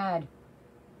you were mad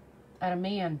at a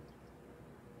man.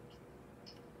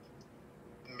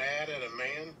 Mad at a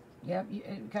man? Yep,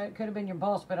 it could have been your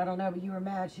boss, but I don't know. But you were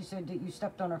mad. She said that you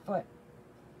stepped on her foot.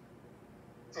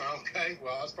 Okay,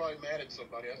 well, I was probably mad at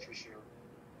somebody, that's for sure.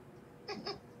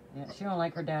 Yeah, she don't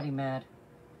like her daddy mad.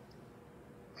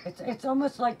 It's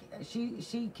almost like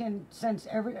she can sense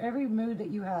every mood that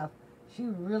you have. She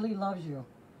really loves you.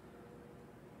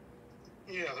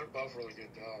 Yeah, they're both really good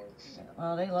dogs.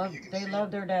 Well, they see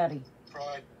love their daddy.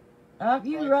 Pride. Up,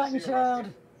 you Pride to rotten see 'em, I child.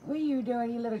 think. What are you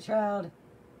doing, you little child?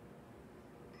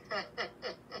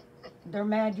 They're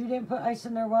mad you didn't put ice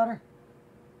in their water?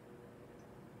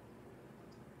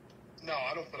 No,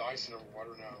 I don't put ice in their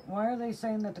water now. Why are they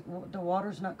saying that the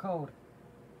water's not cold?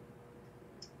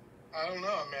 I don't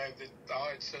know, man.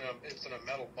 It's in a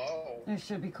metal bowl. It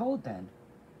should be cold then.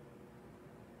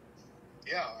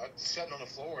 Yeah, it's sitting on the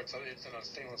floor. It's in a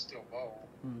stainless steel bowl.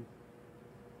 Hmm.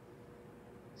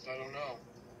 So I don't know.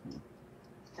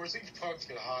 Of course, these pugs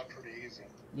get hot pretty easy.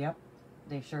 Yep,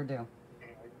 they sure do.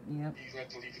 You know, Yep. you have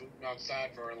to leave them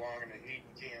outside very long in the heat.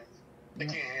 They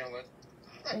Yep. can't handle it.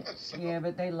 So, Yeah,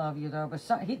 but they love you though. But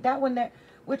that one there,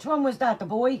 which one was that? The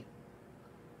boy?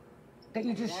 That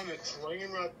you just. the one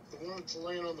that's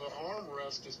laying on the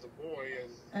armrest is the boy,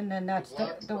 And then that's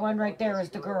black the one right there is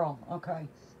is the girl. Okay.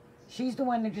 She's the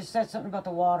one that just said something about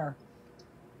the water.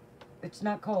 It's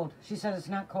not cold. She said it's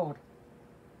not cold.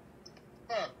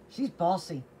 Huh. She's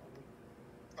bossy.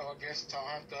 Oh, I guess I'll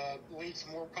have to leave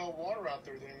some more cold water out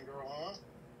there then, girl, huh?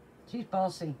 She's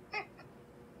bossy.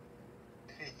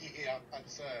 Yeah, I'd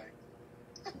say.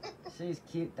 She's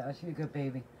cute though. She's a good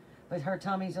baby. But her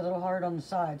tummy's a little hard on the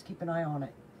sides. Keep an eye on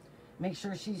it. Make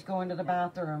sure she's going to the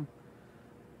bathroom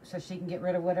so she can get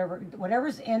rid of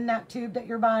whatever's in that tube that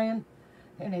you're buying.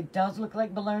 And it does look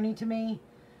like bologna to me.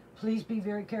 Please be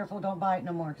very careful. Don't buy it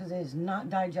no more because it is not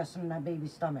digesting in that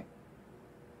baby's stomach.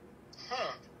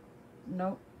 Huh.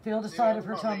 Nope. Feel the side of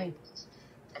her I tummy. mean,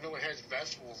 I know it has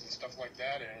vegetables and stuff like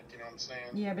that in it, you know what I'm saying?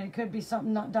 Yeah, but it could be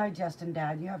something not digesting,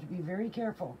 Dad. You have to be very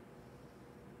careful.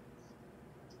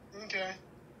 Okay.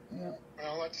 Yeah.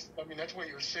 Well, that's what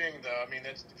you're saying, though. I mean,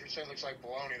 if you're saying it looks like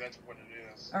bologna, that's what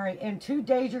it is. All right. In 2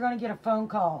 days, you're going to get a phone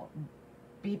call.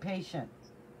 Be patient.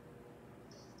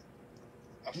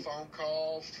 A phone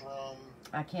call from...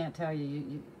 I can't tell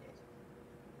you.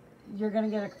 You're going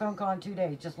to get a phone call in 2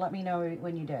 days. Just let me know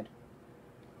when you did.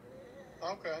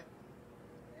 Okay.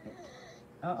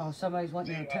 Uh-oh, somebody's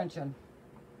wanting your attention.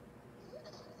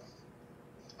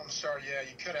 I'm sorry, yeah,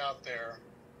 you cut out there.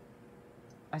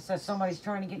 I said somebody's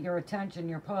trying to get your attention,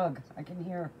 your pug. I can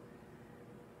hear.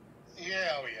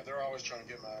 Yeah, oh yeah, they're always trying to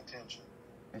get my attention.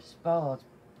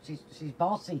 She's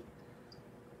bossy.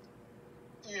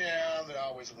 Yeah, they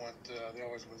always want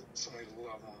somebody to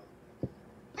love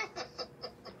them.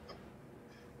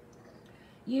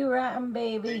 You rotten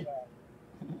baby.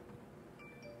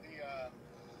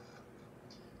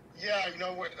 Yeah, you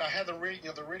know what? I had the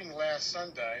reading last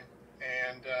Sunday,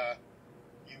 and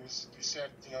you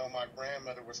said, my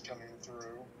grandmother was coming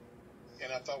through,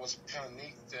 and I thought it was kind of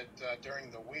neat that during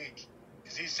the week,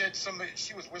 because he said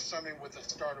she was with somebody that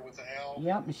started with an L.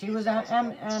 Yep, and she was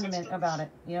adamant about it.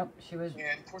 Yep, she was.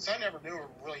 And of course, I never knew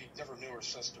her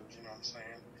sisters. You know what I'm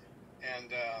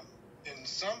saying? And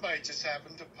somebody just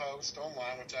happened to post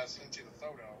online, which I sent you the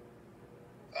photo.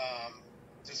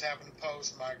 Just happened to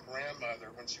post my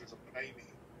grandmother when she was a baby,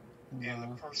 and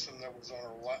the person that was on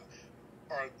her lap,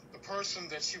 or the person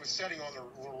that she was sitting on her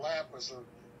lap was her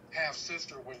half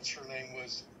sister, which her name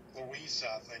was Louisa,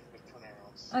 I think was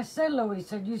pronounced. I said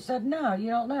Louisa. You said no. You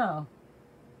don't know.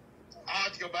 I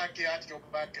have to go back. Yeah, I have to go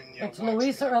back and It's watch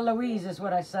Louisa it. or Louise is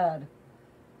what I said.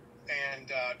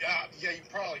 And yeah, you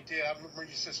probably did. I remember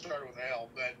you said started with L,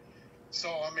 but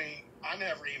so I mean, I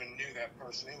never even knew that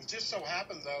person. It was just so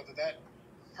happened though that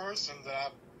person that I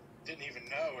didn't even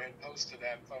know had posted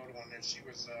that photo on there. She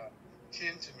was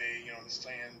kin to me, you know what I'm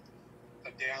saying,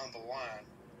 down the line.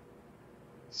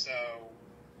 So,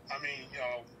 I mean,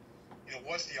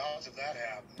 what's the odds of that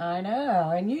happening? I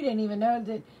know, and you didn't even know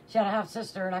that she had a half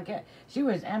sister, and she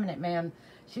was eminent, man.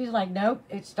 She's like, nope.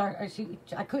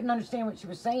 I couldn't understand what she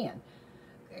was saying,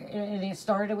 and it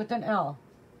started with an L,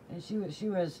 and she was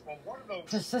Well, one of those,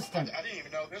 persistent. I didn't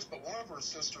even know this, but one of her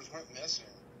sisters went missing.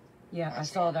 Yeah, I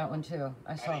saw that one too.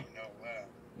 I didn't even know that.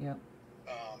 Yep.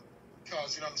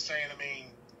 Because, you know what I'm saying, I mean,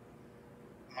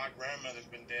 my grandmother's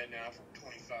been dead now for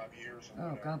 25 years. Or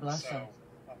whatever. God bless her.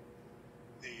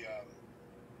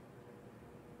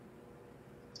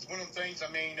 It's one of the things,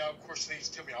 I mean, of course, they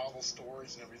used to tell me all those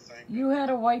stories and everything. You had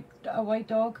a white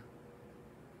dog?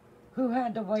 Who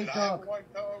had the white Did I have dog? a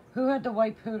white dog? Who had the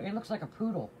white poodle? It looks like a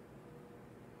poodle.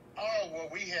 Oh, well,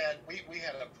 we had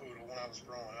a poodle when I was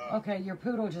growing up. Okay, your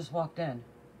poodle just walked in.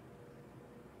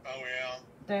 Oh, yeah.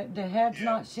 The head's Yeah.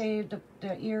 not shaved,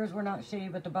 the ears were not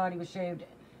shaved, but the body was shaved,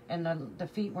 and the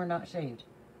feet were not shaved.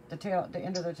 The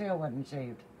end of the tail wasn't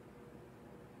shaved.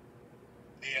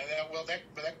 Yeah, that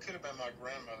could have been my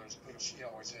grandmother's poodle. She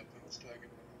always had poodles too.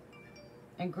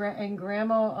 And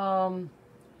grandma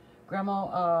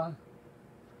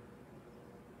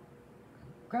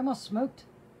smoked.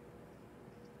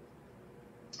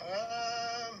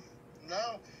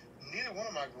 No, neither one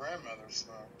of my grandmothers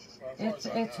smoked. So as far as I It's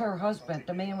know, her I don't husband, think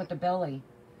the man either. with the belly.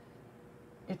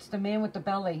 It's the man with the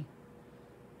belly.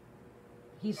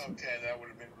 He's Okay, that would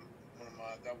have been the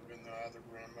other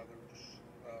grandmother's,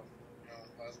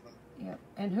 husband. yeah.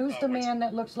 And who's the man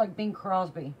that looks like Bing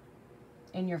Crosby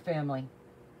in your family?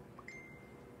 Oh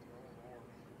Lord,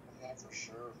 I'm not for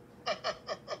sure.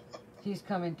 He's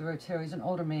coming through too. He's an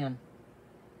older man.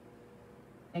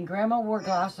 And grandma wore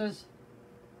glasses.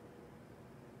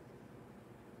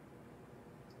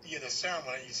 Yeah, the sound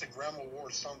when you said grandma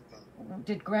wore something.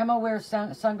 Did grandma wear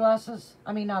sunglasses?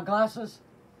 Glasses?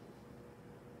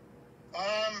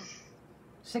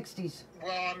 60s.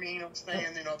 Well, I mean, I'm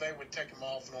saying, they would take them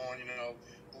off and on,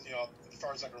 as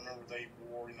far as I can remember, they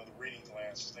wore, the reading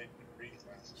glasses. They were reading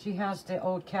glasses. She has the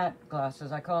old cat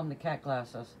glasses. I call them the cat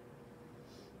glasses.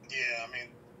 Yeah, I mean,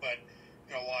 but,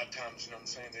 a lot of times, I'm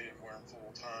saying they didn't wear them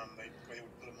full time. They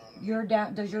would put them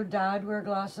on. Does your dad wear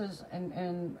glasses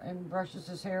and brushes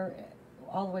his hair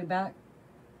all the way back?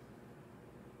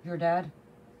 Your dad?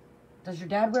 Does your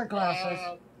dad wear glasses?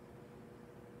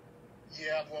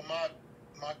 Yeah, well,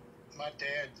 my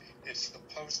dad is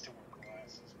supposed to wear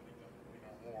glasses, but he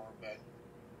don't more. But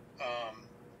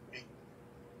he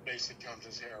basically comes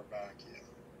his hair back. Yeah.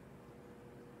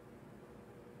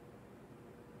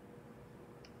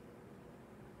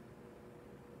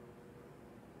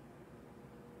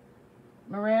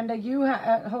 Miranda,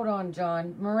 hold on,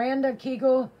 John. Miranda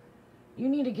Kegel, you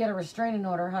need to get a restraining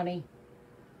order, honey.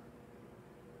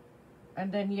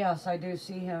 And then, yes, I do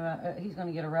see him. He's going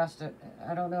to get arrested.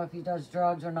 I don't know if he does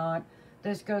drugs or not.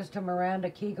 This goes to Miranda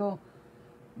Kegel.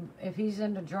 If he's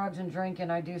into drugs and drinking,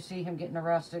 I do see him getting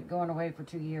arrested, going away for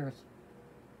 2 years.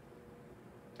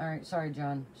 All right, sorry,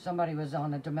 John. Somebody was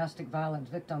on a domestic violence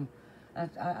victim.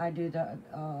 I do that.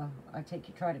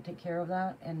 Try to take care of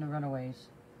that and the runaways.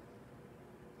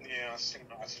 Yeah, I seen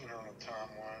her on the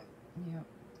timeline. Yep.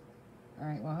 All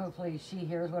right, well, hopefully she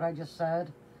hears what I just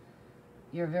said.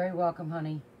 You're very welcome,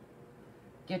 honey.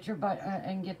 Get your butt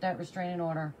and get that restraining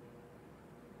order.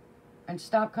 And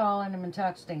stop calling him and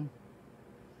texting.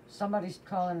 Somebody's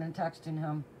calling and texting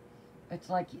him. It's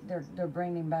like they're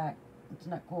bringing him back. It's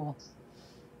not cool.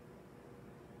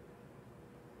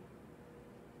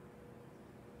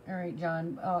 All right,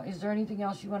 John. Is there anything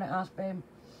else you want to ask, babe?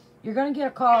 You're going to get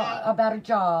a call about a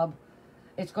job.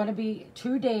 It's going to be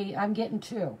 2 days. I'm getting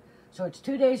 2. So it's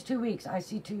 2 days, 2 weeks. I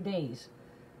see 2 days.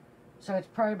 So it's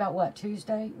probably about what,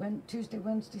 Tuesday,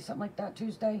 Wednesday, something like that,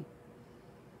 Tuesday?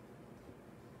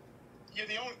 Yeah,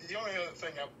 the only other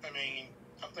thing, I'm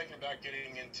thinking about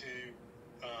getting into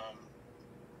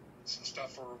some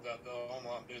stuff for the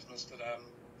online business that I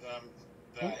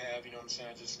have. You know what I'm saying?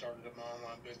 I just started my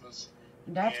online business.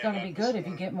 That's going to be good if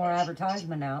you get more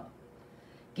advertisement out.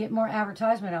 Get more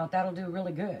advertisement out. That'll do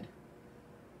really good.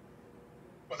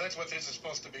 Well, that's what this is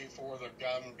supposed to be for. The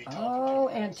guy I'm going to be talking to. Oh,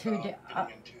 and getting 2 days.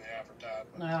 into the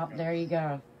advertisement. Well, there you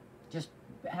go. Just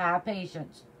have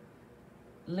patience.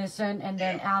 Listen, and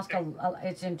then ask.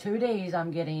 It's in 2 days.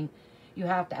 I'm getting. You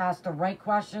have to ask the right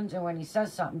questions, and when he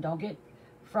says something, don't get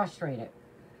frustrated.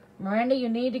 Miranda, you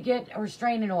need to get a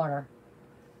restraining order,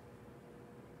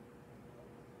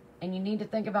 and you need to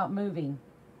think about moving.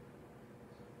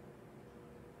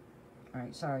 All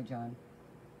right, sorry, John.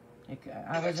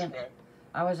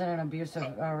 I was in an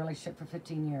abusive relationship for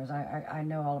 15 years. I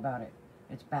know all about it.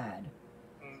 It's bad.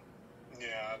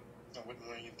 Yeah, I wouldn't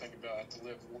want you to think about it, to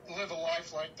live a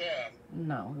life like that.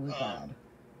 No, it was bad.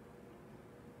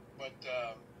 But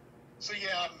so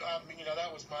yeah,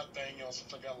 that was my thing.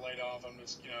 Since I got laid off, I'm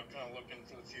just kind of looking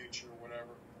for the future or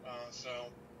whatever.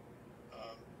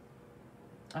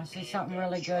 I see something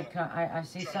really good. I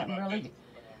see something really.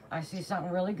 I see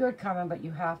something really good coming, but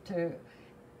you have to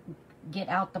get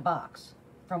out the box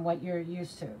from what you're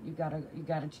used to. You gotta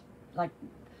like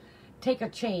take a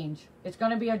change. It's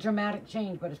going to be a dramatic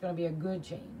change, but it's going to be a good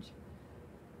change.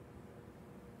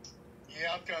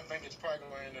 Yeah, I'm kind of thinking it's probably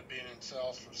going to end up being in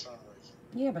sales for some reason.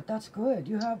 Yeah, but that's good.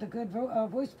 You have the good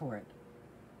voice for it.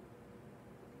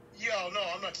 Yeah, no,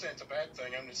 I'm not saying it's a bad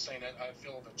thing. I'm just saying that I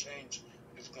feel the change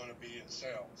is going to be in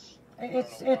sales.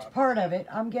 It's part of it.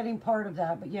 I'm getting part of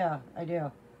that, but yeah, I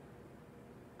do.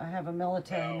 I have a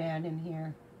military man in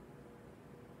here.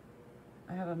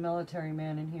 I have a military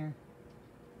man in here.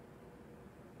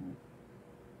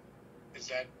 Is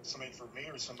that something for me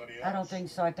or somebody else? I don't think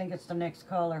so. I think it's the next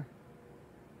caller.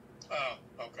 Oh,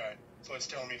 okay. So it's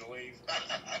telling me to leave.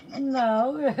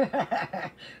 No,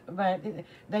 but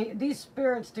these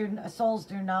souls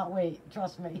do not wait.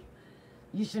 Trust me.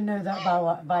 You should know that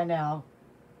by now.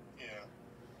 Yeah.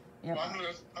 Yep.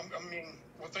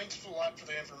 Well, thanks a lot for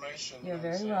the information. You're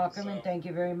very welcome, and thank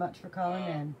you very much for calling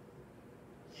in.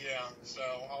 Yeah, so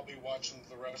I'll be watching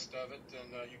the rest of it,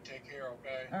 and you take care,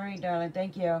 okay? All right, darling.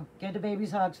 Thank you. Get the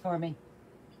baby's hugs for me.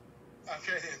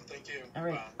 Okay, then. Thank you. All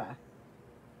right. Bye.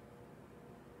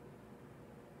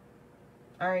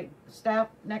 All right, staff.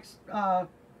 Next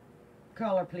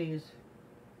caller, please.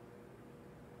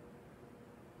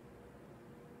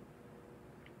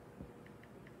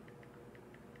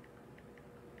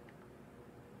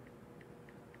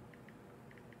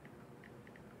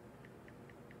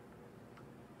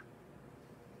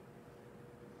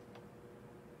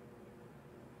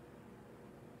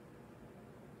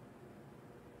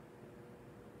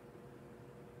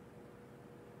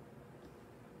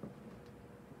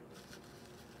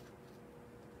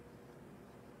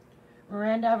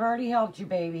 Miranda, I've already helped you,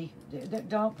 baby.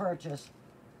 Don't purchase.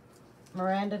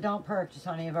 Miranda, don't purchase,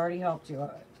 honey. I've already helped you.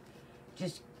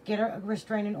 Just get a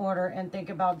restraining order and think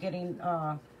about getting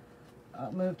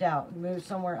moved out. Move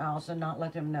somewhere else and not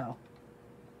let them know.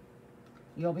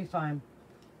 You'll be fine.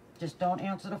 Just don't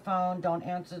answer the phone. Don't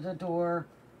answer the door.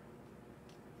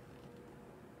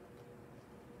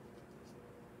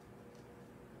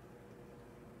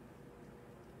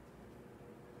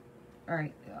 All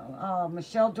right,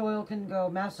 Michelle Doyle can go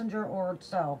messenger or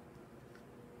cell.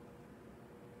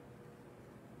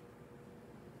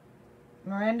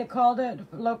 Miranda, call the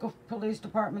local police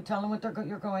department, tell them what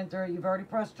you're going through. You've already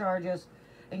pressed charges,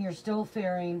 and you're still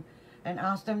fearing, and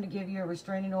ask them to give you a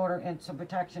restraining order and some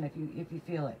protection if you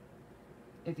feel it,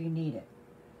 if you need it.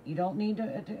 You don't need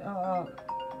to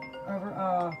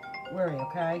worry,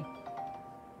 okay?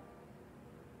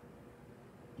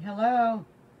 Hello.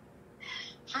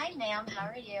 Hi, ma'am. How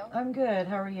are you? I'm good.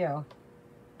 How are you?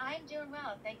 I'm doing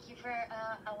well. Thank you for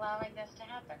allowing this to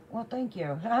happen. Well, thank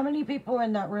you. How many people are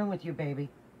in that room with you, baby?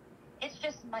 It's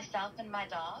just myself and my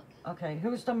dog. Okay.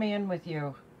 Who's the man with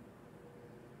you?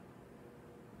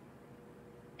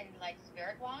 And, like,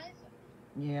 spirit-wise?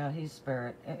 Yeah, he's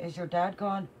spirit. Is your dad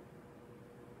gone?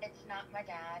 It's not my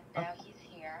dad. No, he's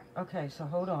here. Okay, so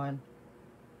hold on.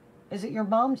 Is it your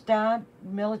mom's dad,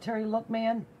 military look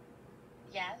man?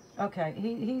 Yes. Okay,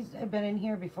 he's been in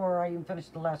here before I even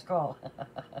finished the last call.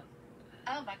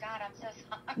 Oh my God, I'm so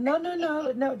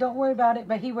sorry. No, don't worry about it.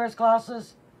 But he wears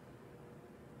glasses.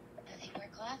 Does he wear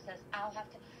glasses? I'll have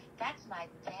to. That's my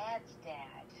dad's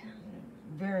dad.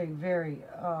 Very, very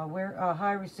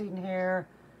high receding hair.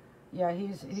 Yeah,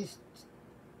 he's.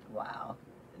 Wow,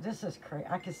 this is crazy.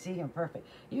 I can see him perfect.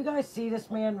 You guys see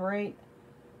this man right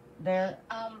there?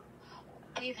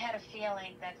 We've had a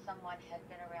feeling that someone had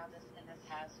been around us in this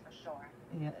house for sure.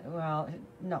 Yeah, well,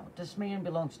 no, this man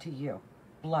belongs to you.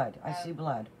 Blood. I see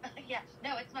blood. Yeah,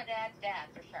 no, it's my dad's dad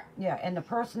for sure. Yeah, and the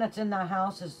person that's in that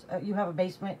house is, you have a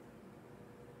basement?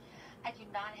 I do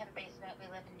not have a basement. We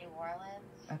live in New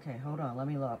Orleans. Okay, hold on. Let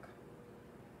me look.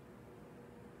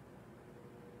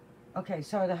 Okay,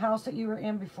 so the house that you were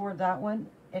in before that one,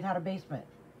 it had a basement.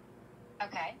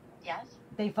 Okay, yes.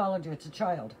 They followed you. It's a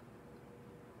child.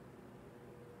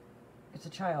 It's a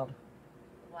child.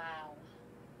 Wow.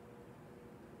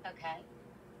 Okay.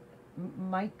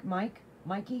 Mike?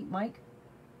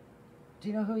 Do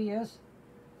you know who he is?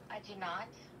 I do not.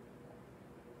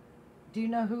 Do you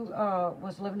know who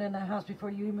was living in that house before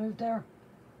you moved there?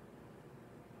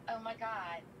 Oh my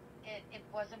God. It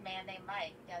was a man named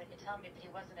Mike. Now you're telling me, but he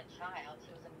wasn't a child.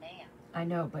 He was a man. I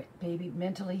know, but baby,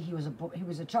 mentally he was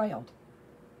a child.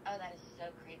 Oh, that is so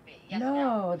creepy. Yes,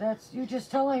 no, that's, you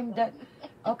just tell him that,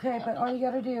 okay, but all you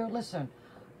gotta do, listen,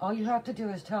 all you have to do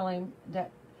is tell him that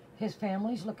his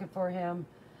family's looking for him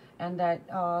and that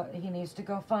he needs to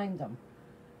go find them.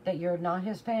 That you're not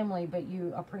his family, but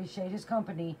you appreciate his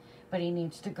company, but he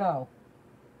needs to go.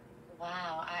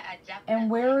 Wow, I definitely... And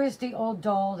where is the old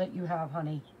doll that you have,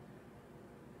 honey?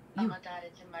 Oh my God,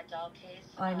 it's in my doll case.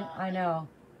 I know.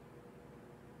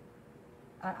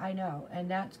 I know, and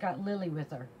that's got Lily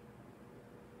with her.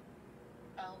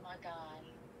 Oh my God,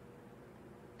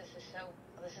 this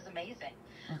is amazing.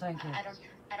 Well, thank you. I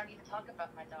don't even talk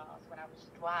about my dolls when I was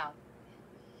wow.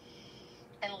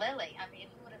 And Lily, I mean,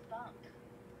 who would have thunk?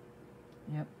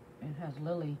 Yep, it has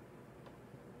Lily.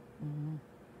 Mm-hmm.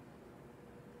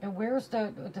 And where's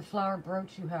the flower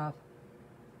brooch you have?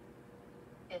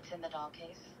 It's in the doll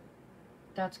case.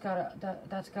 That's got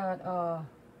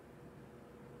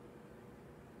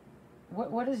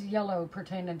what is yellow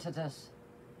pertaining to this?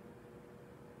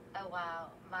 Oh wow,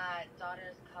 my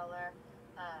daughter's color.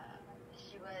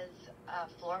 She was a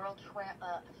floral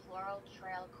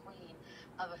trail queen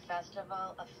of a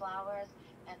festival of flowers,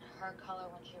 and her color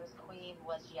when she was queen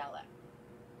was yellow.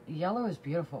 Yellow is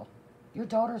beautiful. Your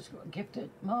daughter's gifted,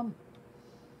 Mom.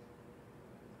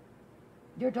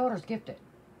 Your daughter's gifted.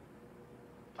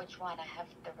 Which one? I have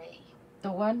 3.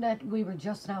 The one that we were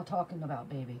just now talking about,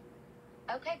 baby.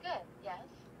 Okay, good. Yes.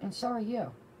 And so are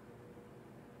you.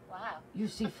 Wow. You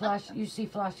see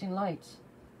flashing lights.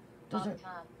 All Those the are,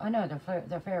 time. I know,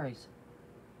 they're fairies.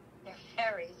 They're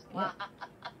fairies. Wow.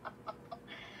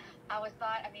 I always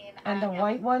thought. I mean. And the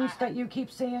white ones that you keep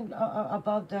seeing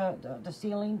above the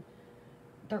ceiling,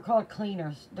 they're called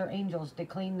cleaners. They're angels. They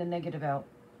clean the negative out.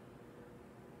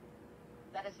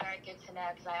 That is very good to know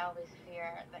because I always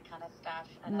fear that kind of stuff.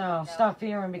 And I No, don't know. stop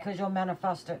fearing because you'll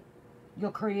manifest it.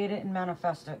 You'll create it and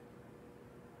manifest it.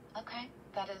 Okay,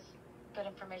 that is good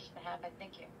information to have. I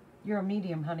thank you. You're a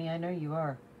medium, honey. I know you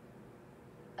are.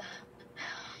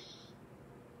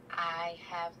 I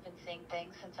have been seeing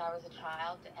things since I was a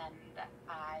child, and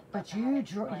I. But you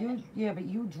draw. But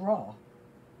you draw.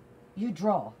 You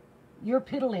draw. You're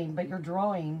piddling, but you're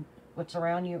drawing what's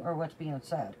around you or what's being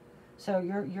said. So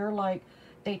you're like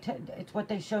it's what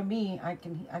they show me. I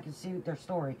can see their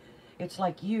story. It's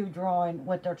like you drawing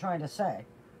what they're trying to say.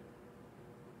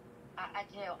 I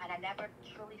do, and I never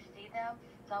truly see them.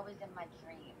 It's always in my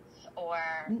dreams or.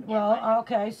 Well,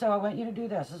 okay. So I want you to do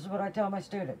this. This is what I tell my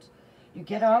students. You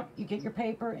get up, you get your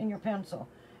paper and your pencil,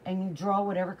 and you draw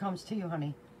whatever comes to you,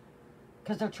 honey.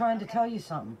 Because they're trying to tell you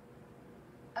something.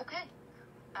 Okay.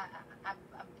 I'm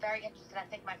very interested. I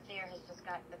think my fear has just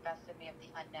gotten the best of me of the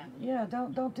unknown. Yeah,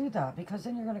 don't do that because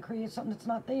then you're going to create something that's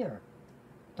not there.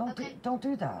 Don't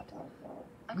do that.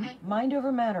 Okay. Mind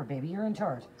over matter, baby. You're in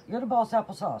charge. You're the boss,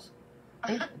 applesauce.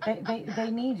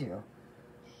 They need you.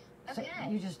 So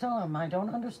Okay. you just tell them I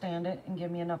don't understand it and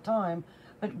give me enough time,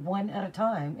 but one at a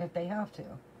time if they have to.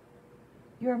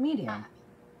 You're a medium.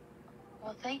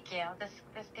 Well, thank you. This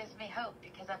gives me hope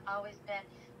because I've always been.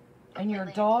 And your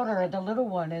really daughter, interested. the little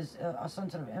one, is a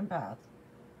sensitive empath.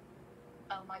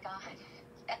 Oh my God.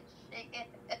 Yes, she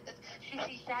is. She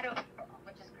sees shadow people,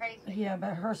 which is crazy. Yeah,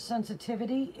 but her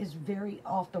sensitivity is very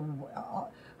off the.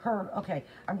 Okay,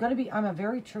 I'm a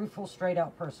very truthful, straight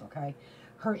out person. Okay,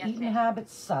 her Yes, eating ma'am. habit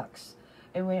sucks,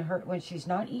 and when she's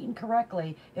not eating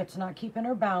correctly, it's not keeping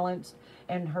her balanced.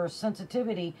 And her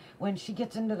sensitivity, when she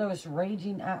gets into those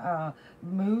raging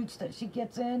moods that she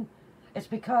gets in, it's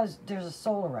because there's a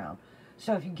soul around.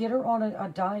 So if you get her on a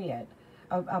diet,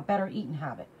 a better eating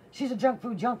habit, she's a junk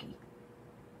food junkie.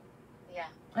 Yeah.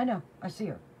 I know. I see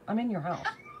her. I'm in your house.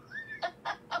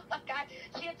 Oh my God.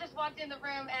 She had just walked in the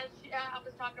room as I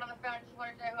was talking on the phone. She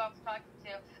wanted to know who I was talking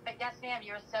to. But yes, ma'am,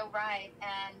 you were so right.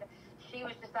 And she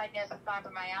was just diagnosed with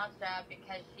fibromyalgia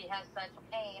because she has such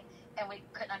pain, and we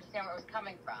couldn't understand where it was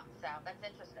coming from. So that's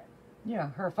interesting.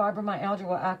 Yeah, her fibromyalgia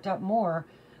will act up more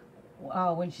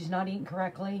when she's not eating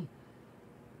correctly.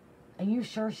 Are you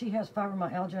sure she has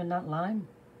fibromyalgia and not Lyme?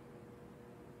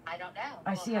 I don't know.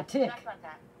 I see a tick.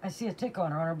 I see a tick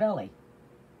on her belly.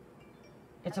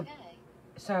 It's Okay.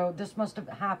 So this must have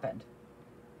happened.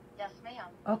 Yes, ma'am.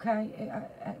 Okay,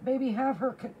 baby, have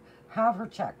her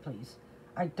check, please.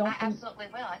 I Absolutely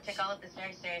will. I take all of this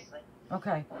very seriously.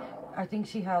 Okay, I think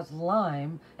she has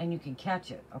Lyme, and you can catch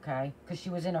it. Okay, because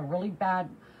she was in a really bad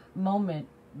moment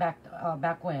back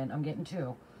when. I'm getting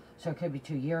 2, so it could be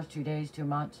 2 years, 2 days, 2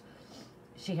 months.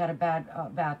 She had a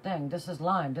bad thing. This is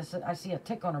Lyme. I see a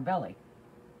tick on her belly.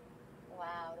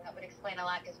 Wow, that would explain a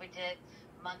lot because we did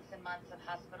months and months of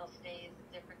hospital stays,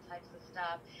 different types of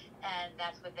stuff, and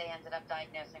that's what they ended up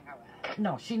diagnosing her with.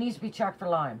 No, she needs to be checked for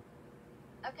Lyme,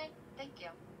 Okay, thank you.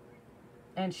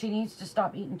 and she needs to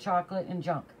stop eating chocolate and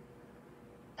junk.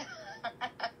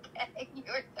 Okay,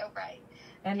 you're so right.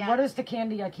 And Yeah. what is the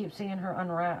candy I keep seeing her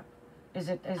unwrap? Is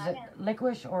it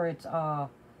licorice or it's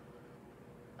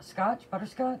scotch,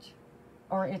 butterscotch,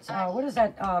 or it's what is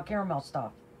that caramel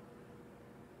stuff?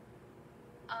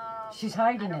 She's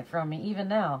hiding it from me even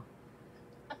now.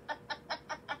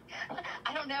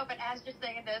 I don't know, but as you're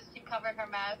saying this, she covered her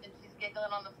mouth and she's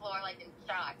giggling on the floor like in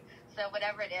shock. So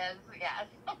whatever it is, yes.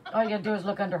 All you gotta do is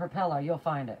look under her pillow. You'll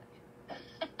find it.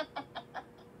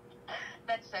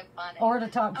 That's so funny. Or the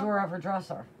top drawer of her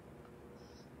dresser.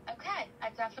 Okay, I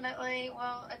definitely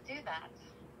will do that.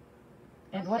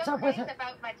 And I'm what's so up with crazy her?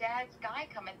 about my dad's guy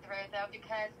coming through though,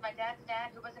 because my dad's dad,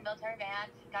 who was a military man,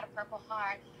 got a Purple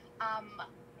Heart.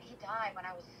 He died when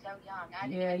I was so young. I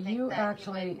didn't Yeah, even think you that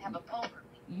actually, he would have a pulse.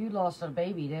 you lost a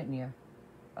baby, didn't you?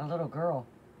 A little girl.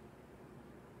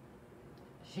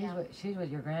 Yeah. She's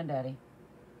with your granddaddy.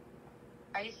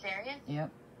 Are you serious?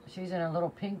 Yep. She's in a little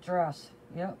pink dress.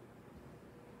 Yep.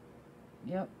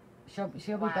 Yep. She'll be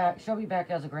Wow. back. She'll be back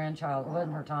as a grandchild. It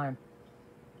wasn't her time.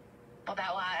 Well,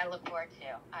 that one I look forward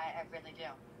to. I really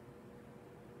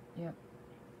do. Yep.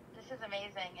 This is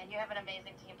amazing, and you have an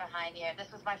amazing team behind you.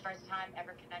 This was my first time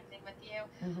ever connecting with you,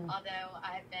 although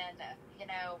I've been,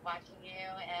 watching you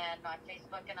and on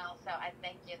Facebook, and also I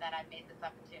thank you that I made this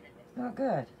opportunity. Oh,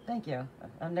 good. Thank you.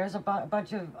 And there's a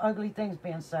bunch of ugly things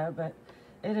being said, but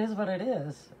it is what it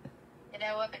is. You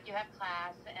know what? But you have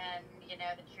class, and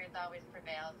the truth always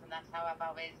prevails, and that's how I've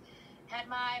always had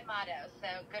my motto. So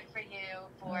good for you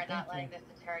for not letting this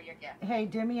deter your gift. Hey,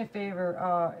 do me a favor.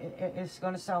 It's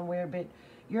going to sound weird, but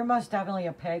you're most definitely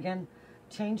a pagan.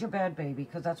 Change your bed, baby,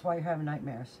 because that's why you're having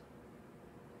nightmares.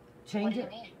 Change What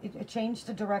do you mean? Change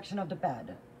the direction of the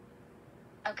bed.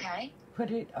 Okay. Put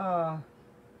it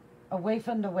away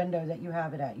from the window that you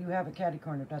have it at. You have a catty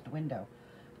corner at the window.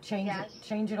 Change Yes. it.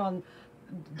 Change it on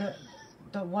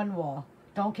the one wall.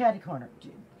 Don't catty corner.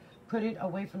 Put it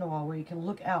away from the wall where you can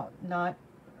look out, not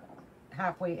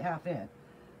half in.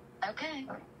 Okay.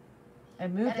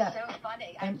 And move that. That is so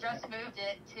funny. I just moved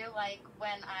it to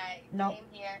when I came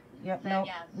here. Yep, So,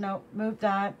 yes. no, move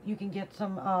that. You can get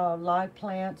some live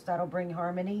plants that'll bring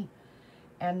harmony.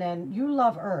 And then you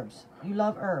love herbs. You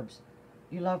love herbs.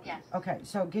 You love. Yes. Okay,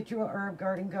 so get you a herb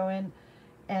garden going,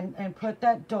 and put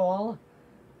that doll,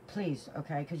 please.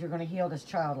 Okay, because you're going to heal this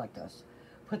child like this.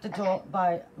 Put the doll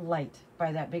by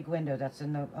that big window that's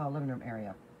in the living room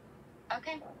area.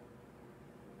 Okay.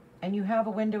 And you have a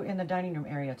window in the dining room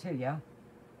area too, yeah?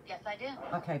 Yes, I do.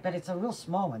 Okay, but it's a real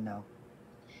small one though.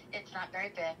 It's not very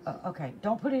big. Okay,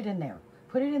 don't put it in there.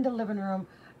 Put it in the living room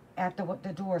at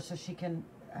the door so she can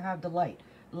have the light.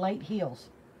 Light heals.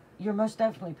 You're most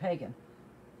definitely pagan.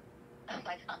 Oh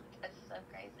my God, that's so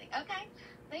crazy. Okay,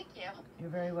 thank you. You're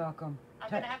very welcome. I'm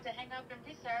going to have to hang up and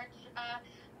research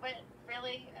what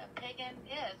really pagan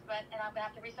is, and I'm going to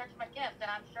have to research my gift, and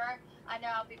I know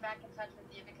I'll be back in touch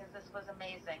with you because this was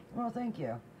amazing. Well, thank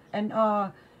you. And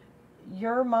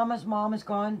your mama's mom is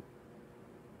gone?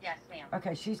 Yes, ma'am.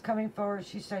 Okay, she's coming forward.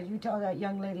 She said, you tell that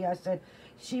young lady, I said,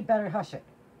 she better hush it.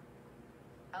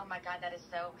 Oh my God, that is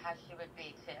so how she would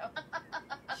be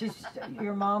too.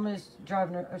 Your mom is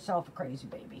driving herself crazy,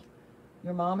 baby.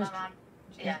 Your mom is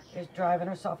yes. is driving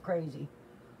herself crazy.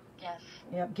 Yes.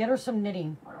 Yeah, get her some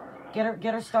knitting. Get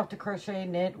her stuff to crochet,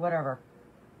 knit, whatever.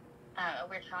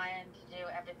 We're trying to do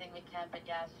everything we can, but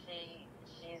yes,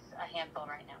 she's a handful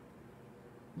right now.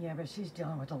 Yeah, but she's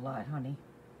dealing with a lot, honey.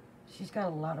 She's got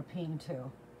a lot of pain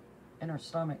too, in her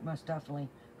stomach, most definitely.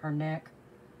 Her neck.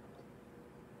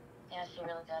 Yeah, she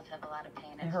really does have a lot of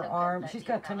pain. And her arm. She's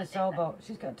got tennis elbow.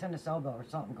 She's got tennis elbow or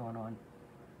something going on.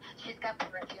 She's got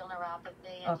peripheral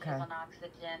neuropathy, and she's on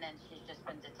oxygen, and she's just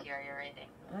been deteriorating.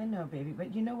 I know, baby,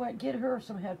 but you know what? Get her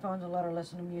some headphones and let her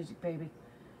listen to music, baby.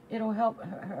 It'll help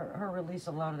her release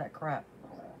a lot of that crap.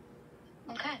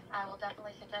 Okay, I will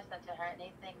definitely suggest that to her.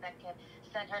 Anything that can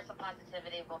send her some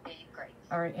positivity will be great.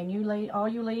 All right, and all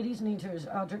you ladies need to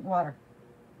drink water.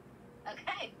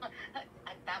 Okay,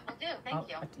 that will do. Thank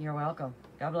you. You're welcome.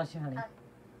 God bless you, honey.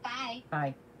 Bye.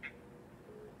 Bye.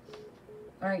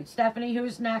 All right, Stephanie,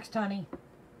 who's next, honey?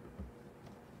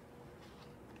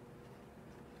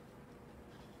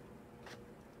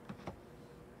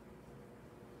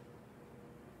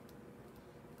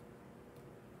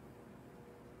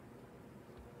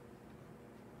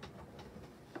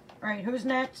 All right, who's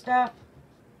next, Steph?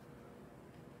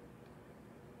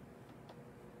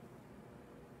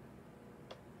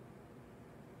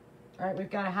 All right, we've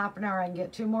got a half an hour. I can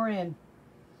get 2 more in.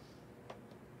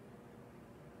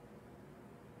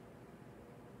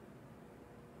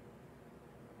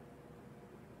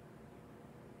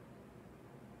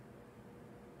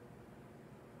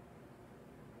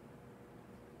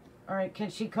 All right, can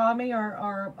she call me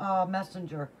or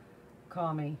messenger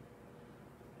call me?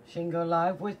 She can go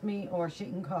live with me or she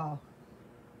can call.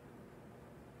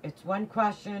 It's one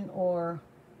question or...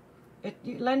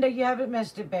 Linda, you haven't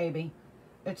missed it, baby.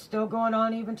 It's still going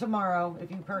on even tomorrow if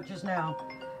you purchase now.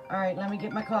 All right, let me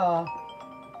get my call.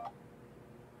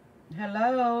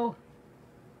 Hello?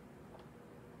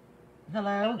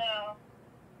 Hello? Hello.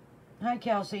 Hi,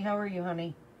 Kelsey. How are you,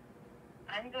 honey?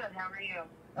 I'm good. How are you?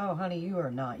 Oh, honey, you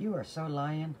are not. You are so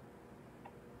lying.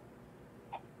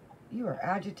 You are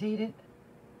agitated.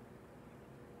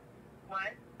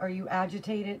 What? Are you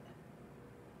agitated?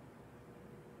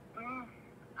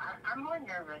 I'm more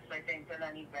nervous, I think, than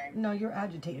anything. No, you're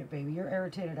agitated, baby. You're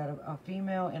irritated at a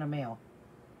female and a male.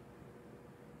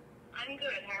 I'm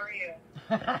good. How are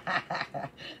you?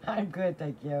 I'm good,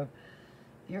 thank you.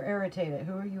 You're irritated.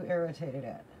 Who are you irritated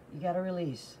at? You gotta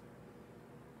release.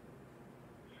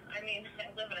 I mean, I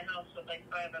live in a house with like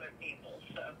 5 other people,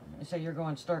 so. So you're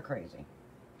going stir crazy.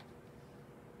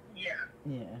 Yeah.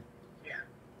 Yeah. Yeah.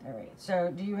 All right.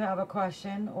 So do you have a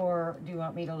question, or do you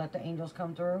want me to let the angels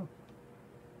come through?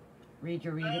 Read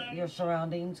your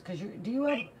surroundings, because you do you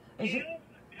have I do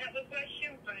have a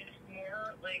question, but it's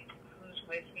more like who's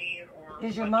with me or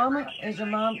is your what mom direction is your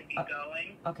I mom should be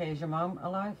going. okay? Is your mom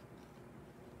alive?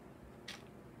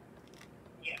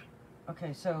 Yeah.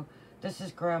 Okay. So this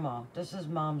is grandma. This is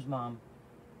mom's mom.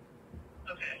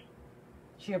 Okay.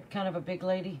 She a kind of a big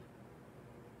lady.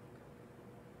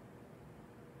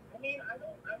 I mean, I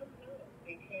don't know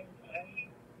because I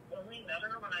only met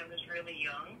her when I was really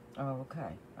young. Oh,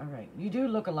 okay. All right. You do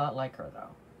look a lot like her, though.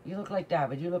 You look like Dad,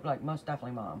 but you look like most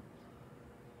definitely Mom.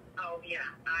 Oh yeah,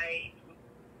 I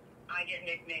get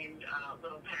nicknamed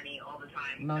Little Penny all the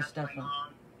time. Most That's definitely. my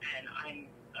mom, and I'm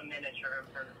a miniature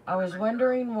of her. I was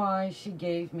wondering why she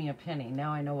gave me a penny.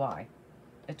 Now I know why.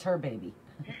 It's her baby.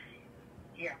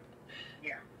 Yeah.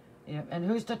 Yeah. Yeah. And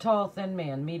who's the tall, thin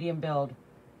man, medium build?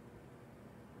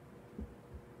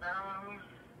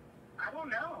 I don't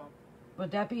know.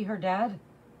 Would that be her dad?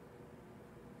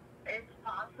 It's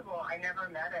possible. I never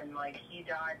met him. Like, he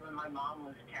died when my mom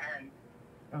was 10.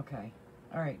 Okay.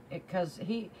 All right. Because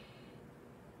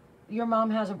your mom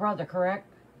has a brother, correct?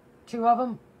 2 of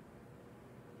them?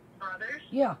 Brothers?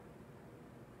 Yeah.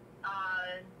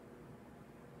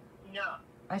 No.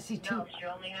 I see 2. No, she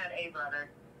only had a brother.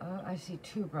 I see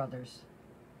 2 brothers.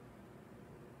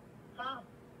 Huh.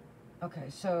 Okay,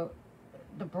 so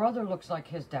the brother looks like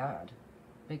his dad,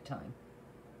 big time.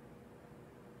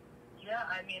 Yeah,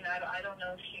 I mean, I don't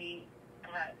know if she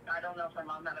had, I don't know if her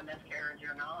mom had a miscarriage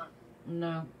or not.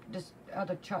 No,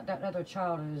 that other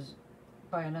child is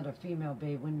by another female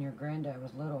babe when your granddad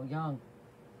was little, young.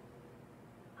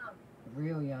 Huh.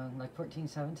 Real young, like 14,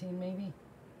 17 maybe?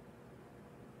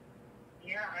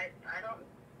 Yeah,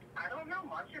 I don't know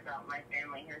much about my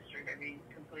family history, to be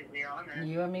completely honest.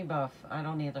 You and me both. I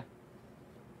don't either.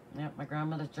 Yep, my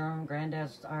grandmother's German,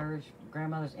 granddad's Irish,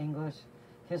 grandmother's English.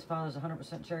 His father's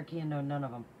 100% Cherokee and know none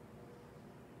of them.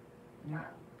 Yep, Wow.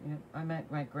 yep. I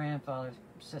met my grandfather's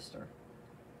sister.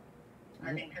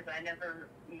 I mean, because I never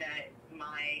met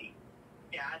my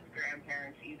dad's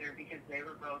grandparents either because they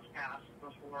were both passed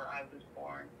before I was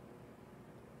born.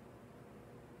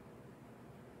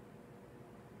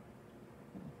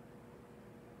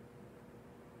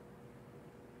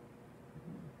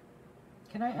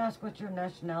 Can I ask what your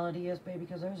nationality is, baby?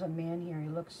 Because there's a man here. He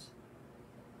looks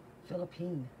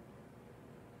Philippine.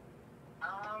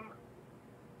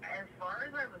 As far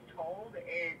as I was told,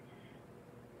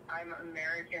 I'm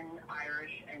American,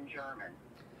 Irish, and German.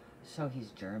 So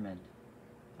he's German.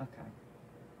 Okay.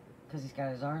 Because he's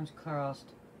got his arms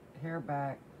crossed, hair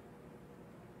back.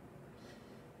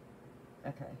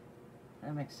 Okay.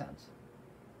 That makes sense.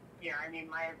 Yeah, I mean,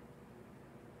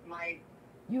 my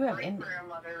You have great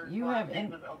grandmother's last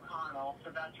name was O'Connell,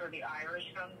 so that's where the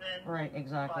Irish comes in. Right,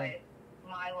 exactly. But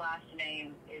my last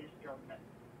name is German.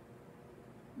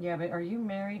 Yeah, but are you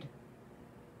married?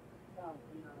 Oh,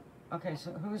 no. Okay,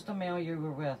 so who's the male you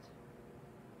were with?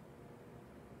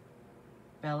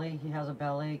 Belly? He has a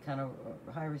belly, kind of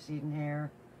high receding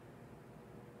hair.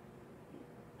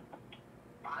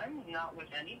 I'm not with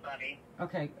anybody.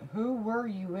 Okay, who were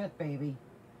you with, baby?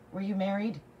 Were you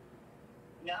married?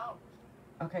 No.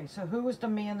 Okay, so who was the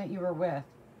man that you were with?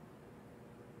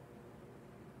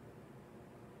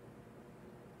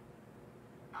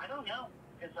 I don't know,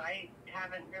 because I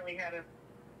haven't really had a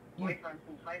boyfriend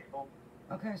since high school.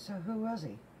 Okay, so who was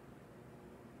he?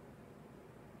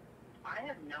 I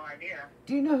have no idea.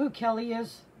 Do you know who Kelly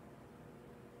is?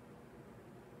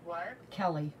 What?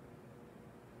 Kelly.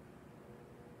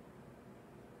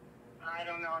 I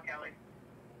don't know, Kelly.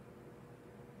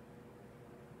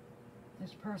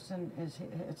 This person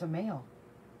it's a male.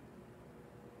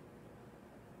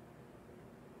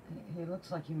 He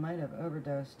looks like he might have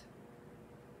overdosed.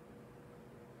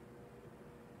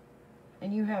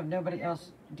 And you have nobody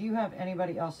else. Do you have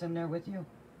anybody else in there with you?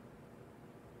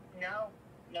 No,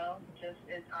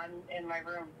 I'm in my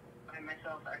room by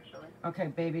myself, actually. Okay,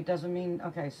 baby, doesn't mean,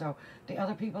 okay, so the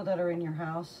other people that are in your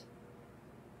house,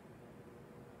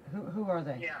 who are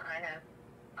they? Yeah, I have,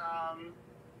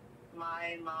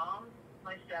 my mom,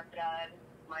 my stepdad,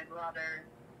 my brother,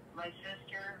 my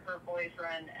sister, her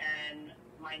boyfriend, and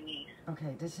my niece.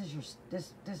 Okay, this is your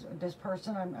this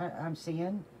person I'm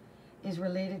seeing is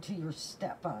related to your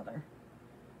stepfather.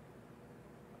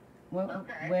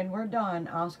 When we're done,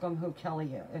 ask them who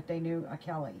Kelly is, if they knew a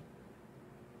Kelly.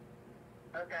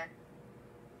 Okay.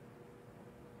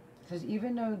 Because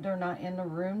even though they're not in the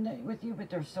room with you, but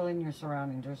they're still in your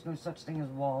surroundings. There's no such thing as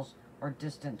walls or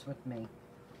distance with me.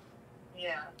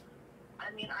 Yeah.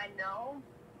 I mean, I know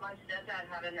my stepdad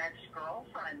had an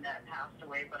ex-girlfriend that passed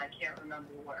away, but I can't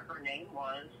remember what her name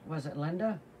was. Was it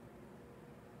Linda?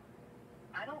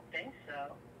 I don't think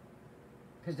so.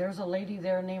 Because there's a lady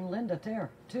there named Linda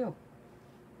there, too.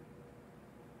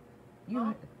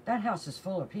 That house is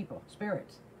full of people,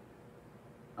 spirits.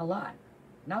 A lot.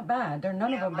 Not bad. They're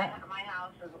none of them bad. My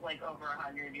house is like over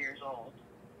 100 years old.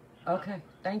 Okay,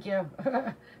 thank you.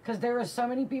 Because there are so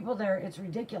many people there, it's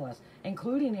ridiculous,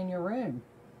 including in your room.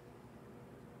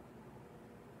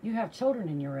 You have children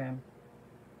in your room.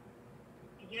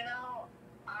 You know,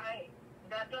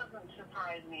 that doesn't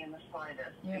surprise me in the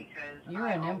slightest, because You're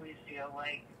I always feel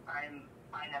like I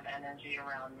have energy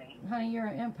around me. Honey, you're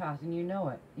an empath and you know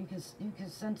it. You can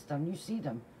sense them. You see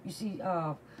them. You see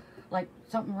like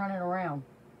something running around.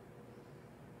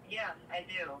 Yeah, I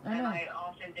do. And I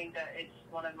often think that it's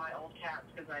one of my old cats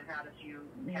because I've had a few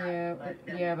cats.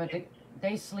 But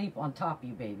they sleep on top of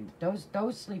you, baby.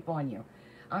 Those sleep on you.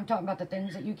 I'm talking about the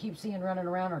things that you keep seeing running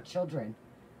around are children.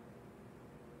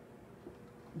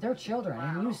 They're children,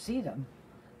 and you see them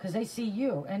because they see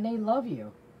you and they love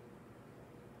you.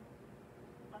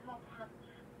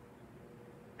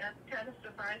 That kind of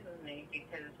surprises me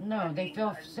because they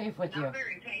feel safe with you. I'm not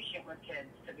very patient with kids,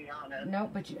 to be honest. No,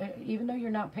 but even though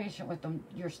you're not patient with them,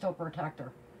 you're still a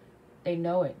protector. They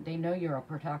know it. They know you're a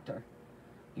protector.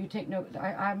 You take no.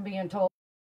 I'm being told.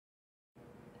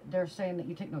 They're saying that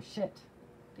you take no shit.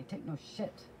 They take no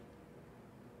shit.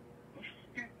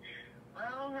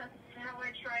 Well, that's how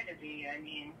I try to be. I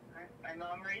mean, my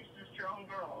mom raised a strong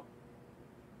girl.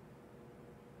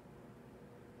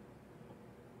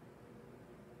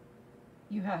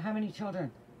 You have how many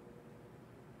children?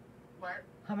 What?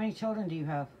 How many children do you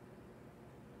have?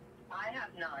 I have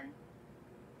none.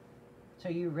 So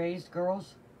you raised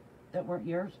girls that weren't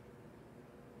yours?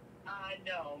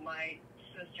 No. My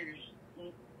sister's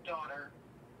daughter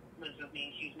lives with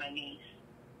me. She's my niece.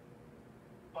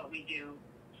 But we do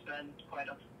spend quite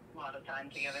a lot of time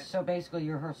together. So basically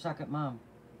you're her second mom.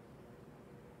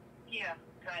 Yeah,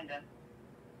 kinda.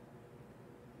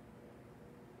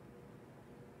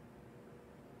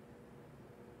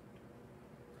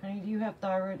 Honey, do you have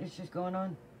thyroid issues going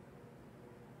on?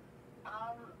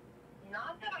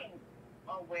 Not that I'm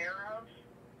aware of.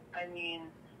 I mean,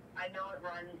 I know it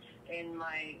runs in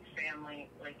my family,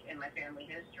 like in my family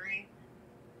history,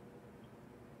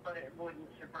 but it wouldn't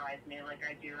surprise me. Like,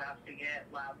 I do have to get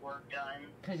lab work done.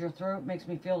 Because your throat makes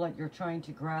me feel like you're trying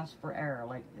to grasp for air,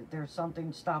 like there's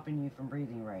something stopping you from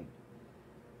breathing right.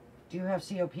 Do you have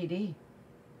COPD?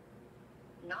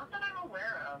 Not that I'm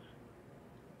aware of.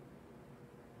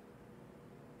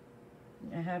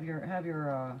 Have your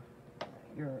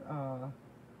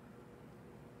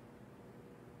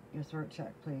throat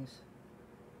checked, please,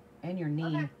 and your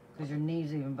knee, because your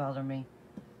knees even bother me.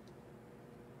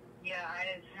 Yeah,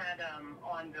 I've had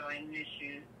ongoing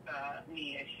issues,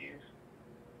 knee issues.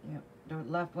 Yep. The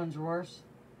left one's worse.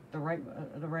 The right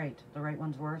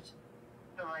one's worse.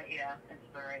 The right, yeah, it's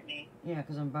the right knee. Yeah,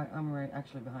 because I'm right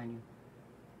actually behind you.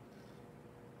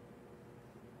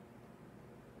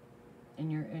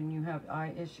 And you have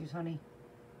eye issues, honey?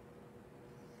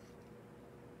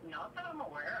 Not that I'm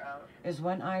aware of. Is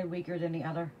one eye weaker than the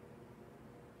other?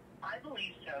 I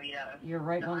believe so, yes. Your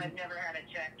right one's... I've never had it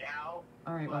checked out.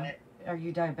 All right, but... well, are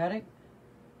you diabetic?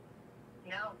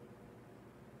 No.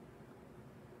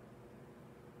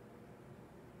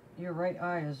 Your right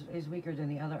eye is weaker than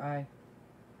the other eye.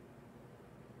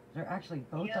 They're actually,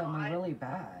 both of them are really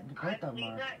bad. Both of them are. I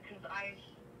believe that because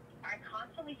I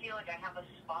constantly feel like I have a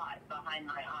spot behind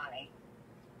my eye.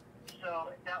 So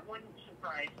that wouldn't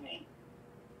surprise me.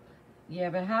 Yeah,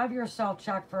 but have yourself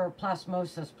checked for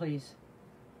plasmosis, please.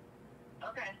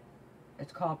 Okay.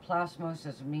 It's called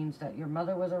plasmosis. It means that your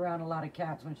mother was around a lot of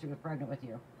cats when she was pregnant with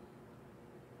you.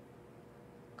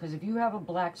 Because if you have a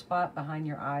black spot behind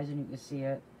your eyes and you can see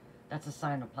it, that's a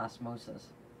sign of plasmosis,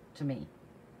 to me.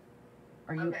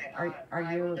 Are you? Okay, are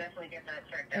I you? will definitely get that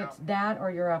checked out. It's that,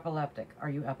 or you're epileptic. Are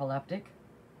you epileptic?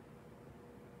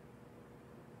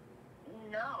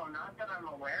 No, not that I'm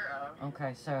aware of.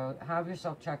 Okay, so have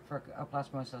yourself checked for a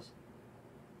plasmosis.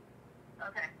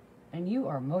 Okay. And you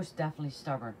are most definitely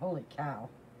stubborn. Holy cow.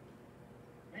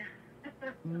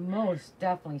 Most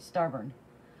definitely stubborn.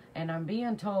 And I'm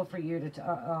being told for you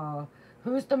to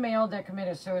Who's the male that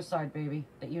committed suicide, baby,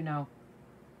 that you know?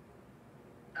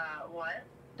 What?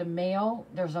 The male,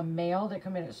 there's a male that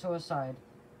committed suicide.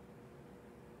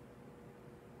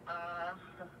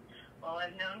 Well,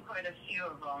 I've known quite a few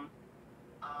of them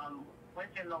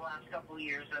within the last couple of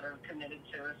years that have committed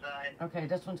suicide. Okay,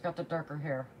 this one's got the darker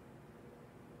hair.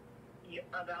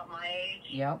 About my age?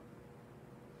 Yep.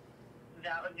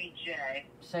 That would be Jay.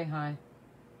 Say hi.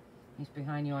 He's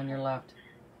behind you on your left.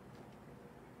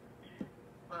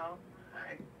 Well,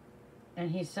 hi.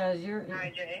 And he says you're...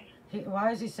 Hi, Jay.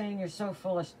 Why is he saying you're so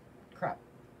full of crap?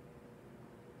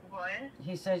 What?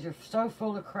 He says you're so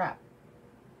full of crap.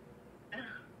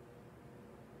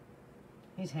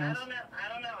 He's handsome. I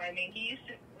don't know. I mean, we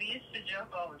used to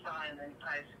joke all the time in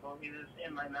high school. He was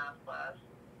in my math class.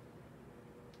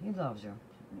 He loves you.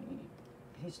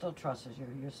 He still trusts you.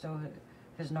 You're still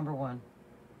his number one.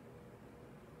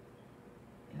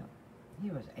 Yeah. He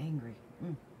was angry.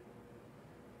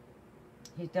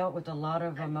 He dealt with a lot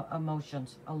of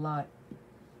emotions. A lot.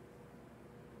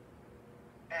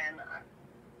 And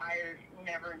I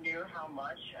never knew how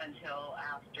much until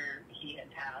after he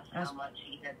had passed, how much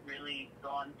he had really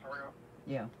gone through.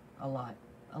 Yeah, a lot.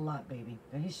 A lot, baby.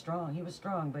 And he's strong. He was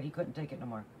strong, but he couldn't take it no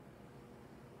more.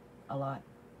 A lot.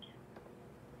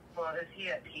 Well, is he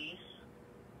at peace?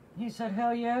 He said,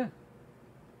 hell yeah.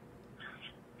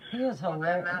 He is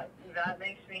hilarious. Well, that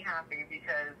makes me happy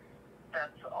because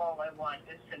that's all I want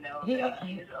is to know that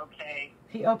he's okay.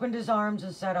 He opened his arms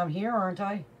and said, I'm here, aren't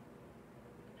I?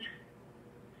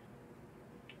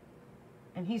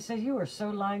 And he said, you are so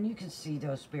lying, you can see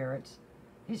those spirits.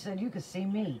 He said, you can see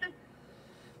me.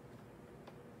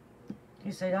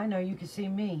 He said, I know you can see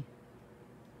me.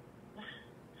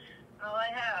 Well, I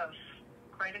have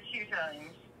quite a few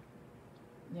times.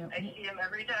 Yep. I see him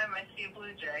every time I see a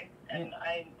blue jay, and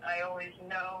I always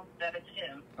know that it's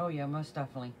him. Oh, yeah, most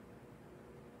definitely.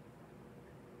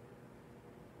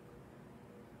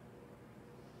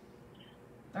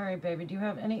 All right, baby, do you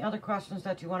have any other questions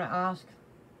that you want to ask?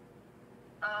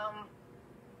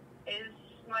 Is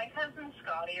my cousin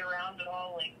Scotty around at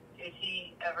all? Like, is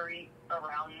he ever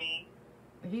around me?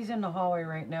 He's in the hallway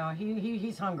right now.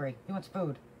 He's hungry. He wants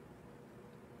food.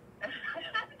 That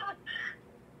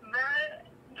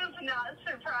does not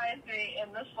surprise me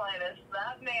in the slightest.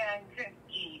 That man could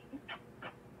eat.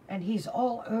 And he's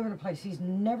all over the place. He's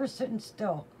never sitting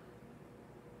still.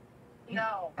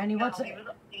 No. And he wants he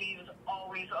was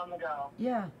always on the go.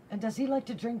 Yeah. And does he like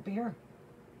to drink beer?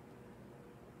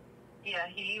 Yeah,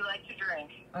 he likes to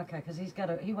drink. Okay, because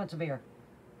he wants a beer.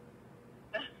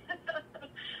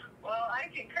 Well, I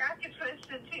can crack a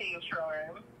twisted tea for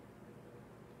him.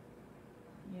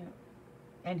 Yeah.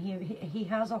 And he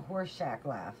has a Horseshack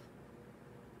laugh.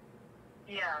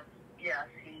 Yeah.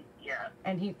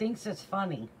 And he thinks it's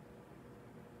funny.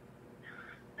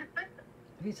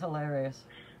 He's hilarious.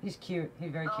 He's cute. He's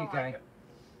a very cute guy. God.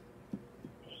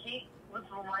 He was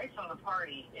the life of the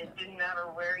party. It didn't matter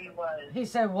where he was. He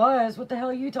said, was? What the hell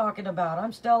are you talking about?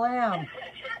 I'm still am.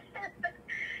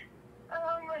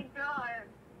 Oh my God.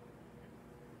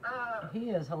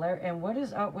 He is hilarious. And what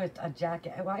is up with a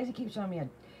jackass? Why does he keep showing me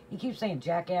he keeps saying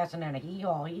jackass and then a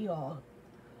hee-haw, hee-haw.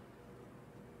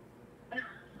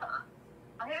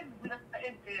 I had no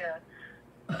idea.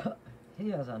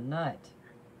 He is a nut.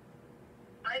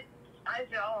 I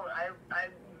don't.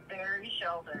 I'm very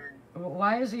sheltered.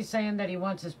 Why is he saying that he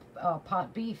wants his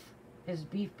pot beef? His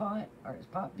beef pot? Or his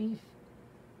pot beef?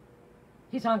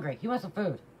 He's hungry. He wants some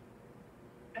food.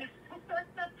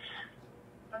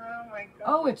 Oh my God.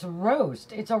 Oh, it's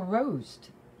roast. It's a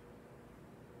roast.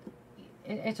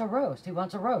 It's a roast. He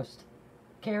wants a roast.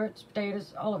 Carrots,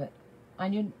 potatoes, all of it.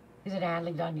 Onion. He said, I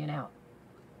leave the onion out.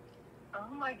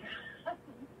 Oh my God.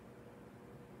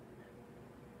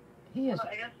 He is. Well,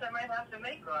 I guess I might have to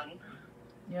make one.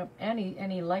 Yep. And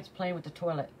he likes playing with the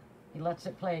toilet. He lets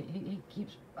it play. He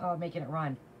keeps making it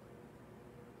run.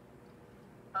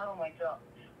 Oh my God.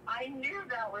 I knew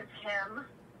that was him.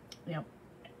 Yep.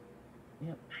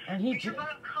 Yep. And he because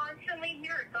I constantly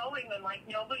hear it going and like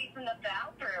nobody's in the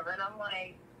bathroom and I'm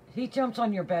like. He jumps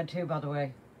on your bed too, by the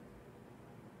way.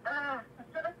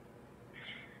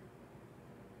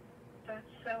 That's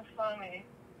so funny.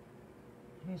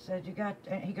 He said,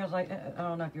 he goes like, I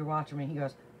don't know if you're watching me. He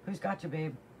goes, who's got you,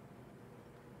 babe?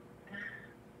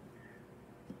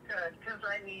 Good, because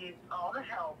I need all the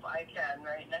help I can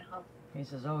right now. He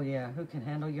says, oh yeah, who can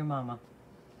handle your mama?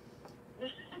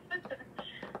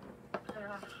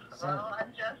 Well,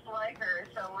 I'm just like her,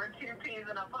 so we're two peas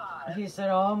in a pod. He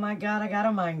said, oh my God, I got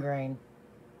a migraine.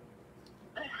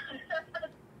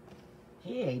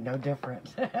 He ain't no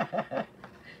different.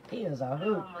 He is a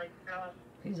hoot. Oh my God.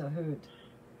 He's a hoot.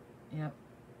 Yep.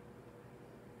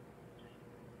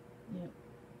 Yep.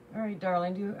 All right,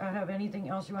 darling. Do you have anything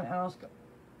else you want to ask?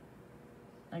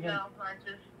 No,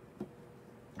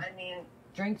 I mean,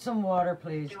 Drink some water,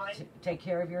 please. Do I- Take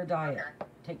care of your diet. Okay.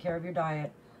 Take care of your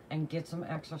diet and get some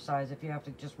exercise if you have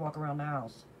to just walk around the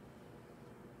house.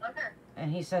 okay.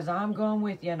 And he says, I'm going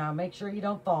with you now. Make sure you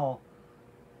don't fall.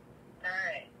 All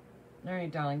right. All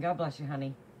right, darling. God bless you,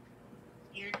 honey.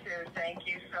 You too. Thank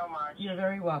you so much. You're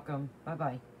very welcome.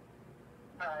 Bye-bye.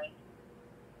 Bye.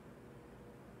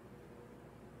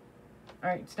 All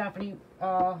right, Stephanie,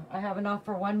 I have enough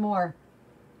for one more.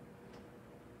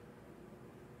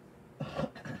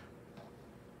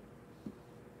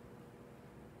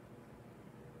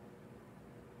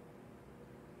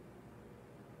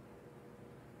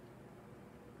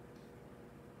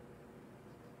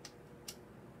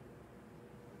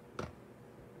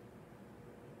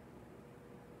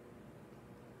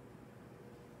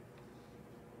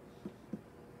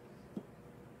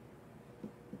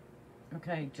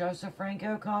 Okay, Joseph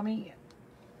Franco, call me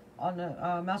on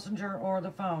the messenger or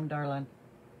the phone, darling.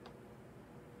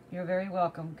 You're very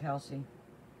welcome, Kelsey.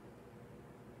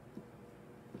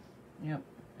 Yep.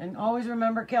 And always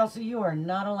remember, Kelsey, you are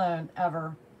not alone,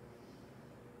 ever.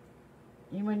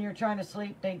 Even when you're trying to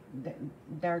sleep,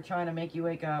 they're trying to make you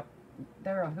wake up.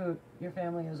 They're a hoot. Your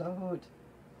family is a hoot.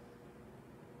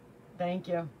 Thank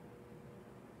you.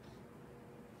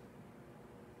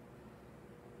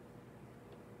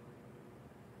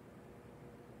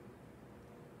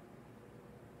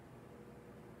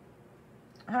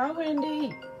 Hi,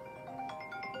 Wendy.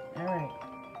 All right.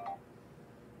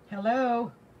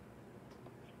 Hello.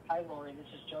 Hi, Lorie. This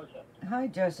is Joseph. Hi,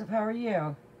 Joseph. How are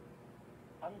you?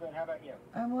 I'm good. How about you?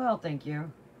 I'm well, thank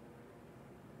you.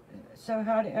 So,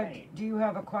 how do you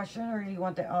have a question, or do you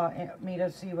want me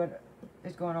to see what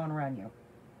is going on around you?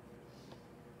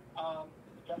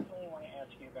 Definitely want to ask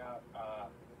you about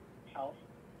health.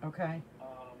 Okay.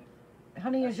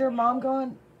 Honey, is your mom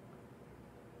gone?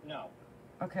 No,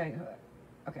 Okay.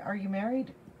 Okay. Are you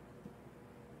married?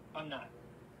 I'm not.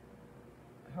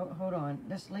 Hold on.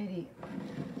 This lady's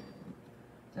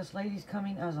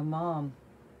coming as a mom,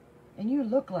 and you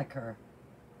look like her.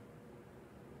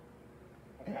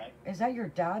 Okay. Is that your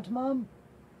dad's mom?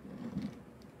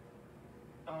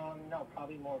 No,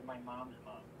 probably more of my mom's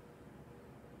mom.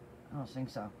 I don't think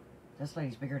so. This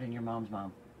lady's bigger than your mom's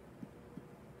mom.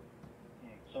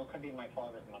 So it could be my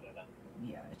father's mother then.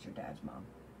 Yeah, it's your dad's mom.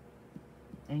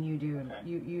 And you do, Okay.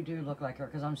 you do look like her,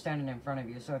 because I'm standing in front of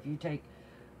you. So if you take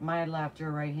my left,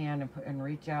 your right hand, and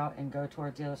reach out and go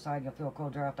towards the other side, you'll feel a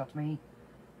cold draft. That's me.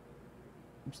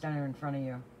 I'm standing in front of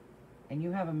you. And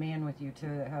you have a man with you,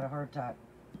 too, that had a heart attack.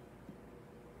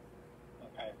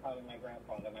 Okay, probably my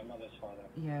grandfather, my mother's father.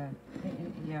 Yeah,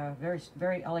 yeah, very,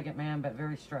 very elegant man, but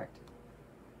very strict.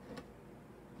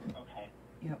 Okay.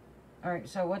 Yep. All right.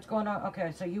 So what's going on?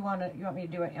 Okay. So you want me to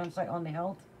do an insight on the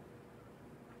health?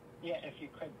 Yeah, if you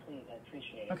could, please, I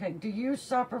appreciate it. Okay. Do you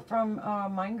suffer from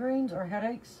migraines or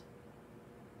headaches?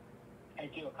 I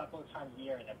do a couple of times a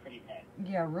year, and they're pretty bad.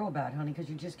 Yeah, real bad, honey, because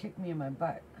you just kicked me in my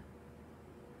butt.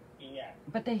 Yeah.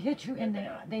 But they hit you in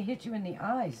the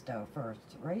eyes though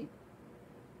first, right?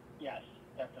 Yes,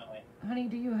 definitely. Honey,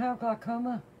 do you have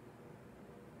glaucoma?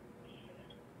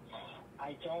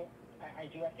 I don't. I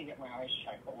do have to get my eyes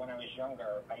checked, but when I was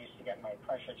younger, I used to get my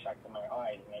pressure checked in my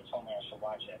eyes, and they told me I should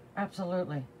watch it.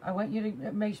 Absolutely. I want you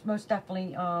to most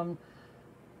definitely. I'm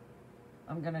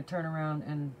gonna turn around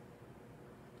and.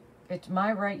 It's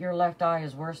my right. Your left eye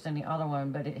is worse than the other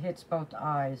one, but it hits both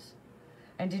eyes.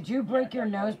 And did you break your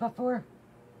nose before?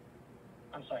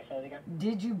 I'm sorry, say that again?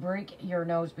 Did you break your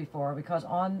nose before? Because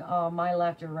on my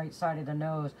left, your right side of the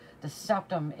nose, the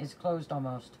septum is closed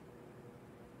almost.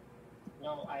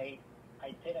 No, I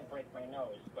didn't break my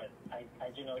nose, but I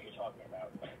do know what you're talking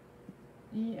about.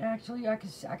 Yeah, actually, I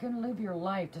can live your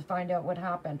life to find out what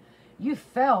happened. You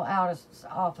fell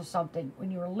off of something when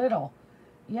you were little.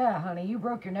 Yeah, honey, you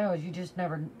broke your nose. You just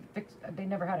never fixed. They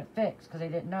never had it fixed because they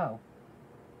didn't know.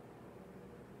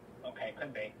 Okay,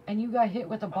 could be. And you got hit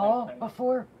with a ball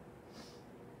before?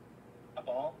 A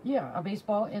ball? Yeah, a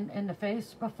baseball in the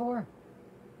face before?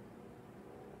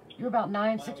 You're about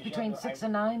between 6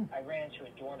 and 9? I ran into a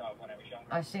doorknob when I was younger.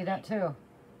 I see that too.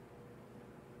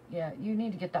 Yeah, you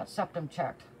need to get that septum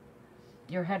checked.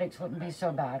 Your headaches wouldn't be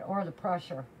so bad, or the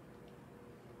pressure.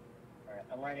 All right,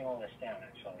 I'm writing all this down,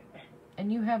 actually.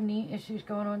 And you have knee issues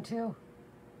going on too?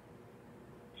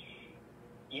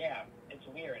 Yeah, it's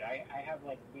weird. I have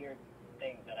like weird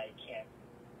things that I can't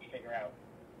figure out.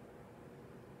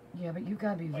 Yeah, but you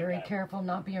gotta be very careful,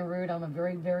 not being rude. I'm a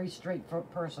very, very straight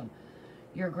person.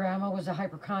 Your grandma was a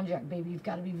hypochondriac, baby. You've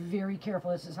got to be very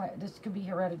careful. This could be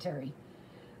hereditary,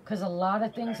 because a lot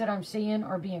of things that I'm seeing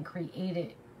are being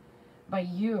created by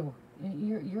you.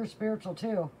 You're spiritual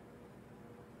too.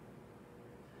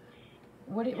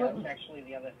 That's actually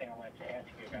the other thing I wanted to ask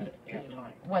you about if you have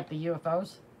time. What, the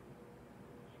UFOs?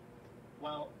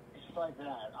 Well, besides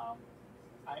that,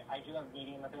 I do have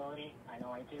medium ability. I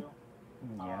know I do.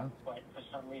 Yeah. But for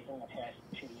some reason, the past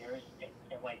 2 years, it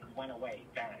like went away,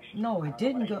 vanished. No, it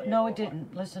didn't go. No, it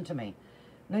didn't. Listen to me.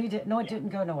 No, you didn't. No, it didn't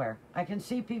go nowhere. I can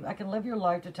see people. I can live your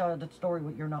life to tell the story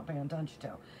what you're not paying attention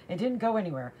to. It didn't go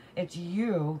anywhere. It's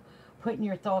you putting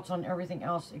your thoughts on everything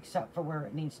else except for where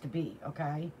it needs to be.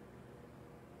 Okay.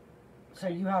 So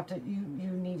you have to.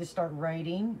 You need to start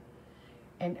writing,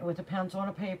 and with a pencil and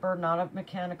a paper, not a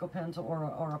mechanical pencil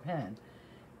or a pen.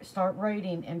 Start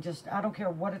writing and just, I don't care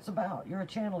what it's about. You're a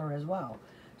channeler as well.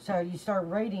 So you start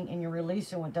writing and you're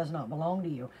releasing what does not belong to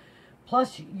you.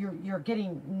 Plus, you're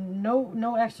getting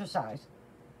no exercise.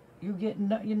 You get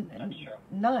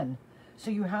none. So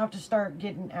you have to start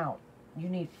getting out. You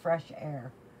need fresh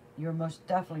air. You're most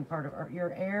definitely part of Earth.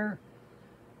 Your air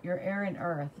and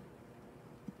Earth.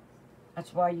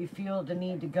 That's why you feel the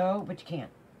need to go, but you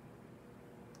can't.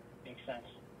 Makes sense.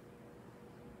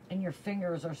 And your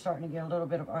fingers are starting to get a little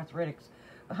bit of arthritis.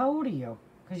 How old are you?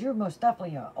 Because you're most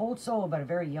definitely an old soul, but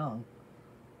very young.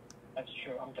 That's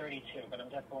true. I'm 32, but I'm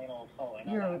definitely an old soul. I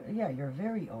know that. Yeah, you're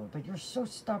very old, but you're so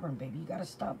stubborn, baby. You got to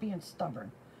stop being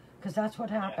stubborn, because that's what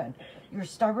happened. Yeah. Your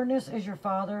stubbornness is your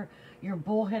father. Your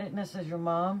bullheadedness is your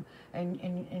mom,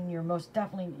 and you're most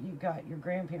definitely, you got your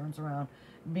grandparents around.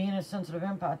 Being a sensitive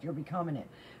empath, you're becoming it.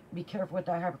 Be careful with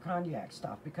that hypochondriac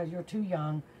stuff, because you're too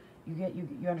young.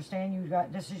 You understand? You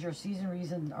got, this is your season,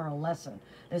 reason, or a lesson.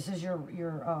 This is your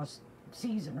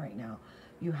season right now.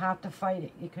 You have to fight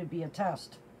it. It could be a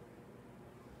test.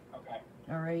 Okay.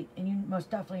 All right, and you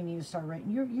most definitely need to start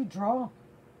writing. You draw.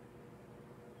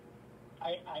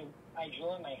 I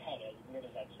draw in my head, as weird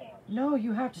as that sounds. No,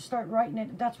 you have to start writing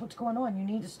it. That's what's going on. You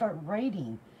need to start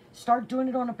writing. Start doing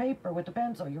it on a paper with a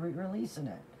pencil. You're releasing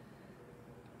it.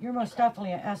 You're most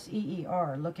definitely a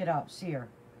SEER. Look it up, seer.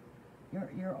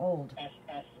 You're old.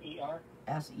 S-S-E-R?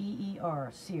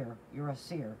 S-E-E-R, seer. You're a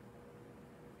seer.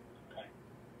 Okay.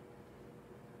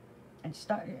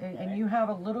 And you have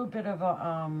a little bit of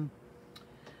a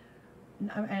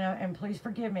and please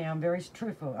forgive me, I'm very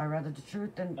truthful. I rather the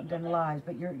truth than lies.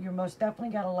 But you're most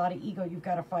definitely got a lot of ego you've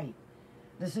got to fight.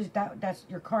 That's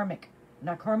your karmic,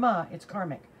 not karma. It's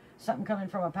karmic. Something coming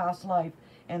from a past life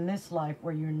and this life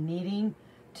where you're needing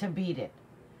to beat it.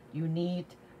 You need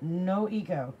no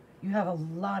ego. You have a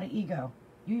lot of ego.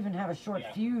 You even have a short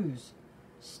fuse.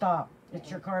 Stop. It's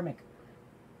your karmic.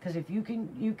 Because if you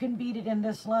can beat it in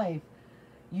this life,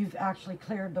 you've actually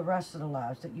cleared the rest of the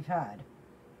lives that you've had.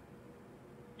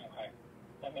 Okay.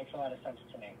 That makes a lot of sense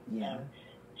to me. Yeah.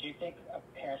 Do you think a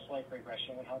past life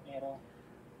regression would help me at all?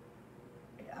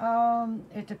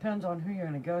 It depends on who you're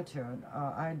going to go to.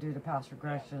 I do the past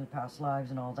regression, past lives,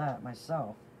 and all that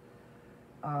myself.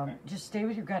 Just stay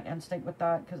with your gut instinct with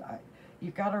that, because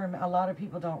you've got to remember, a lot of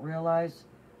people don't realize,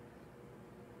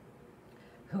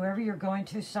 whoever you're going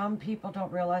to, some people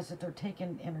don't realize that they're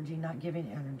taking energy, not giving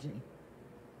energy.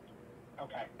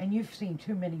 Okay. And you've seen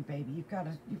too many, baby. You've got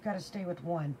to stay with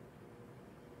one.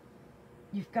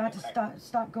 You've got to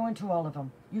stop going to all of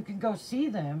them. You can go see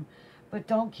them, but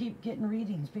don't keep getting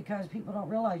readings, because people don't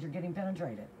realize you're getting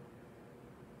penetrated.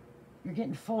 You're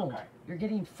getting fooled. Okay. You're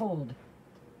getting fooled.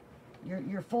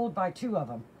 You're fooled by two of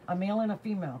them, a male and a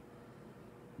female.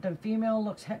 The female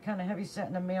looks kind of heavy set,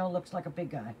 and the male looks like a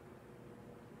big guy.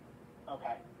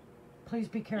 Okay. Please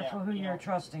be careful who you're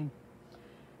trusting.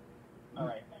 All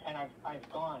right. And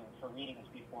I've gone for readings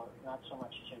before, not so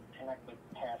much to connect with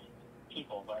past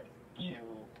people, but to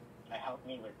help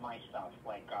me with my stuff,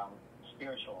 like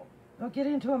spiritual. Well, get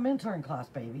into a mentoring class,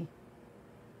 baby.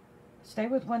 Stay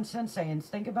with one sensei and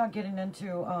think about getting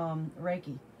into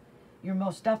Reiki. You're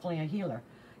most definitely a healer.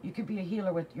 You could be a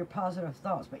healer with your positive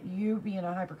thoughts, but you being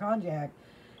a hypochondriac,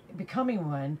 becoming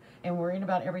one, and worrying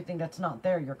about everything that's not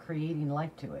there, you're creating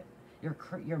life to it.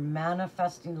 You're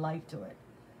manifesting life to it.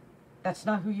 That's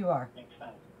not who you are. Makes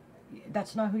sense.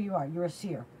 That's not who you are. You're a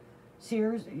seer.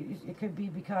 Seers, it could be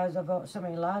because of so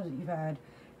many lives that you've had.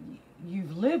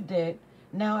 You've lived it.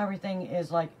 Now everything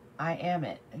is like, I am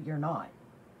it. You're not.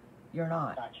 You're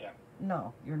not. Gotcha.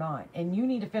 No, you're not. And you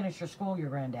need to finish your school, your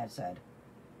granddad said.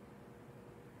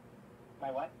 My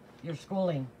what? Your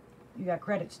schooling. You got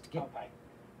credits to get. Okay.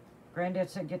 Granddad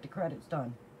said get the credits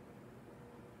done.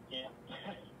 Yeah.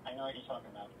 I know what you're talking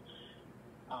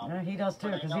about. He does too,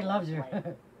 because he loves you.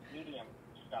 Medium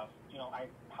stuff. You know,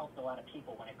 helped a lot of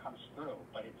people when it comes through,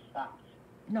 but it stopped.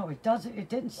 No, it doesn't. It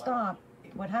didn't stop.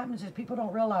 What happens is people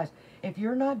don't realize if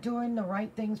you're not doing the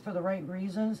right things for the right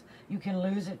reasons, you can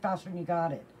lose it faster than you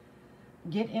got it.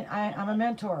 Get in. I'm a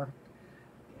mentor.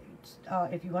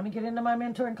 If you want to get into my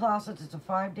mentoring classes, it's a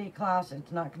 5-day class.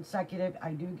 It's not consecutive.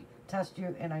 I do test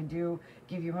you and I do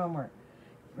give you homework.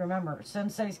 Remember,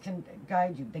 senseis can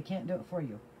guide you. They can't do it for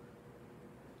you.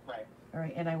 Right. All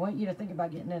right. And I want you to think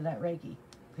about getting into that Reiki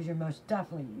because you're most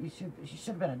definitely you should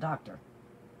have been a doctor.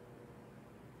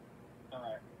 All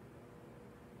right.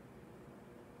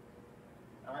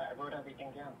 All right. I wrote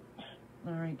everything down.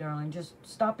 All right, darling. Just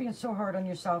stop being so hard on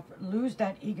yourself. Lose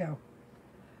that ego.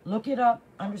 Look it up,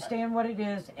 understand what it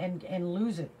is, and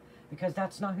lose it. Because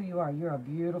that's not who you are. You're a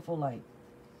beautiful light.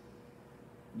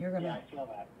 You're going to... Yeah, I feel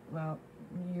that. Well,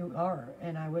 you are,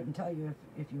 and I wouldn't tell you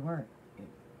if you weren't.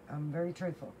 I'm very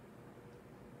truthful.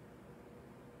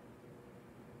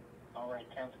 All right,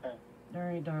 sounds good. All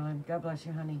right, darling. God bless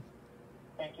you, honey.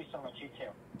 Thank you so much. You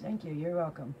too. Thank you. You're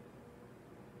welcome.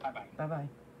 Bye-bye. Bye-bye.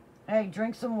 Hey,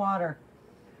 drink some water.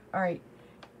 All right.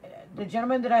 The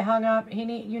gentleman that I hung up, you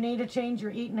need to change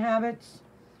your eating habits.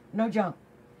 No junk.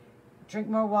 Drink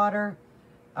more water.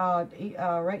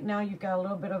 Right now you've got a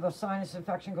little bit of a sinus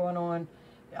infection going on.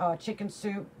 Chicken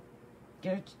soup.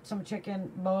 Get some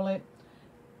chicken, boil it,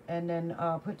 and then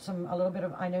put a little bit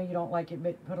of, I know you don't like it,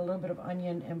 but put a little bit of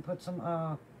onion and put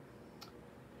some,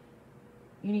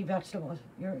 you need vegetables.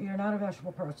 You're not a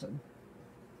vegetable person.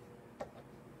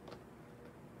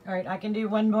 All right, I can do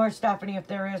one more, Stephanie, if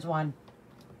there is one.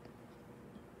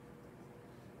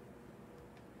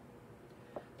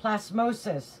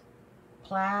 Plasmosis.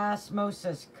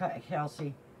 Plasmosis,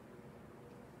 Kelsey.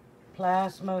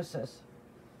 Plasmosis.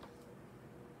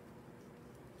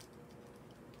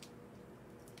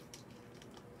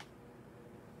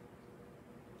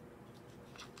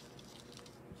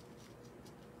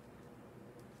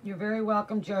 You're very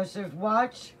welcome, Joseph.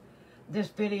 Watch this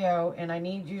video, and I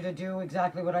need you to do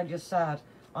exactly what I just said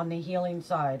on the healing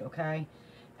side, okay?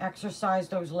 Exercise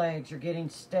those legs. You're getting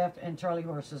stiff and Charlie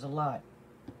horses a lot.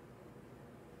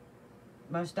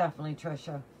 Most definitely,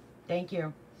 Trisha. Thank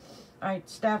you. All right,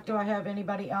 Steph, do I have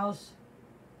anybody else?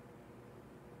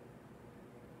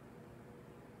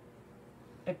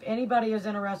 If anybody is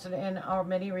interested in our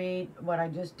mini read, what I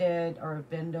just did or have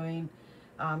been doing,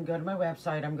 go to my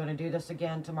website. I'm going to do this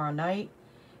again tomorrow night,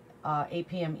 8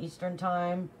 p.m. Eastern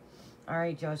time. All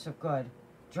right, Joseph, good.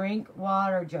 Drink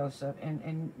water, Joseph,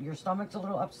 and your stomach's a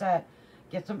little upset.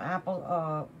 Get some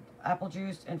apple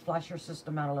juice and flush your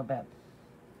system out a little bit.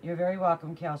 You're very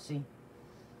welcome, Kelsey.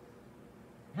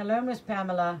 Hello, Miss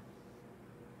Pamela.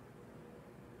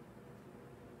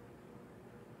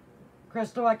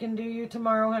 Crystal, I can do you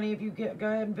tomorrow, honey, if you go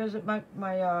ahead and visit my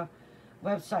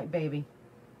website, baby.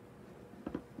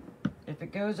 If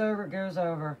it goes over, it goes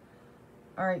over.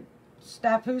 All right,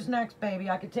 Steph, who's next, baby?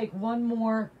 I could take one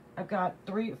more. I've got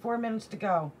 4 minutes to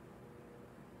go.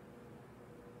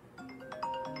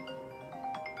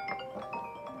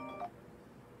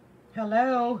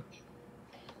 Hello.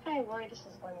 Hi, Lorie. This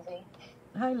is Lindsay.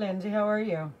 Hi, Lindsay. How are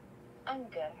you? I'm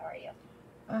good. How are you?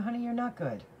 Honey, you're not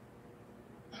good.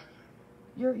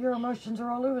 Your emotions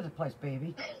are all over the place,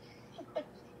 baby.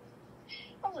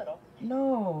 A little.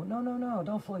 No.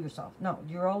 Don't fool yourself. No,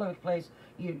 you're all over the place.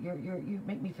 You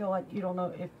make me feel like you don't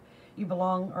know if you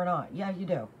belong or not. Yeah, you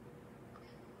do.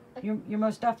 You're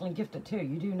most definitely gifted too.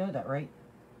 You do know that, right?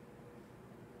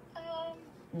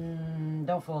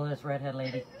 Don't fool this redhead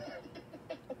lady.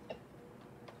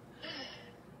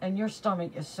 And your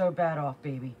stomach is so bad off,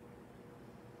 baby.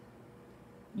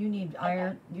 You need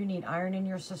iron. You need iron in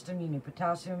your system. You need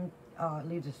potassium.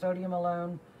 Leave the sodium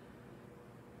alone.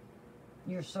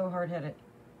 You're so hard-headed.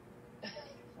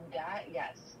 That,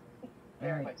 yes.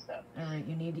 Very much so. All right,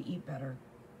 you need to eat better.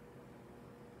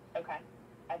 Okay.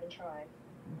 I've been trying.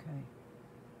 Okay.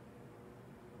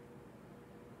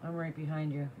 I'm right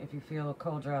behind you. If you feel a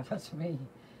cold drop, that's me.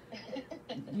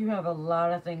 You have a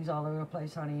lot of things all over the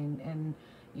place, honey, and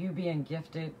you being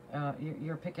gifted,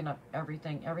 you're picking up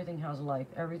everything. Everything has life.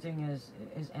 Everything is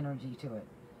energy to it.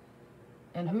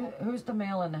 And who's the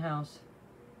male in the house?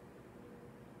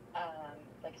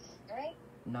 Like right?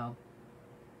 No.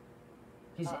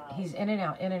 He's in and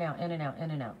out, in and out, in and out,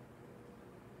 in and out.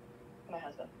 My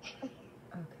husband.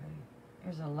 Okay.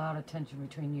 There's a lot of tension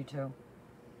between you two.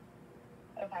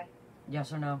 Okay.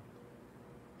 Yes or no?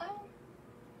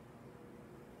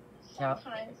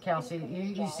 Sometimes. Kelsey,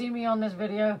 you see me on this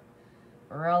video?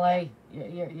 Really?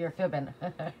 You're fibbing.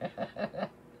 All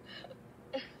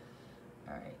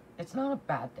right. It's not a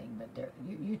bad thing, but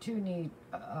you two need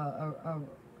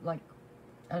like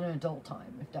an adult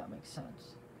time, if that makes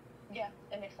sense. Yeah,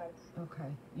 it makes sense. Okay,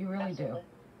 you really Absolutely.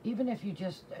 do. Even if you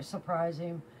just surprise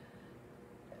him,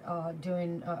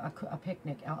 doing a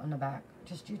picnic out in the back,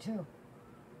 just you two.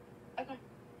 Okay.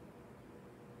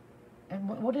 And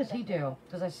what does he do?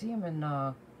 Because I see him in,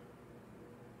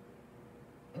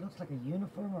 it looks like a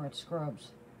uniform or it's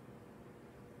scrubs.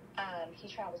 He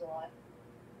travels a lot.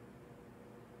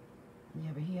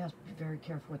 Yeah, but he has to be very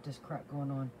careful with this crap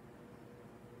going on.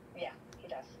 Yeah, he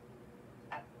does.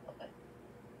 Absolutely.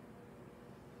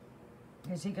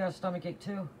 Has he got a stomach ache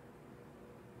too?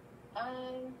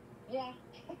 Yeah.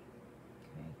 Okay.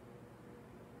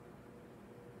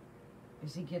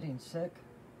 Is he getting sick?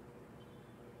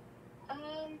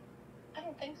 I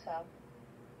don't think so.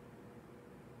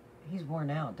 He's worn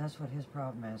out. That's what his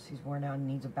problem is. He's worn out and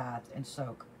needs a bath and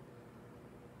soak.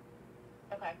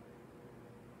 Okay.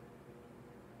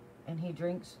 And he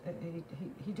drinks,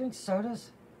 he drinks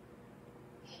sodas?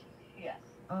 Yes.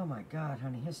 Oh my God,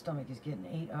 honey, his stomach is getting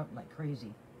ate up like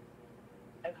crazy.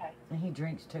 Okay. And he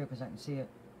drinks too, because I can see it.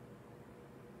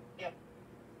 Yep.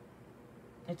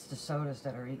 It's the sodas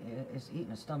that are is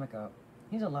eating his stomach up.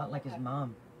 He's a lot like his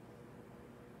mom.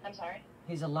 I'm sorry?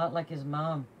 He's a lot like his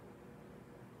mom.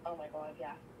 Oh my God,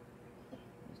 yeah.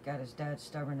 He's got his dad's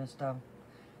stubbornness though.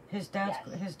 His dad's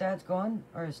Yes. his dad's gone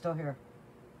or is still here?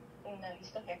 No, he's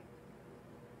still here.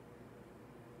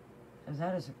 Is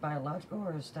that his biological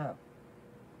or his step?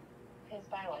 His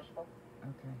biological.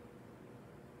 Okay.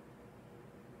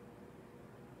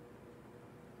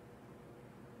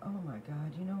 Oh my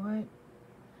God, you know what?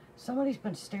 Somebody's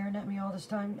been staring at me all this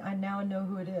time. I now know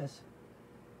who it is.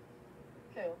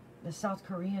 Who? The South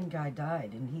Korean guy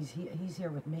died, and he's here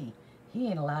with me. He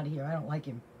ain't allowed here. I don't like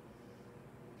him.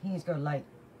 He needs to go light.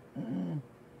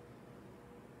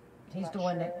 He's Not the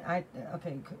one sure. that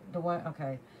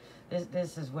okay.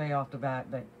 This is way off the bat,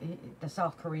 but the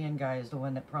South Korean guy is the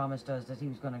one that promised us that he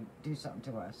was going to do something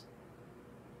to us.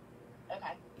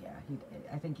 Okay. Yeah,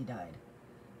 I think he died,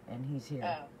 and he's here.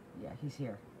 Oh. Yeah, he's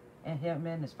here, and him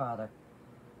and his father.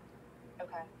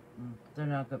 Okay. They're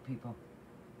not good people.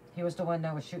 He was the one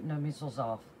that was shooting the missiles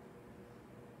off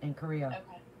in Korea.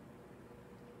 Okay.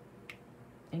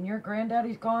 And your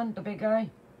granddaddy's gone, the big guy?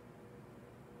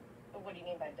 What do you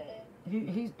mean by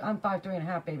big? I'm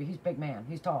 5'3.5", baby. He's a big man.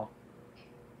 He's tall.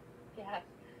 Yeah.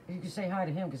 You can say hi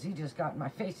to him because he just got in my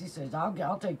face. He says,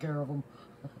 I'll take care of him.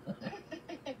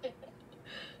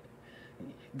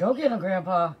 Go get him,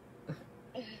 Grandpa.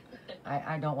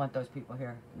 I don't want those people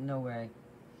here. No way.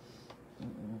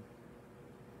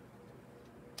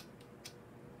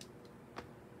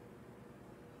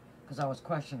 Because I was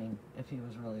questioning if he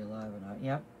was really alive or not.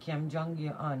 Yep, Kim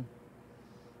Jong-un.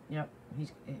 Yep,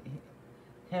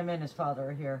 him and his father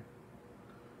are here.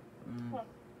 Huh.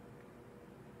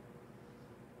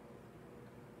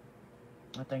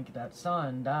 I think that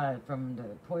son died from the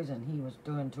poison he was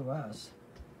doing to us.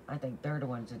 I think they're the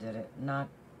ones that did it, not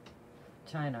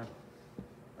China.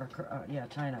 Or yeah,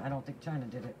 China. I don't think China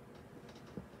did it.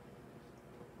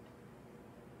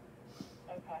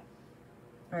 Okay.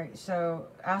 All right, so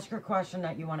ask your question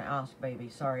that you want to ask, baby.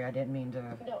 Sorry, I didn't mean to.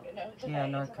 No, it's okay. Yeah,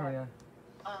 it's North okay. Korea.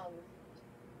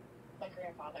 My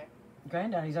grandfather.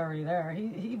 Granddaddy's already there.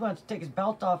 He wants to take his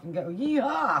belt off and go,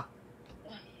 yeehaw!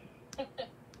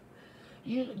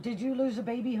 Did you lose a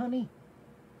baby, honey?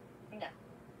 No.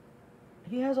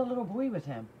 He has a little boy with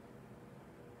him.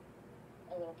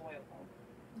 A little boy with him.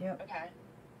 Yep. Okay.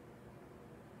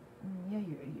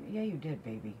 Yeah, you did,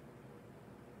 baby.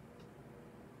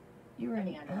 You were in,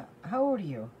 I know. how old are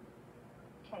you?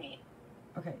 28.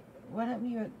 Okay, what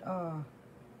happened to you at,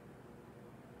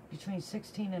 between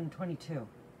 16 and 22?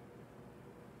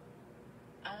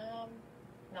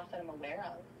 Not that I'm aware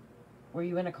of. Were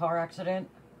you in a car accident?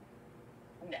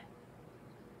 No.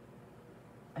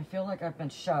 I feel like I've been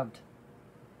shoved.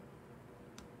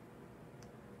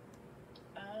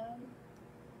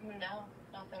 No,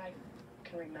 not that I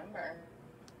can remember.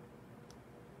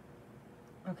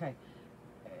 Okay.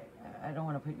 I don't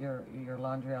want to put your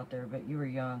laundry out there, but you were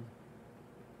young.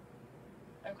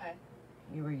 Okay.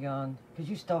 You were young. Because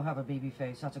you still have a baby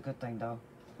face. That's a good thing, though.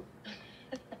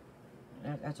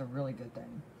 That's a really good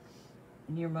thing.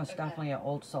 And you're most definitely an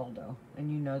old soul, though.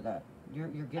 And you know that. You're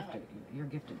gifted. You're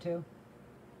gifted, too?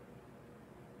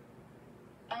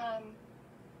 I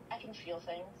can feel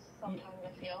things. Sometimes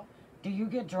I feel. Do you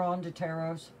get drawn to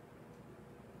tarots?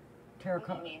 What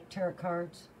do you mean? Tarot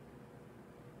cards?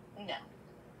 No.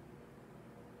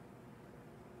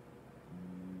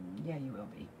 Yeah, you will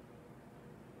be.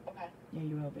 Okay. Yeah,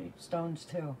 you will be. Stones,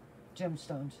 too.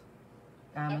 Gemstones.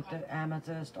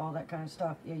 Amethyst, all that kind of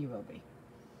stuff. Yeah, you will be.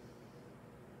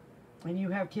 And you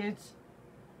have kids?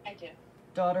 I do.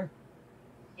 Daughter?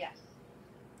 Yes.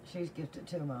 She's gifted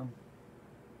too, Mom.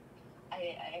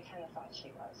 I kind of thought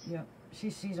she was. Yep. She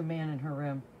sees a man in her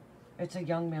room. It's a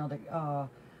young male that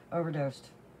overdosed.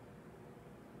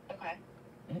 Okay.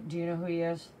 Do you know who he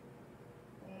is?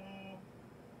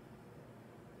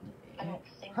 I don't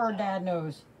think Her so. dad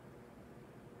knows.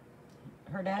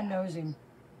 Her dad Yeah. knows him.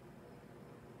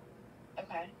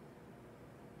 Okay.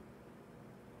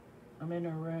 I'm in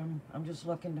her room. I'm just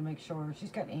looking to make sure. She's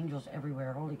got angels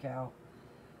everywhere. Holy cow.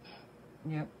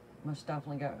 Yep. Most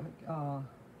definitely got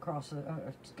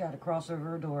she's got a cross over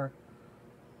her door.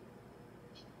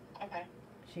 Okay.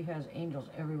 She has angels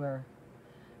everywhere.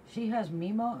 She has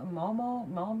Mima.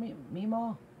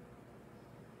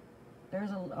 There's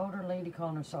an older lady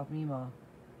calling herself Mima.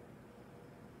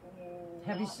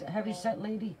 Heavy set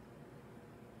lady.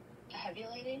 A heavy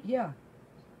lady? Yeah.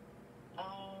 Um,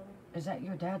 Is that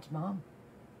your dad's mom?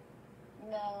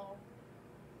 no.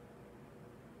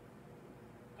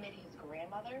 Maybe his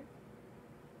grandmother?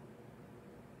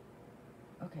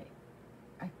 Okay.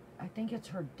 I think it's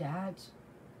her dad's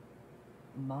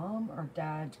mom or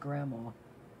dad's grandma.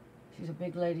 She's a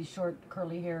big lady, short,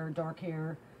 curly hair, dark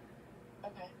hair.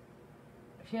 Okay.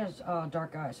 She has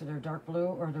dark eyes, so they're dark blue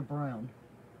or they're brown.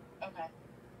 Okay.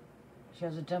 She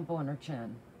has a dimple in her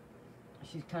chin.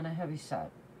 She's kind of heavy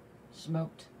set.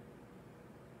 Smoked.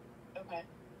 Okay.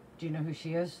 Do you know who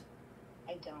she is?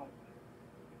 I don't.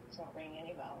 It's not ringing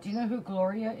any bells. Do you know who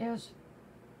Gloria is?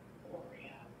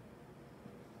 Gloria.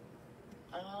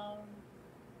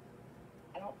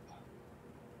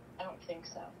 I don't think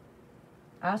so.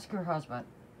 Ask your husband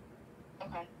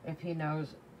Okay. if he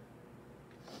knows.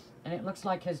 And it looks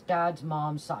like his dad's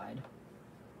mom's side.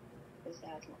 His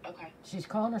dad's mom. Okay. She's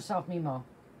calling herself Mimo.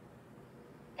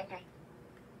 Okay.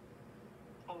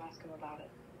 I'll ask him about it.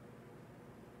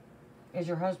 Is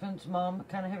your husband's mom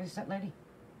kind of heavy set lady?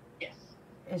 Yes.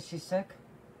 Is she sick?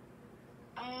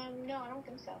 No, I don't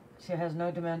think so. She has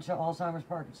no dementia, Alzheimer's,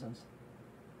 Parkinson's.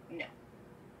 No.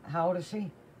 How old is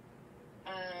she?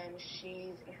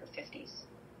 She's in her 50s.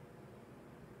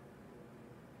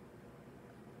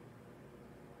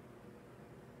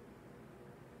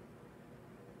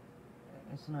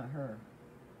 It's not her.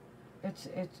 It's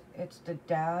the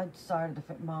dad's side of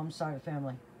the mom's side of the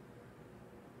family.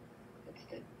 It's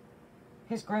the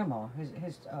His grandma,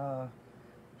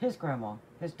 his grandma,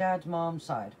 his dad's mom's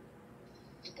side.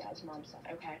 his dad's mom's side.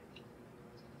 Okay.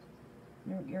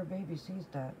 Your baby sees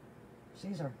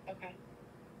her, Okay.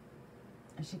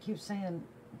 and she keeps saying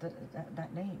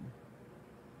that name.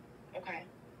 Okay.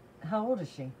 How old is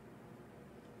she?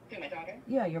 Who, my daughter?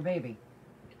 Yeah, your baby.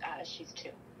 She's 2.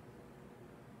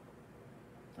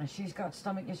 And she's got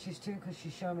stomach issues too, because she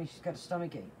showed me she's got a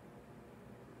stomach ache.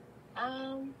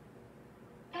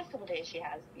 Past couple days she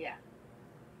has, yeah.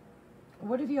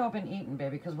 What have you all been eating,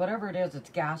 baby? Because whatever it is, it's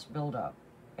gas buildup.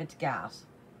 It's gas.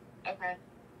 Okay.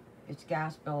 It's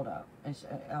gas buildup. Is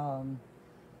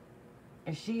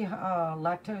she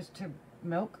lactose to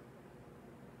milk?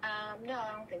 No,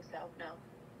 I don't think so, no.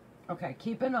 Okay,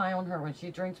 keep an eye on her when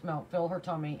she drinks milk. Fill her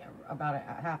tummy about a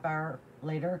half hour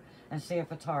later and see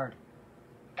if it's hard.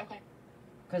 Okay.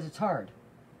 Because it's hard.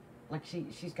 Like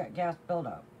she's got gas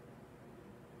buildup.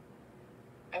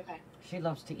 Okay. She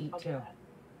loves to eat I'll do too. that.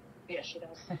 Yes, she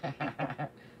does.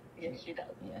 Yes, she does.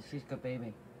 Yeah, she's a good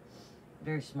baby.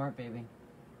 Very smart baby.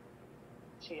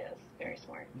 She is. Very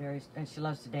smart. And she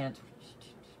loves to dance.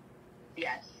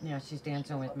 Yes. Yeah, she's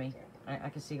dancing with me. to. I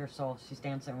can see her soul. She's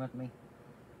dancing with me.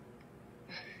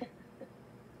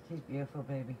 She's beautiful,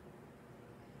 baby.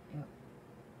 Yep.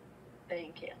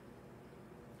 Thank you.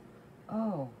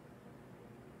 Oh.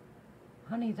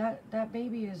 Honey, that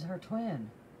baby is her twin.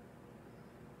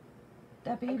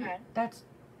 That baby, Okay.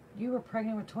 You were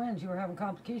pregnant with twins. You were having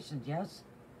complications, yes?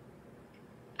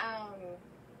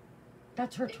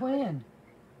 That's her twin.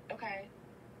 Okay.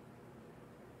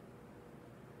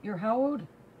 You're how old?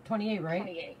 28, right?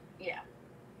 28, yeah.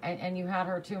 And you had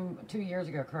her 2 years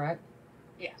ago, correct?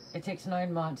 Yes. It takes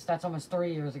 9 months. That's almost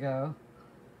 3 years ago.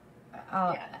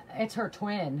 Yeah. It's her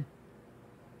twin.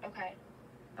 Okay.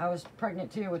 I was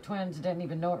pregnant too with twins. Didn't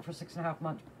even know it for 6.5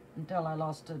 months until I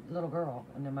lost a little girl.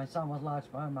 And then my son was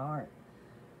lodged behind my heart.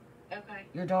 Okay.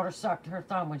 Your daughter sucked her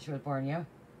thumb when she was born, yeah?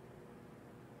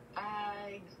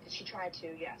 She tried to,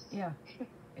 yes. Yeah.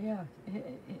 Yeah.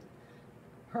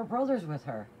 Her brother's with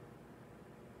her.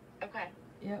 Okay.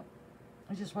 Yep.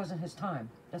 It just wasn't his time.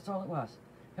 That's all it was.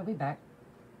 He'll be back.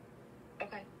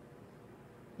 Okay.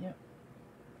 Yep.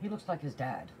 He looks like his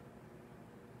dad.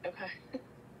 Okay.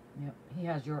 Yep. He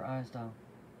has your eyes, though.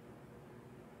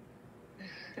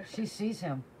 She sees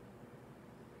him.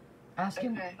 Ask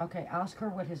him. Okay. Okay, ask her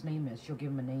what his name is. She'll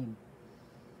give him a name.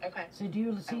 Okay. So do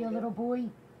you see will a do. little boy?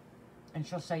 And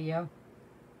she'll say yeah.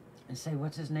 And say,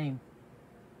 what's his name?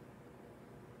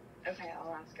 Okay,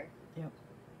 I'll ask her. Yep.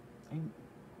 And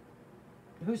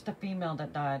who's the female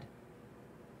that died?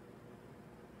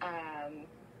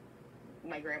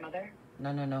 My grandmother.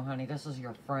 No, honey. This is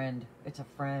your friend. It's a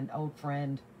friend, old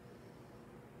friend.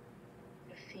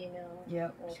 A female.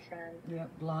 Yep. Old friend. Yep.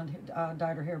 Blonde.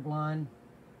 Dyed her hair blonde.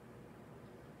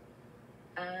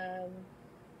 I'm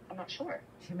not sure.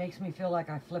 She makes me feel like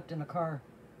I flipped in a car.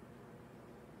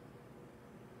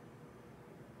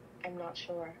 I'm not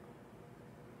sure.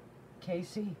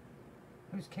 Casey?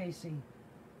 Who's Casey?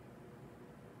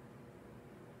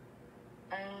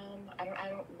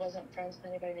 I wasn't friends with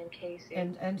anybody named Casey.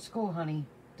 And school, honey.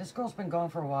 This girl's been gone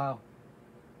for a while.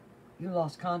 You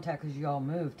lost contact because you all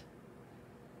moved.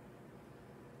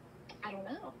 I don't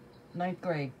know. 9th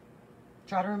grade.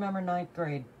 Try to remember 9th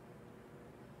grade.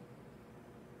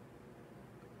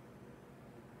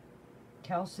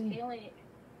 Kelsey? The only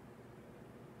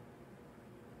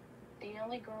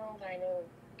girl that I know,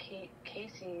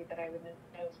 Casey, that I would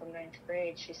know from 9th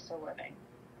grade, she's still living.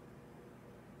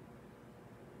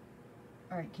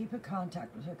 All right, keep in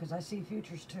contact with her because I see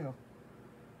futures too.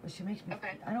 But she makes me...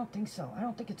 Okay. I don't think so. I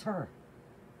don't think it's her.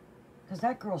 Because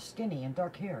that girl's skinny and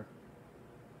dark hair.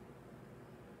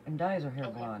 And dyes her hair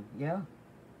Okay. blonde. Yeah?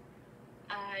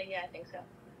 Yeah, I think so.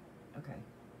 Okay.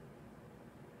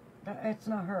 It's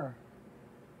not her.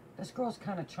 This girl's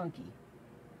kind of chunky.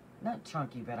 Not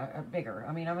chunky, but bigger.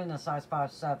 I mean, I'm in the size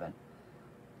 5'7".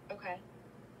 Okay.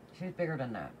 She's bigger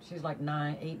than that. She's like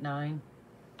 8, 9.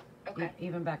 Okay.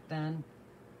 Even back then.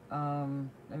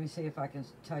 Let me see if I can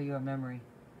tell you a memory.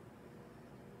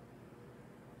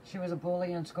 She was a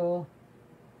bully in school.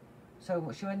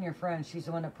 So she wasn't your friend. She's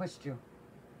the one that pushed you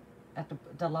at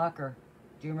the locker.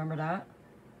 Do you remember that?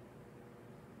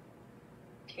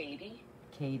 Katie?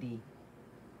 Katie.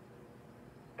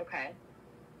 Okay.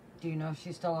 Do you know if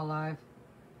she's still alive?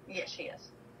 Yes, she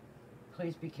is.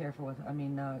 Please be careful with her. I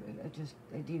mean,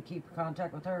 do you keep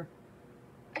contact with her?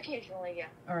 Occasionally, yeah.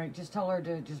 All right, just tell her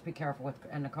to just be careful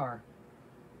in the car.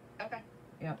 Okay.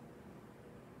 Yep.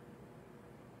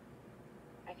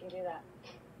 I can do that.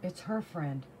 It's her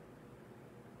friend.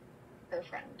 Her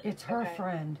friend. It's her Okay.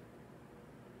 friend.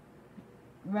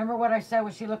 Remember what I said,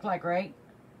 what she looked like, right?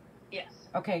 Yes.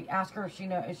 Okay, ask her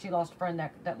if she lost a friend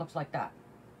that looks like that.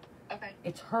 Okay.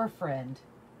 It's her friend.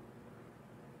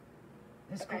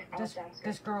 Okay, I'll just ask her.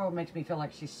 This girl makes me feel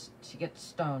like she gets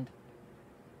stoned.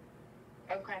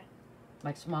 Okay.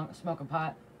 Like smoking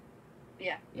pot?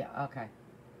 Yeah. Yeah, okay.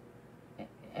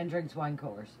 And drinks wine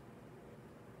coolers.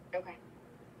 Okay.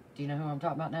 Do you know who I'm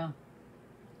talking about now?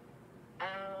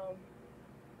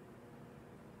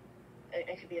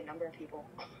 It could be a number of people.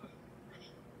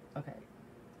 Okay.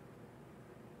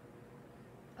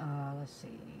 Let's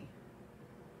see.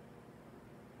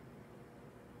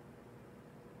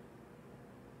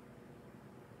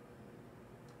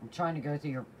 I'm trying to go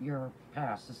through your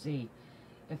past to see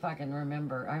if I can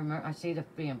remember. I see the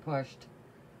being pushed.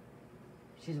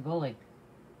 She's a bully.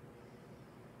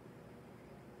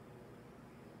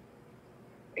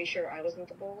 Are you sure I wasn't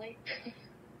the bully?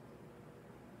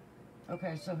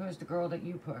 Okay, so who's the girl that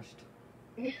you pushed?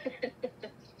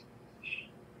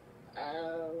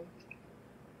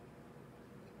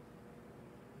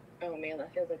 Oh man,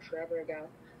 that feels like forever ago.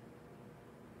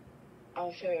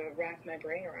 I'll have to rack my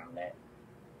brain around it.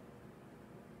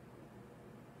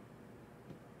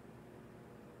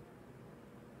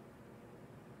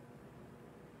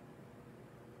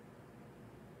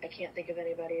 I can't think of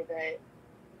anybody that.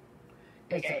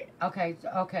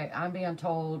 Okay. I'm being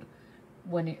told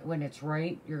when it's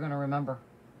right, you're gonna remember.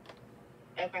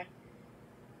 Okay.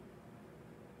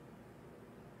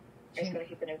 I just gotta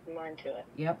keep an open mind to it.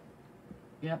 Yep.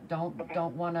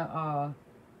 Don't wanna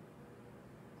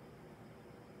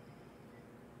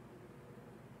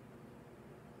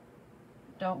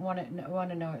don't want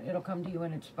to know it. It'll come to you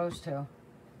when it's supposed to.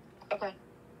 Okay.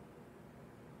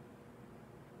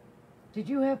 Did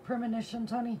you have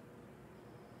premonitions, honey?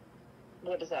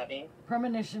 What does that mean?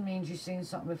 Premonition means you've seen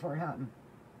something before it happened.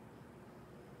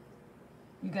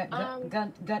 You got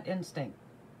gut instinct.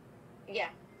 Yeah.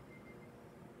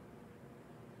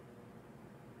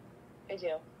 I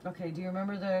do. Okay, do you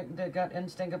remember the gut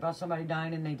instinct about somebody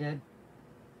dying and they did?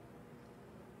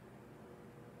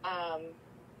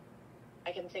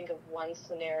 I can think of one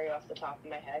scenario off the top of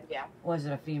my head, yeah. Was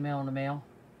it a female and a male?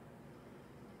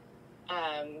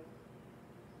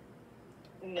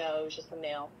 No, it was just a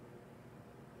male.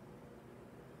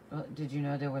 Well, did you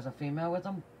know there was a female with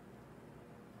them?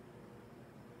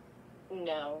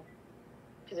 No,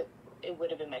 because it would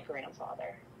have been my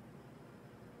grandfather.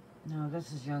 No,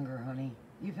 this is younger, honey.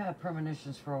 You've had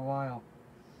premonitions for a while.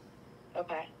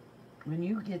 Okay. When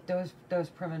you get those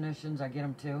premonitions, I get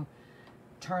them too.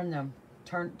 Turn them.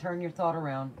 Turn your thought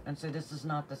around and say, this is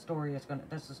not the story.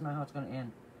 This is not how it's gonna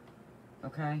end.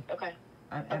 Okay. Okay.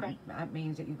 That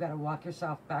means that you've got to walk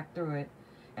yourself back through it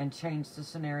and change the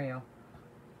scenario.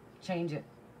 Change it.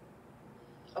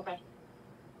 Okay.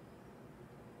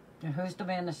 And who's the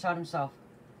man that shot himself?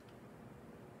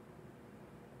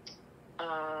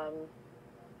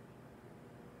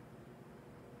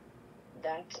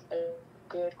 That's a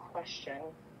good question.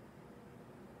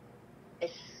 I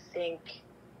think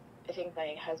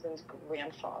my husband's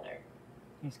grandfather.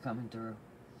 He's coming through.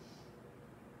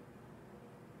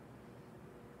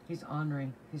 He's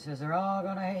honoring. He says, they're all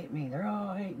gonna hate me. They're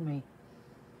all hating me.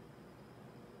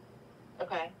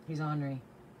 Okay. He's honoring.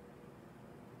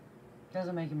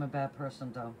 Doesn't make him a bad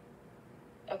person, though.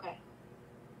 Okay.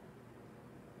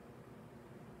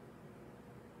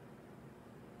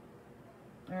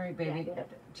 All right, baby. Yeah,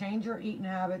 Change your eating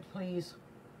habits, please.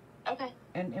 Okay.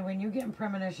 And when you're getting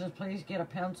premonitions, please get a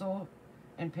pencil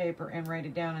and paper and write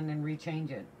it down and then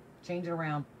rechange it. Change it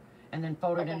around. And then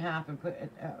fold it in half and put it,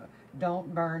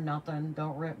 don't burn nothing.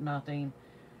 Don't rip nothing.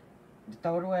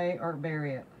 Throw it away or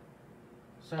bury it.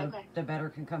 So the better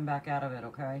can come back out of it,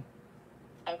 okay?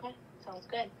 Okay. Sounds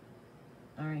good.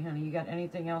 All right, honey. You got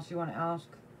anything else you want to ask?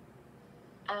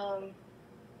 I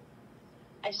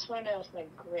just want to know if my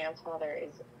grandfather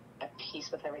is at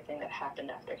peace with everything that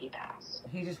happened after he passed.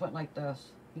 He just went like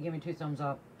this. He gave me 2 thumbs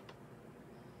up.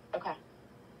 Okay.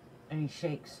 And he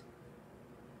shakes.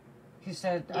 He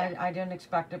said, Yeah. I didn't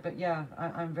expect it, but yeah,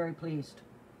 I'm very pleased.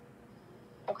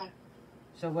 Okay.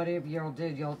 So whatever y'all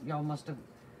did, y'all must have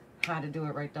had to do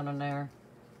it right then and there.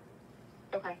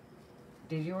 Okay.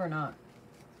 Did you or not?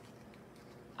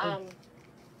 I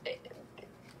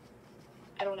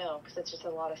don't know, because it's just a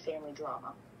lot of family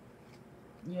drama.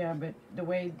 Yeah, but the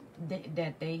way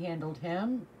that they handled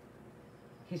him,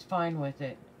 he's fine with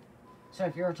it. So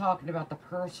if you're talking about the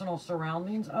personal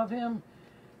surroundings of him,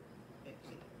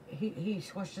 he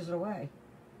swishes it away.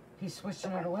 He's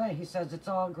swishing it away. He says it's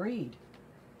all agreed.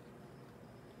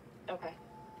 Okay.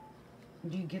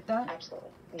 Do you get that?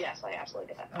 Absolutely. Yes, I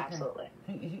absolutely get that. Okay.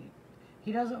 Absolutely.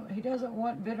 He doesn't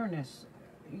want bitterness.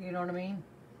 You know what I mean?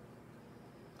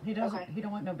 He doesn't. Okay. He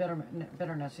don't want no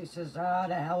bitterness. He says, the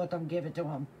hell with them. Give it to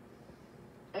him.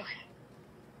 Okay.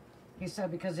 He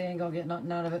said because he ain't gonna get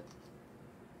nothing out of it.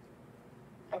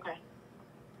 Okay.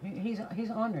 He's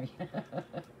ornery.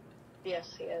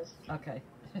 Yes, he is. Okay.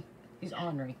 He's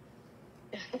ornery.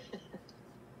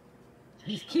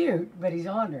 He's cute, but he's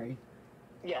ornery.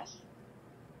 Yes.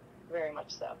 Very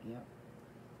much so. Yep.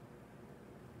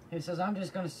 He says, I'm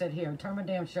just gonna sit here and turn my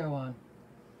damn show on.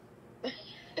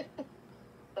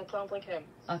 That sounds like him.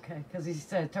 Okay, because he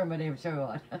said turn my damn show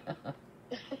on.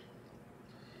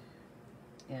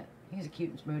 Yeah, he's a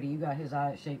cute and smoothie. You got his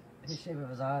shape of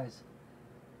his eyes.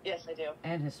 Yes, I do.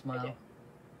 And his smile. I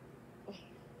do.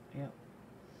 Yep.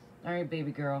 All right,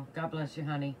 baby girl. God bless you,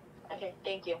 honey. Okay,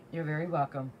 thank you. You're very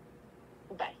welcome.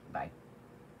 Bye. Bye.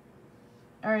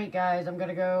 All right, guys. I'm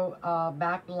gonna go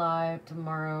back live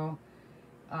tomorrow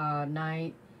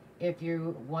night. If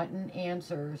you want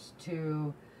answers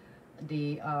to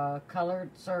the colored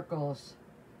circles,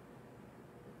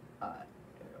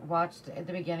 watch at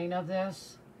the beginning of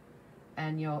this,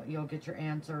 and you'll get your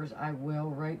answers. I will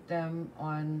write them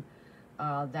on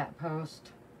that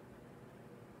post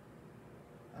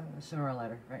sooner or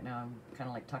later. Right now, I'm kind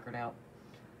of like tuckered out.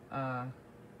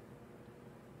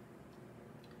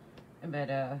 But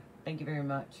thank you very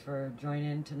much for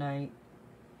joining tonight.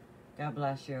 God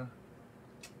bless you.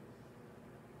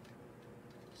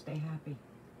 Stay happy.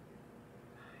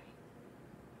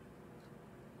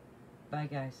 Bye,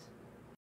 guys.